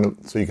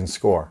everyone so you can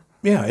score.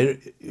 Yeah,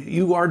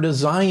 you are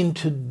designed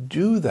to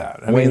do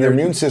that. When your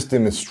immune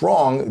system is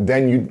strong,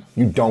 then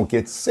you don't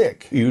get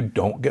sick. You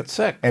don't get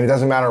sick. And it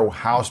doesn't matter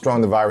how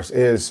strong the virus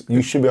is,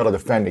 you should be able to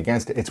defend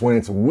against it. It's when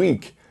it's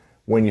weak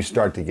when you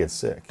start to get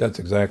sick. That's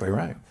exactly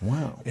right.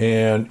 Wow.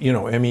 And,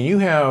 you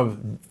have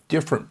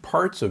different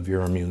parts of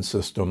your immune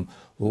system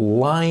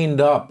lined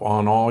up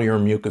on all your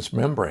mucous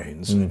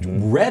membranes,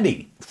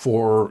 ready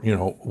for,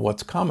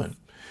 what's coming.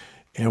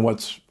 And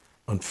what's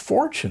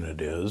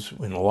unfortunate is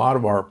in a lot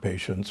of our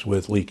patients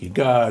with leaky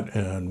gut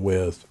and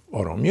with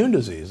autoimmune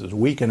diseases,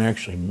 we can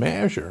actually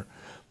measure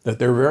that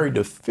they're very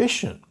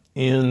deficient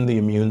in the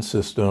immune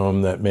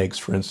system that makes,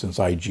 for instance,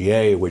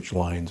 IgA, which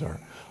lines the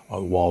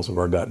walls of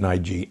our gut, and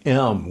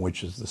IgM,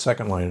 which is the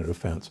second line of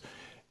defense.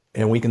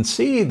 And we can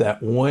see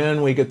that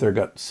when we get their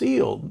gut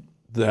sealed,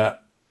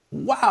 that,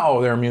 wow,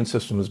 their immune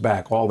system is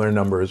back. All their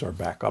numbers are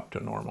back up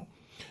to normal.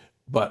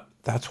 But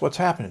that's what's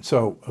happening.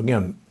 So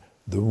again,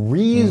 the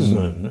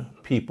reason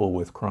people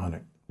with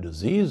chronic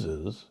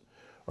diseases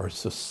are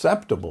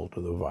susceptible to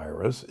the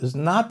virus is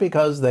not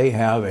because they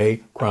have a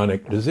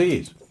chronic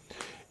disease.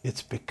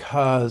 It's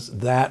because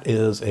that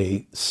is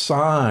a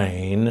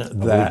sign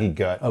of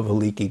a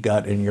leaky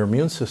gut and your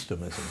immune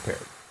system is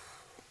impaired.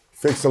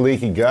 Fix a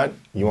leaky gut,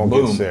 you won't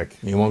get sick.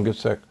 You won't get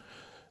sick.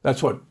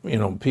 That's what,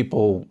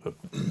 people,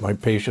 my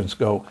patients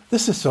go,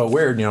 this is so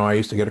weird. I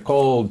used to get a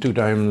cold 2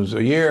 times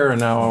a year and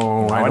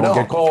now I don't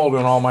get cold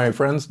and all my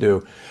friends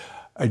do.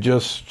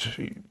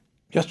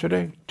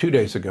 yesterday, 2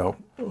 days ago,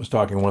 I was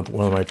talking with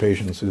one of my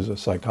patients who's a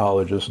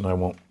psychologist, and I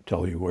won't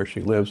tell you where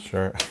she lives.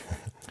 Sure.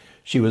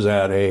 She was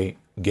at a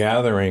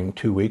gathering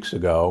 2 weeks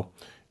ago,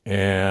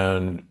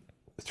 and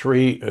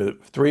three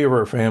of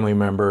her family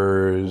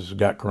members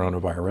got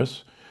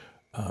coronavirus,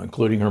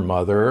 including her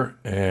mother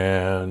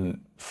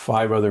and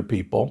 5 other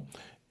people,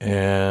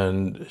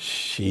 and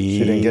she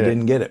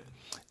didn't get it.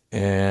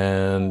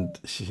 And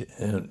she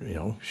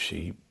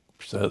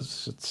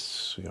says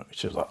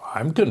she's like,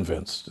 I'm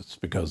convinced it's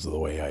because of the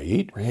way I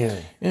eat.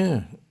 Really?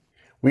 Yeah.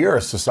 We are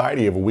a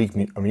society of weak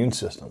immune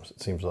systems,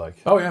 it seems like.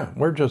 Oh yeah,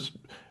 we're just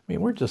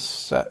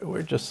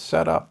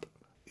set up.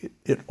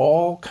 It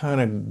all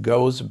kind of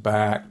goes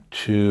back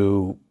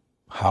to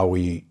how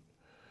we eat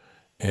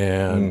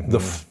and the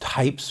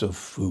types of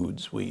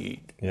foods we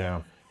eat.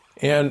 Yeah.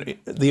 And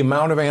the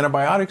amount of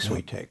antibiotics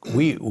we take.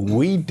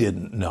 We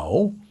didn't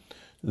know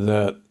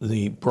that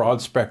the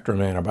broad spectrum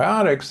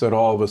antibiotics that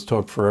all of us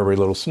took for every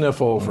little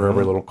sniffle, for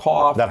every little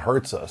cough, That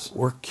hurts us.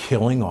 were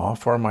killing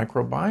off our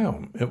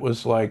microbiome. It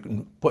was like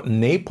putting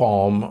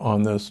napalm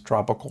on this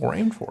tropical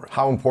rainforest.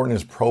 How important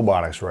is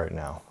probiotics right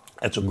now?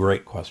 That's a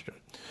great question.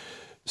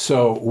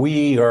 So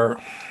we are,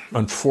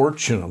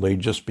 unfortunately,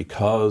 just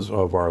because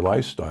of our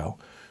lifestyle,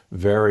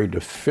 very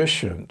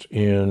deficient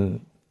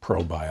in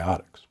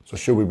probiotics. So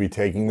should we be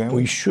taking them?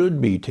 We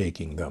should be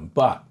taking them,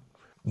 but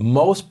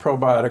most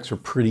probiotics are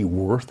pretty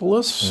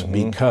worthless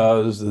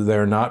because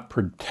they're not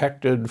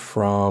protected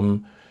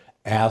from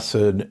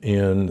acid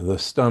in the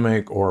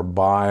stomach or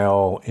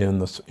bile in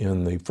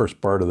the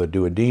first part of the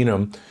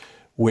duodenum,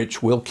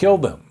 which will kill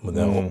them.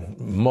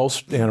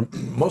 Most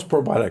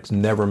probiotics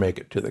never make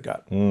it to the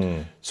gut.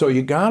 So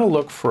you got to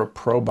look for a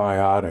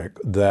probiotic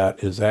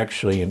that is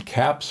actually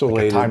encapsulated.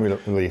 Like a time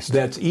release.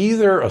 That's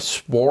either a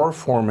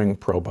spore-forming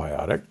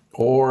probiotic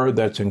or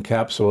that's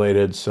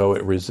encapsulated so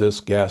it resists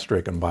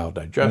gastric and bile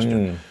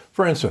digestion.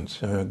 For instance,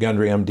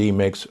 Gundry MD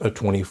makes a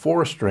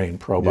 24-strain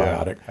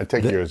probiotic. I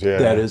take yours, yeah.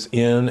 That is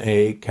in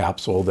a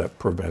capsule that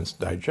prevents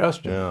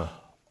digestion. Yeah.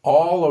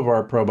 All of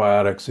our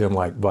probiotics in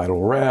like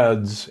Vital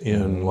Reds,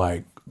 in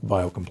like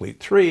BioComplete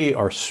 3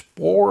 are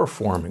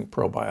spore-forming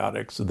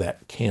probiotics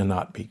that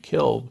cannot be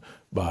killed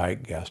by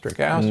gastric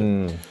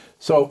acid.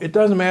 So it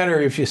doesn't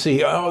matter if you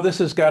see, oh, this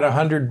has got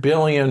 100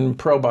 billion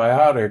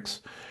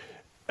probiotics.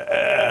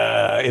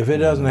 If it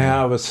doesn't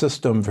have a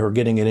system for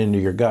getting it into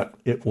your gut,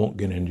 it won't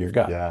get into your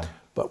gut. Yeah.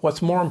 But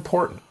what's more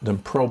important than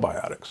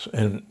probiotics,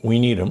 and we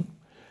need them,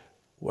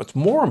 what's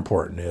more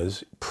important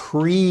is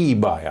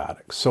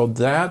prebiotics. So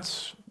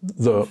that's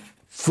the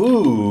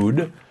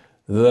food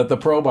that the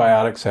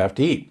probiotics have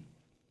to eat.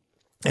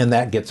 And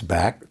that gets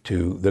back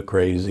to the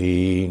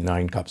crazy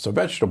 9 cups of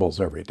vegetables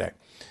every day.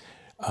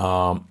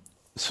 So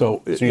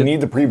you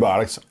need the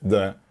prebiotics,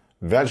 the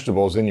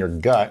vegetables in your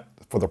gut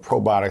for the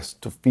probiotics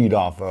to feed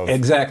off of.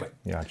 Exactly.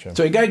 Gotcha.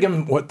 So you got to give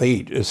them what they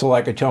eat. So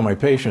like I tell my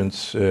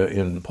patients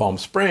in Palm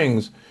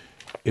Springs,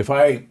 if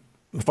I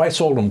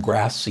sold them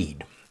grass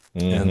seed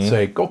and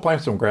say, go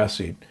plant some grass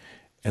seed,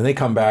 and they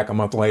come back a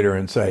month later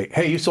and say,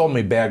 hey, you sold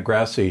me bad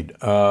grass seed.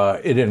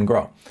 It didn't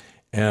grow.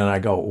 And I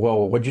go,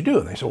 well, what'd you do?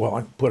 And they said, well,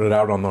 I put it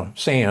out on the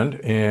sand.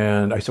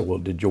 And I said, well,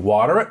 did you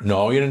water it?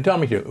 No, you didn't tell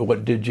me to.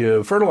 What, did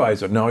you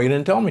fertilize it? No, you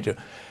didn't tell me to.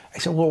 I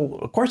said, well,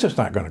 of course it's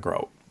not going to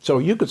grow. So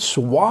you could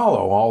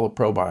swallow all the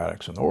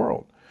probiotics in the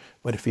world,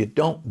 but if you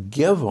don't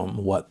give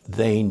them what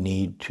they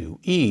need to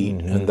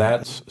eat, and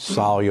that's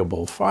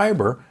soluble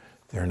fiber,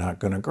 they're not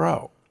going to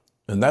grow.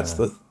 And that's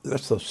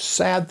the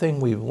sad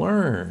thing we've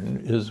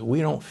learned is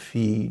we don't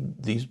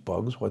feed these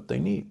bugs what they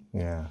need.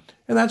 Yeah.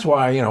 And that's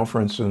why, for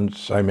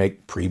instance, I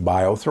make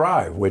Prebio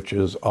Thrive, which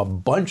is a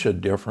bunch of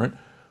different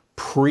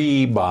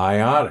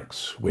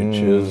prebiotics, which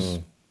is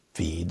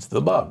feeds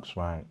the bugs.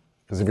 Right.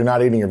 Because if you're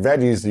not eating your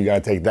veggies, you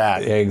got to take that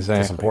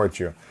to support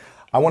you.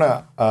 I want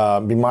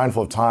to be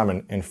mindful of time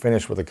and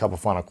finish with a couple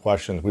final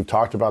questions. We've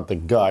talked about the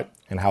gut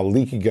and how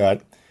leaky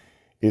gut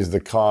is the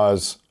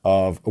cause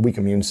of a weak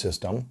immune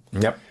system.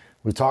 Yep.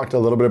 We talked a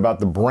little bit about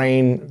the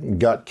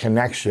brain-gut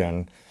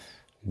connection,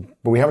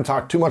 but we haven't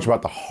talked too much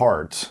about the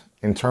heart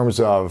in terms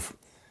of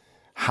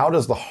how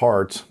does the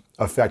heart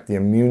affect the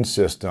immune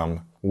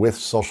system with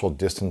social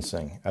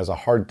distancing. As a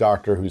heart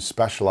doctor who's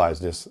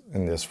specialized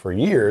in this for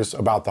years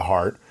about the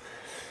heart,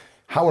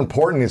 how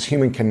important is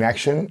human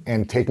connection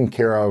and taking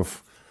care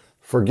of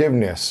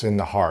forgiveness in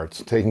the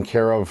heart, taking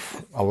care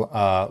of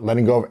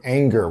letting go of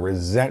anger,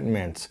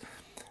 resentment,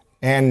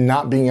 and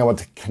not being able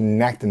to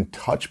connect and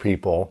touch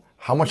people?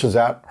 How much does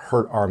that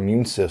hurt our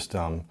immune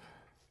system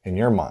in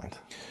your mind?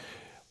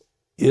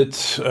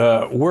 It's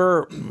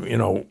we're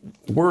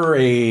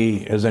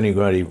as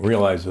anybody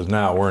realizes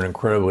now, we're an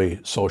incredibly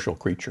social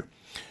creature,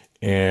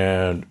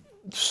 and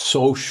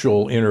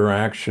social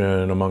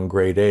interaction among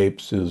great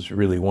apes is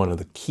really one of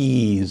the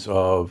keys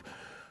of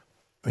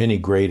any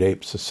great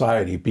ape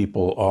society.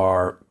 People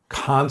are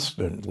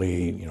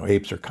constantly,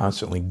 apes are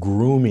constantly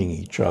grooming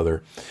each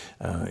other.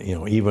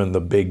 Even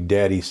the big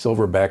daddy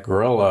silverback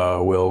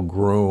gorilla will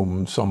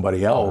groom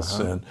somebody else,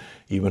 and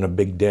even a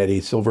big daddy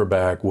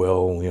silverback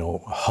will,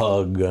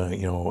 hug,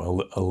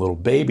 a little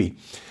baby.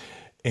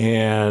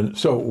 And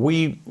so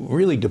we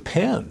really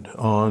depend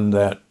on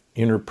that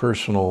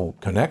interpersonal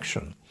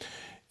connection.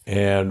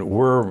 And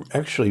we're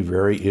actually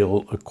very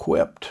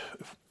ill-equipped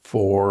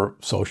for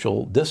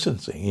social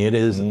distancing. It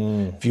is,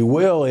 if you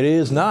will, it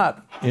is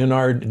not in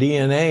our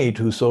DNA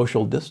to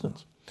social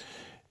distance.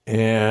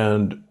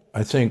 And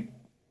I think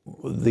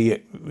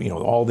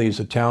all these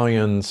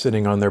Italians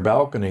sitting on their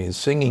balconies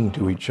singing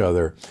to each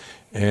other,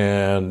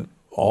 and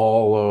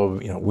all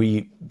of,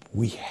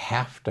 we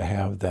have to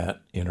have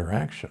that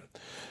interaction.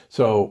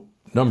 So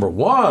number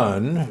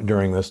one,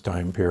 during this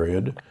time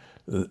period,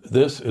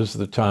 this is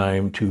the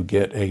time to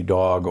get a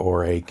dog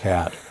or a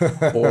cat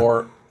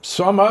or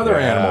some other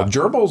animal.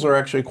 Gerbils are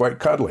actually quite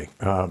cuddly.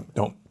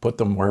 Don't put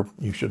them where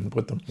you shouldn't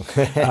put them.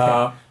 Get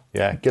a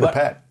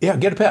pet. Yeah,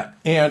 get a pet.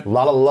 And a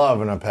lot of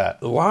love in a pet.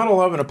 A lot of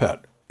love in a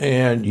pet.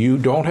 And you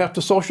don't have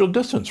to social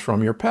distance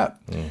from your pet.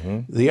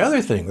 The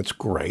other thing that's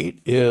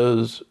great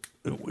is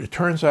it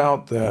turns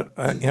out that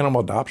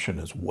animal adoption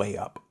is way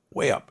up.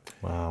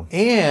 Wow.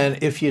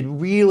 And if you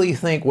really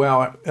think,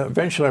 well,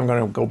 eventually I'm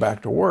going to go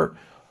back to work,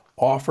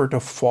 offer to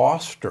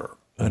foster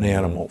an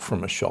animal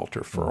from a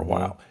shelter for a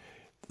while.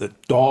 The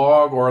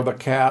dog or the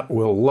cat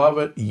will love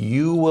it.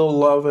 You will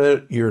love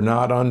it. You're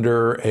not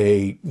under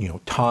a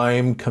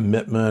time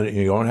commitment.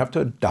 You don't have to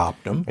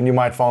adopt them. And you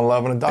might fall in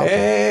love and adopt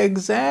them.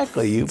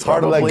 Exactly. It's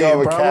hard to let go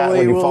of a cat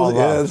when you fall in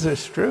love. Yes,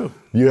 it's true.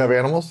 You have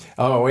animals?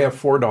 Oh, we have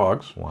 4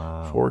 dogs.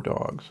 Wow. 4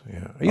 dogs,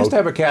 yeah. I used to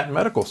have a cat in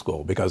medical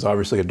school because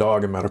obviously a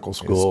dog in medical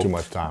school. It's too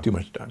much time. Too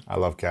much time. I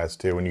love cats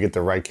too. When you get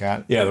the right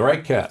cat. Yeah, the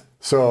right cat.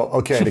 So,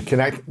 okay, to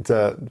connect,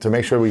 to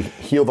make sure we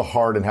heal the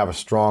heart and have a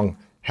strong,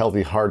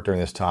 healthy heart during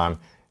this time,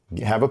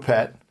 have a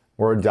pet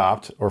or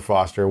adopt or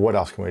foster. What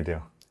else can we do?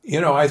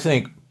 I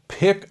think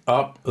pick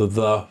up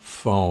the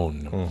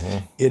phone.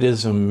 It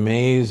is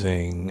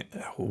amazing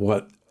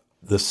what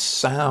the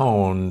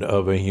sound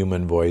of a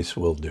human voice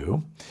will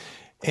do.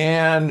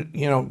 And,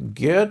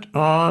 get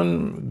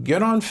on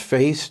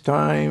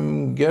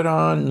FaceTime, get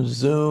on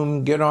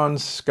Zoom, get on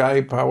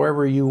Skype,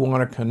 however you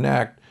want to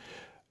connect.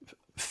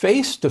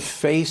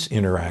 Face-to-face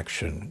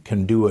interaction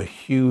can do a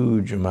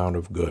huge amount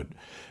of good.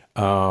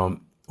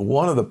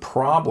 One of the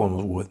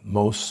problems with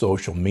most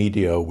social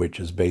media, which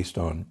is based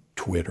on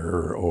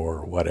Twitter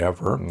or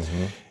whatever,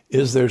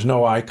 is there's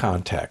no eye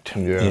contact.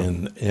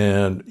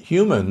 And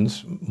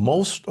humans,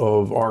 most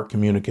of our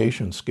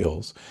communication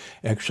skills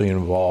actually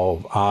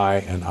involve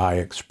eye and eye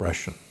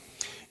expression.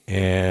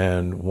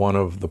 And one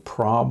of the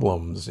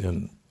problems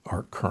in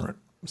our current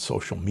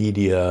social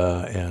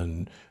media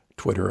and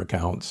Twitter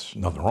accounts,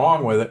 nothing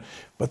wrong with it,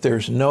 but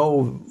there's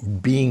no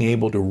being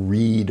able to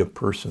read a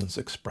person's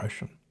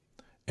expression.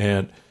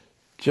 And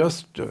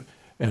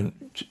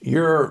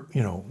you're,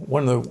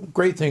 one of the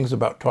great things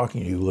about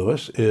talking to you,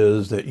 Lewis,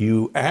 is that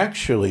you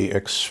actually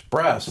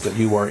express that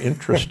you are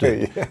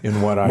interested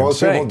in what I'm saying.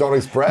 Most people don't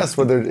express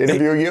when they're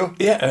interviewing you?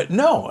 Yeah,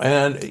 no.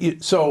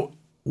 And so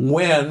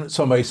when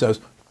somebody says,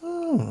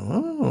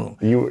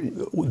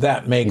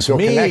 that makes you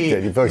feel me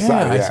connected. You feel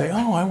excited. I say,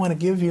 I want to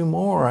give you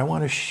more. I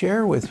want to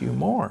share with you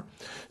more.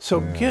 So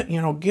get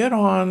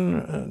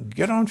on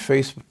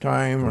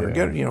FaceTime or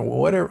get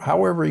whatever,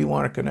 however you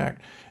want to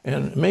connect,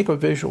 and make a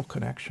visual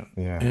connection.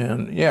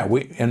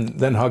 And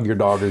then hug your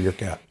dog or your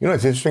cat.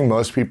 It's interesting.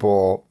 Most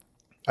people,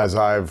 as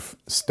I've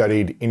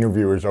studied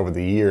interviewers over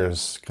the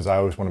years, because I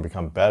always want to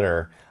become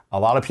better, a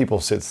lot of people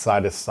sit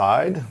side to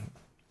side.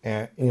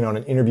 And, in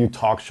an interview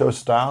talk show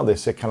style, they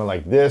sit kind of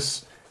like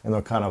this, and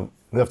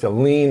they have to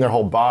lean their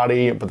whole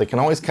body, but they can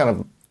always kind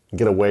of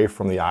get away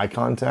from the eye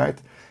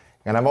contact.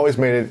 And I've always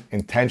made it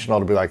intentional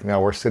to be like,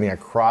 no, we're sitting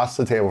across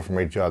the table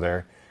from each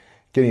other,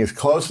 getting as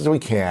close as we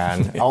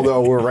can, although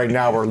we're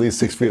at least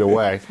 6 feet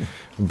away.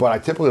 But I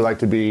typically like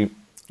to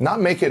not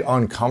make it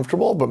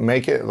uncomfortable, but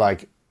make it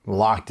like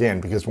locked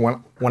in. Because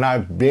when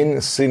I've been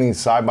sitting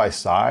side by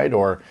side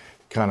or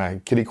kind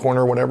of kitty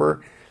corner or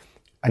whatever,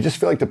 I just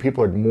feel like the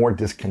people are more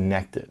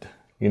disconnected,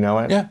 you know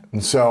it? Yeah.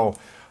 And so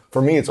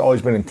for me, it's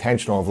always been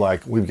intentional of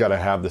like, we've got to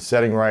have the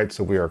setting right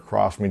so we are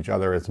across from each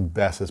other as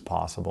best as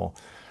possible.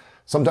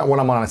 Sometimes when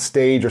I'm on a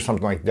stage or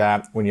something like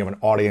that, when you have an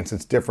audience,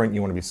 it's different.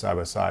 You want to be side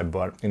by side,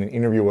 but in an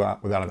interview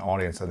without an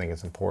audience, I think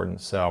it's important.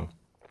 So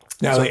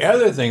now the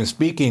other thing,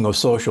 speaking of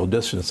social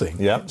distancing,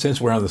 since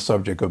we're on the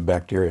subject of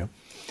bacteria,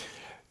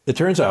 it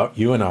turns out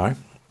you and I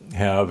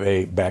have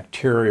a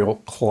bacterial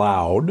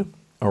cloud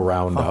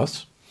around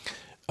us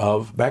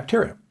of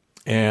bacteria.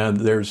 And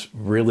there's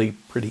really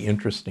pretty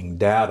interesting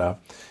data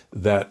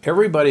that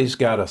everybody's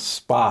got a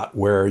spot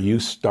where you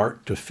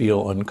start to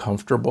feel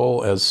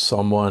uncomfortable as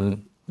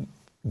someone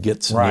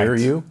gets near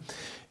you.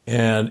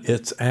 And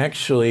it's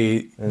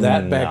actually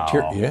that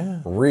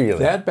bacteria. Really?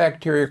 That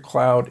bacteria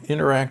cloud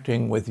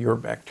interacting with your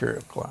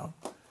bacterial cloud.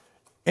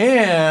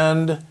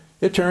 And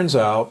it turns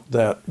out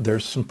that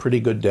there's some pretty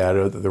good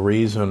data that the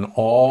reason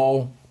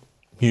all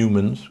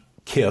humans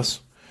kiss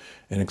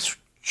and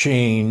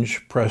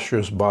exchange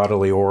precious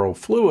bodily oral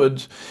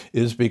fluids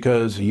is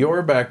because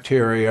your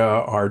bacteria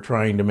are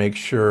trying to make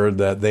sure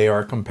that they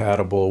are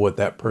compatible with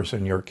that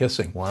person you're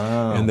kissing.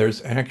 Wow. And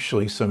there's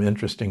actually some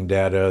interesting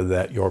data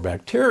that your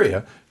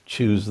bacteria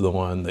choose the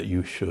one that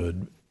you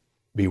should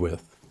be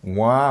with.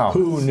 Wow.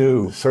 Who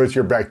knew? So it's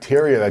your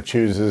bacteria that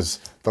chooses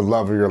the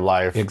love of your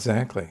life.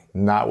 Exactly.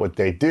 Not what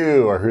they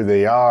do or who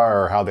they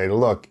are or how they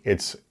look.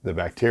 It's the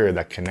bacteria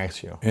that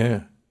connects you.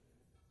 Yeah.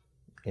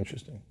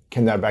 Interesting.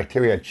 Can that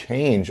bacteria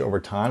change over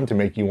time to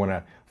make you want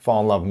to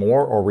fall in love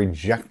more or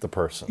reject the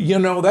person? You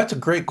know, that's a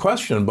great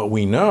question, but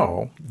we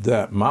know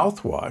that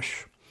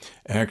mouthwash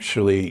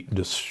actually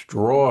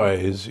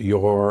destroys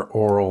your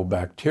oral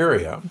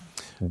bacteria,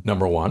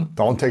 number one.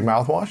 Don't take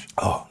mouthwash?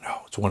 Oh, no,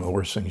 it's one of the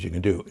worst things you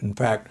can do. In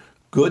fact,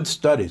 good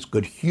studies,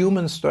 good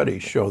human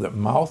studies show that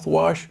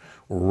mouthwash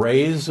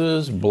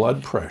raises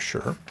blood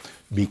pressure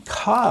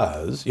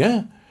because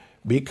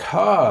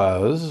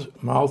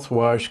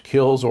mouthwash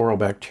kills oral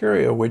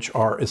bacteria, which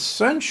are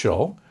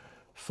essential,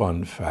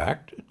 fun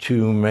fact,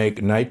 to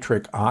make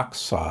nitric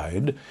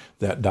oxide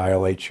that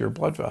dilates your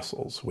blood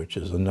vessels, which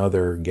is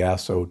another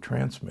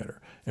gasotransmitter.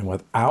 And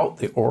without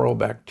the oral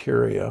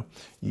bacteria,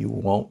 you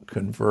won't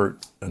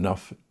convert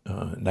enough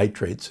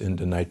nitrates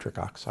into nitric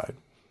oxide.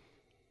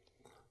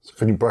 So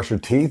can you brush your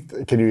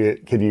teeth? Can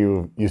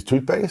you use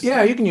toothpaste?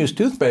 Yeah, you can use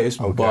toothpaste,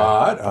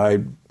 but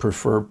I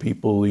prefer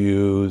people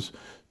use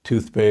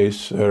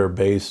toothpaste that are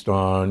based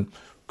on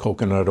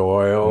coconut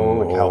oil,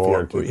 like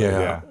healthier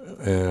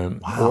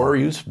toothpaste, or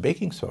use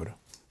baking soda.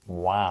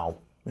 Wow.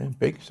 Yeah,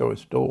 baking soda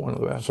is still one of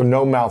the best. So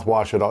no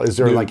mouthwash at all. Is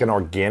there like an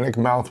organic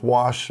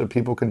mouthwash that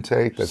people can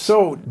take?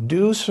 So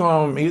do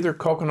some either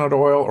coconut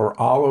oil or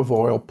olive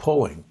oil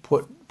pulling.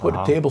 Put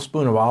a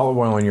tablespoon of olive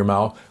oil in your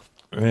mouth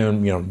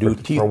and do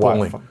teeth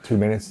pulling. 2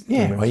 minutes?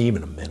 Yeah, 2 minutes? well,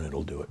 even a minute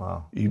will do it.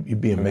 Wow.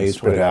 You'd be amazed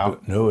spit what it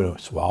happens. out? No,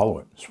 swallow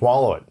it.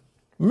 Swallow it.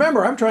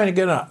 Remember, I'm trying to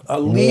get a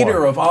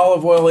liter of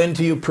olive oil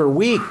into you per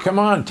week. Come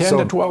on, 10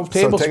 to 12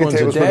 tablespoons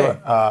a day.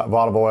 of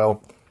olive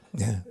oil,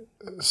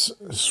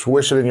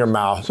 swish it in your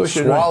mouth,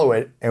 swallow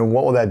it, and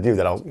what will that do?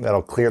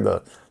 That'll clear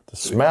the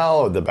smell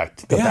or the bad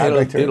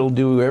bacteria? It'll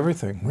do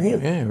everything.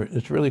 Really? Yeah,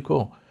 it's really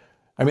cool.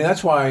 I mean,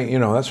 that's why.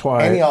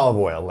 Any olive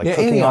oil, like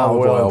cooking any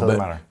olive oil, doesn't but,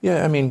 matter.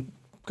 Yeah, I mean,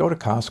 go to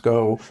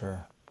Costco.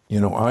 Sure.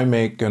 I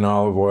make an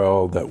olive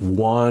oil that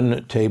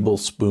 1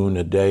 tablespoon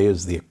a day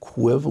is the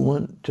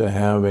equivalent to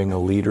having a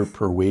liter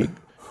per week.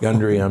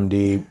 Gundry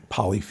MD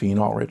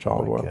polyphenol-rich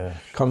olive oil.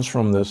 Gosh. Comes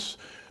from this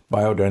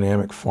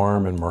biodynamic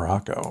farm in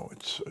Morocco.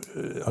 It's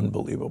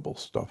unbelievable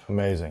stuff.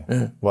 Amazing.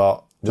 Yeah.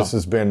 Well, this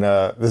has been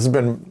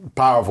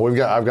powerful.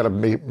 I've got to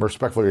be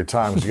respectful of your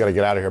time because you got to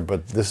get out of here.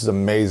 But this is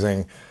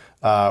amazing.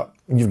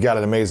 You've got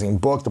an amazing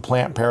book, The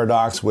Plant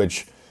Paradox,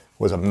 which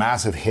was a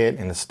massive hit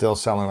and is still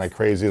selling like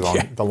crazy.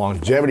 The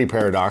Longevity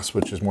Paradox,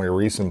 which is more your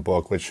recent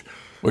book, which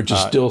is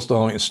still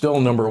selling. It's still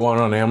number 1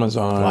 on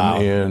Amazon. Wow.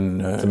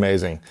 It's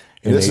amazing.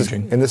 And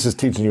this is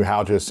teaching you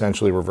how to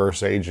essentially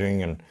reverse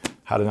aging and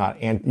how to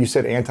not. You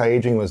said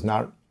anti-aging was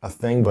not a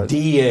thing, but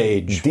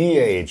de-age.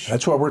 De-age.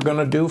 That's what we're going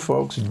to do,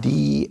 folks.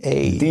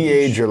 De-age.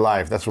 De-age your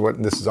life. That's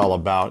what this is all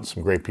about.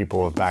 Some great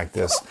people have backed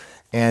this.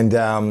 And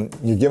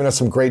you've given us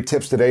some great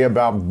tips today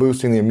about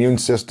boosting the immune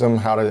system,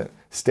 how to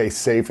stay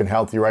safe and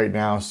healthy right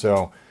now.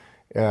 So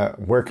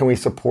where can we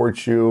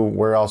support you?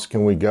 Where else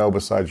can we go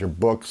besides your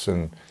books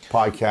and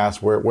podcasts?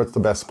 What's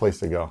the best place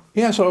to go?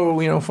 Yeah, so,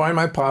 find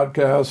my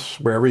podcasts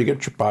wherever you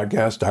get your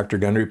podcasts, Dr.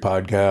 Gundry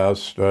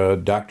Podcast,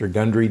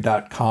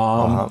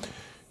 drgundry.com.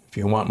 If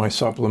you want my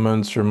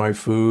supplements or my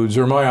foods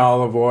or my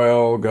olive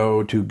oil,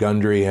 go to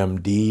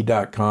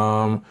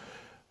gundrymd.com.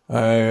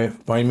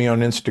 Find me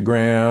on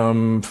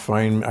Instagram.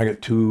 I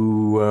got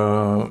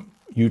 2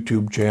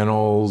 YouTube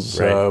channels,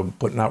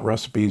 putting out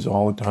recipes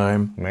all the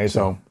time. Amazing.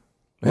 So,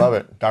 love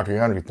it. Dr.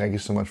 Gundry, thank you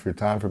so much for your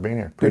time, for being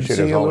here. Appreciate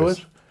it as always.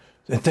 Louis.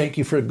 And thank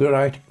you for good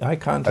eye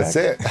contact. That's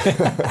it.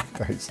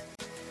 Thanks.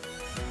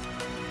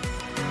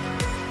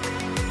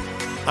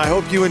 I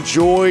hope you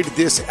enjoyed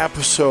this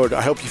episode.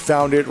 I hope you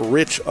found it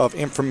rich of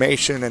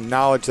information and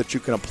knowledge that you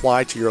can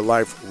apply to your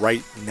life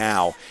right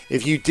now.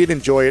 If you did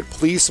enjoy it,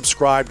 please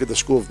subscribe to the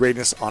School of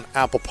Greatness on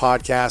Apple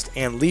Podcast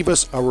and leave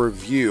us a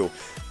review.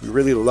 We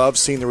really love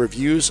seeing the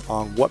reviews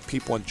on what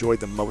people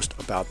enjoyed the most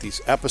about these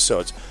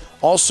episodes.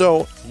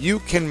 Also, you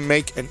can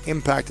make an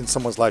impact in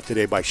someone's life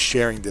today by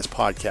sharing this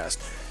podcast.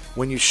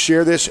 When you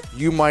share this,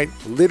 you might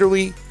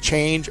literally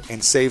change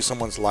and save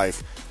someone's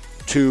life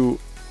to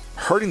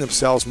hurting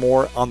themselves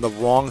more on the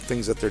wrong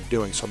things that they're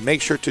doing. So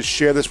make sure to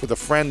share this with a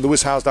friend,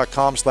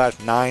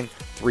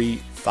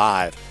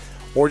 lewishowes.com/935.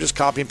 Or just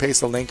copy and paste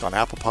the link on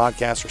Apple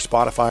Podcasts or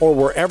Spotify or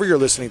wherever you're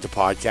listening to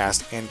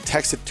podcasts and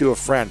text it to a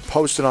friend.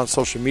 Post it on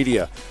social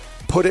media.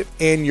 Put it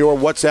in your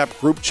WhatsApp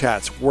group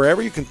chats.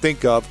 Wherever you can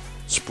think of,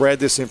 spread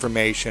this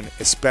information,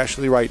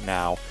 especially right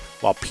now,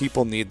 while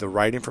people need the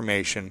right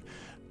information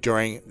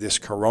during this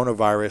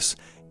coronavirus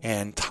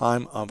and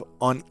time of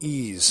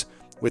unease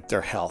with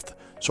their health.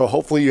 So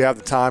hopefully you have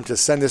the time to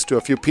send this to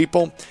a few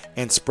people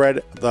and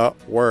spread the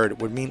word. It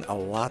would mean a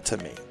lot to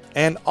me.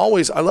 And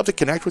always, I love to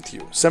connect with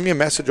you. Send me a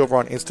message over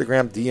on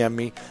Instagram, DM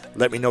me,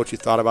 let me know what you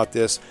thought about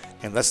this,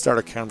 and let's start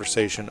a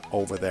conversation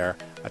over there.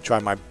 I try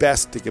my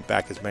best to get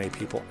back as many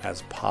people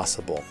as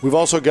possible. We've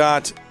also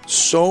got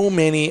so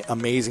many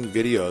amazing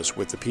videos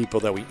with the people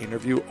that we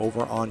interview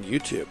over on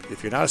YouTube.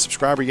 If you're not a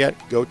subscriber yet,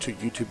 go to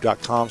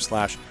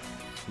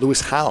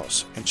youtube.com/Lewis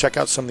Howes and check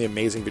out some of the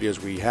amazing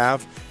videos we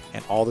have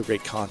and all the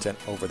great content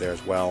over there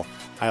as well.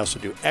 I also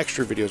do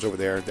extra videos over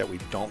there that we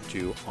don't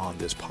do on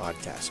this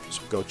podcast.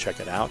 So go check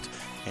it out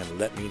and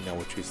let me know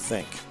what you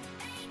think.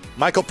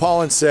 Michael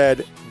Pollan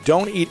said,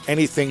 don't eat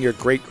anything your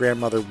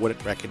great-grandmother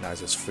wouldn't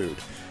recognize as food.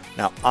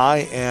 Now,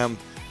 I am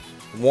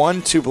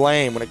one to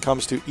blame when it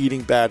comes to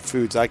eating bad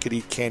foods. I could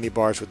eat candy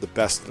bars with the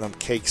best of them,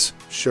 cakes,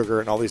 sugar,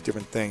 and all these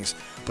different things.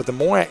 But the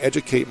more I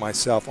educate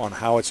myself on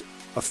how it's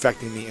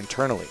affecting me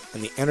internally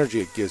and the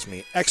energy it gives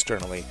me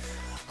externally,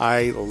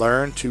 I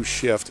learn to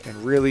shift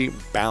and really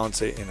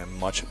balance it in a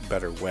much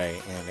better way.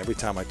 And every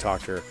time I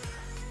talk to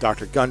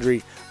Dr.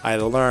 Gundry, I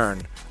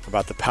learn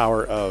about the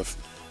power of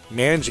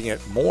managing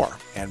it more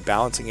and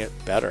balancing it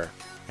better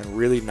and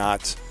really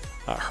not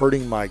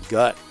hurting my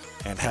gut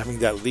and having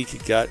that leaky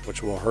gut,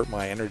 which will hurt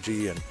my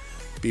energy and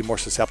be more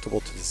susceptible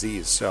to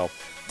disease. So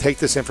take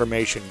this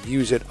information,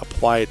 use it,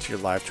 apply it to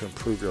your life to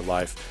improve your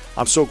life.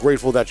 I'm so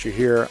grateful that you're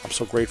here. I'm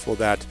so grateful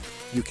that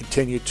you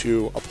continue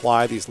to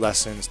apply these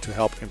lessons to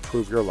help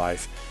improve your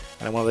life.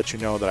 And I want to let you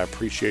know that I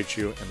appreciate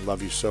you and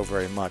love you so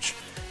very much.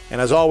 And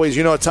as always,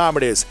 you know what time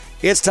it is.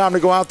 It's time to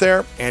go out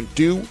there and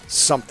do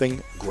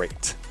something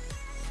great.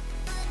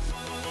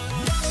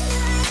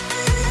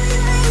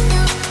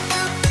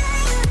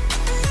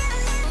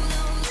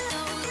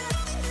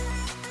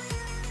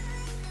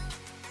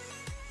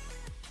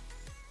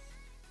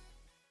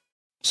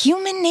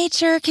 Human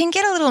nature can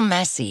get a little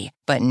messy,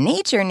 but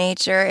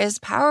nature is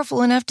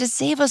powerful enough to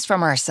save us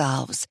from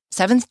ourselves.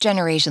 Seventh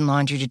Generation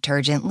Laundry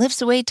Detergent lifts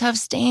away tough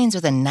stains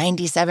with a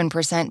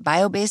 97%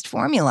 bio-based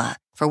formula.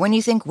 For when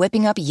you think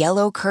whipping up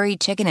yellow curry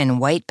chicken in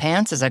white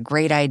pants is a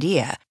great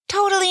idea.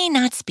 Totally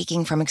not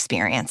speaking from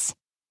experience.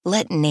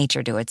 Let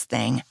nature do its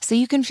thing so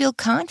you can feel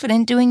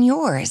confident doing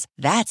yours.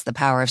 That's the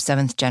power of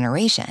Seventh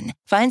Generation.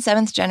 Find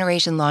Seventh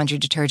Generation Laundry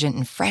Detergent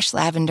in fresh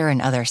lavender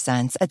and other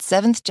scents at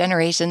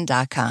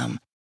seventhgeneration.com.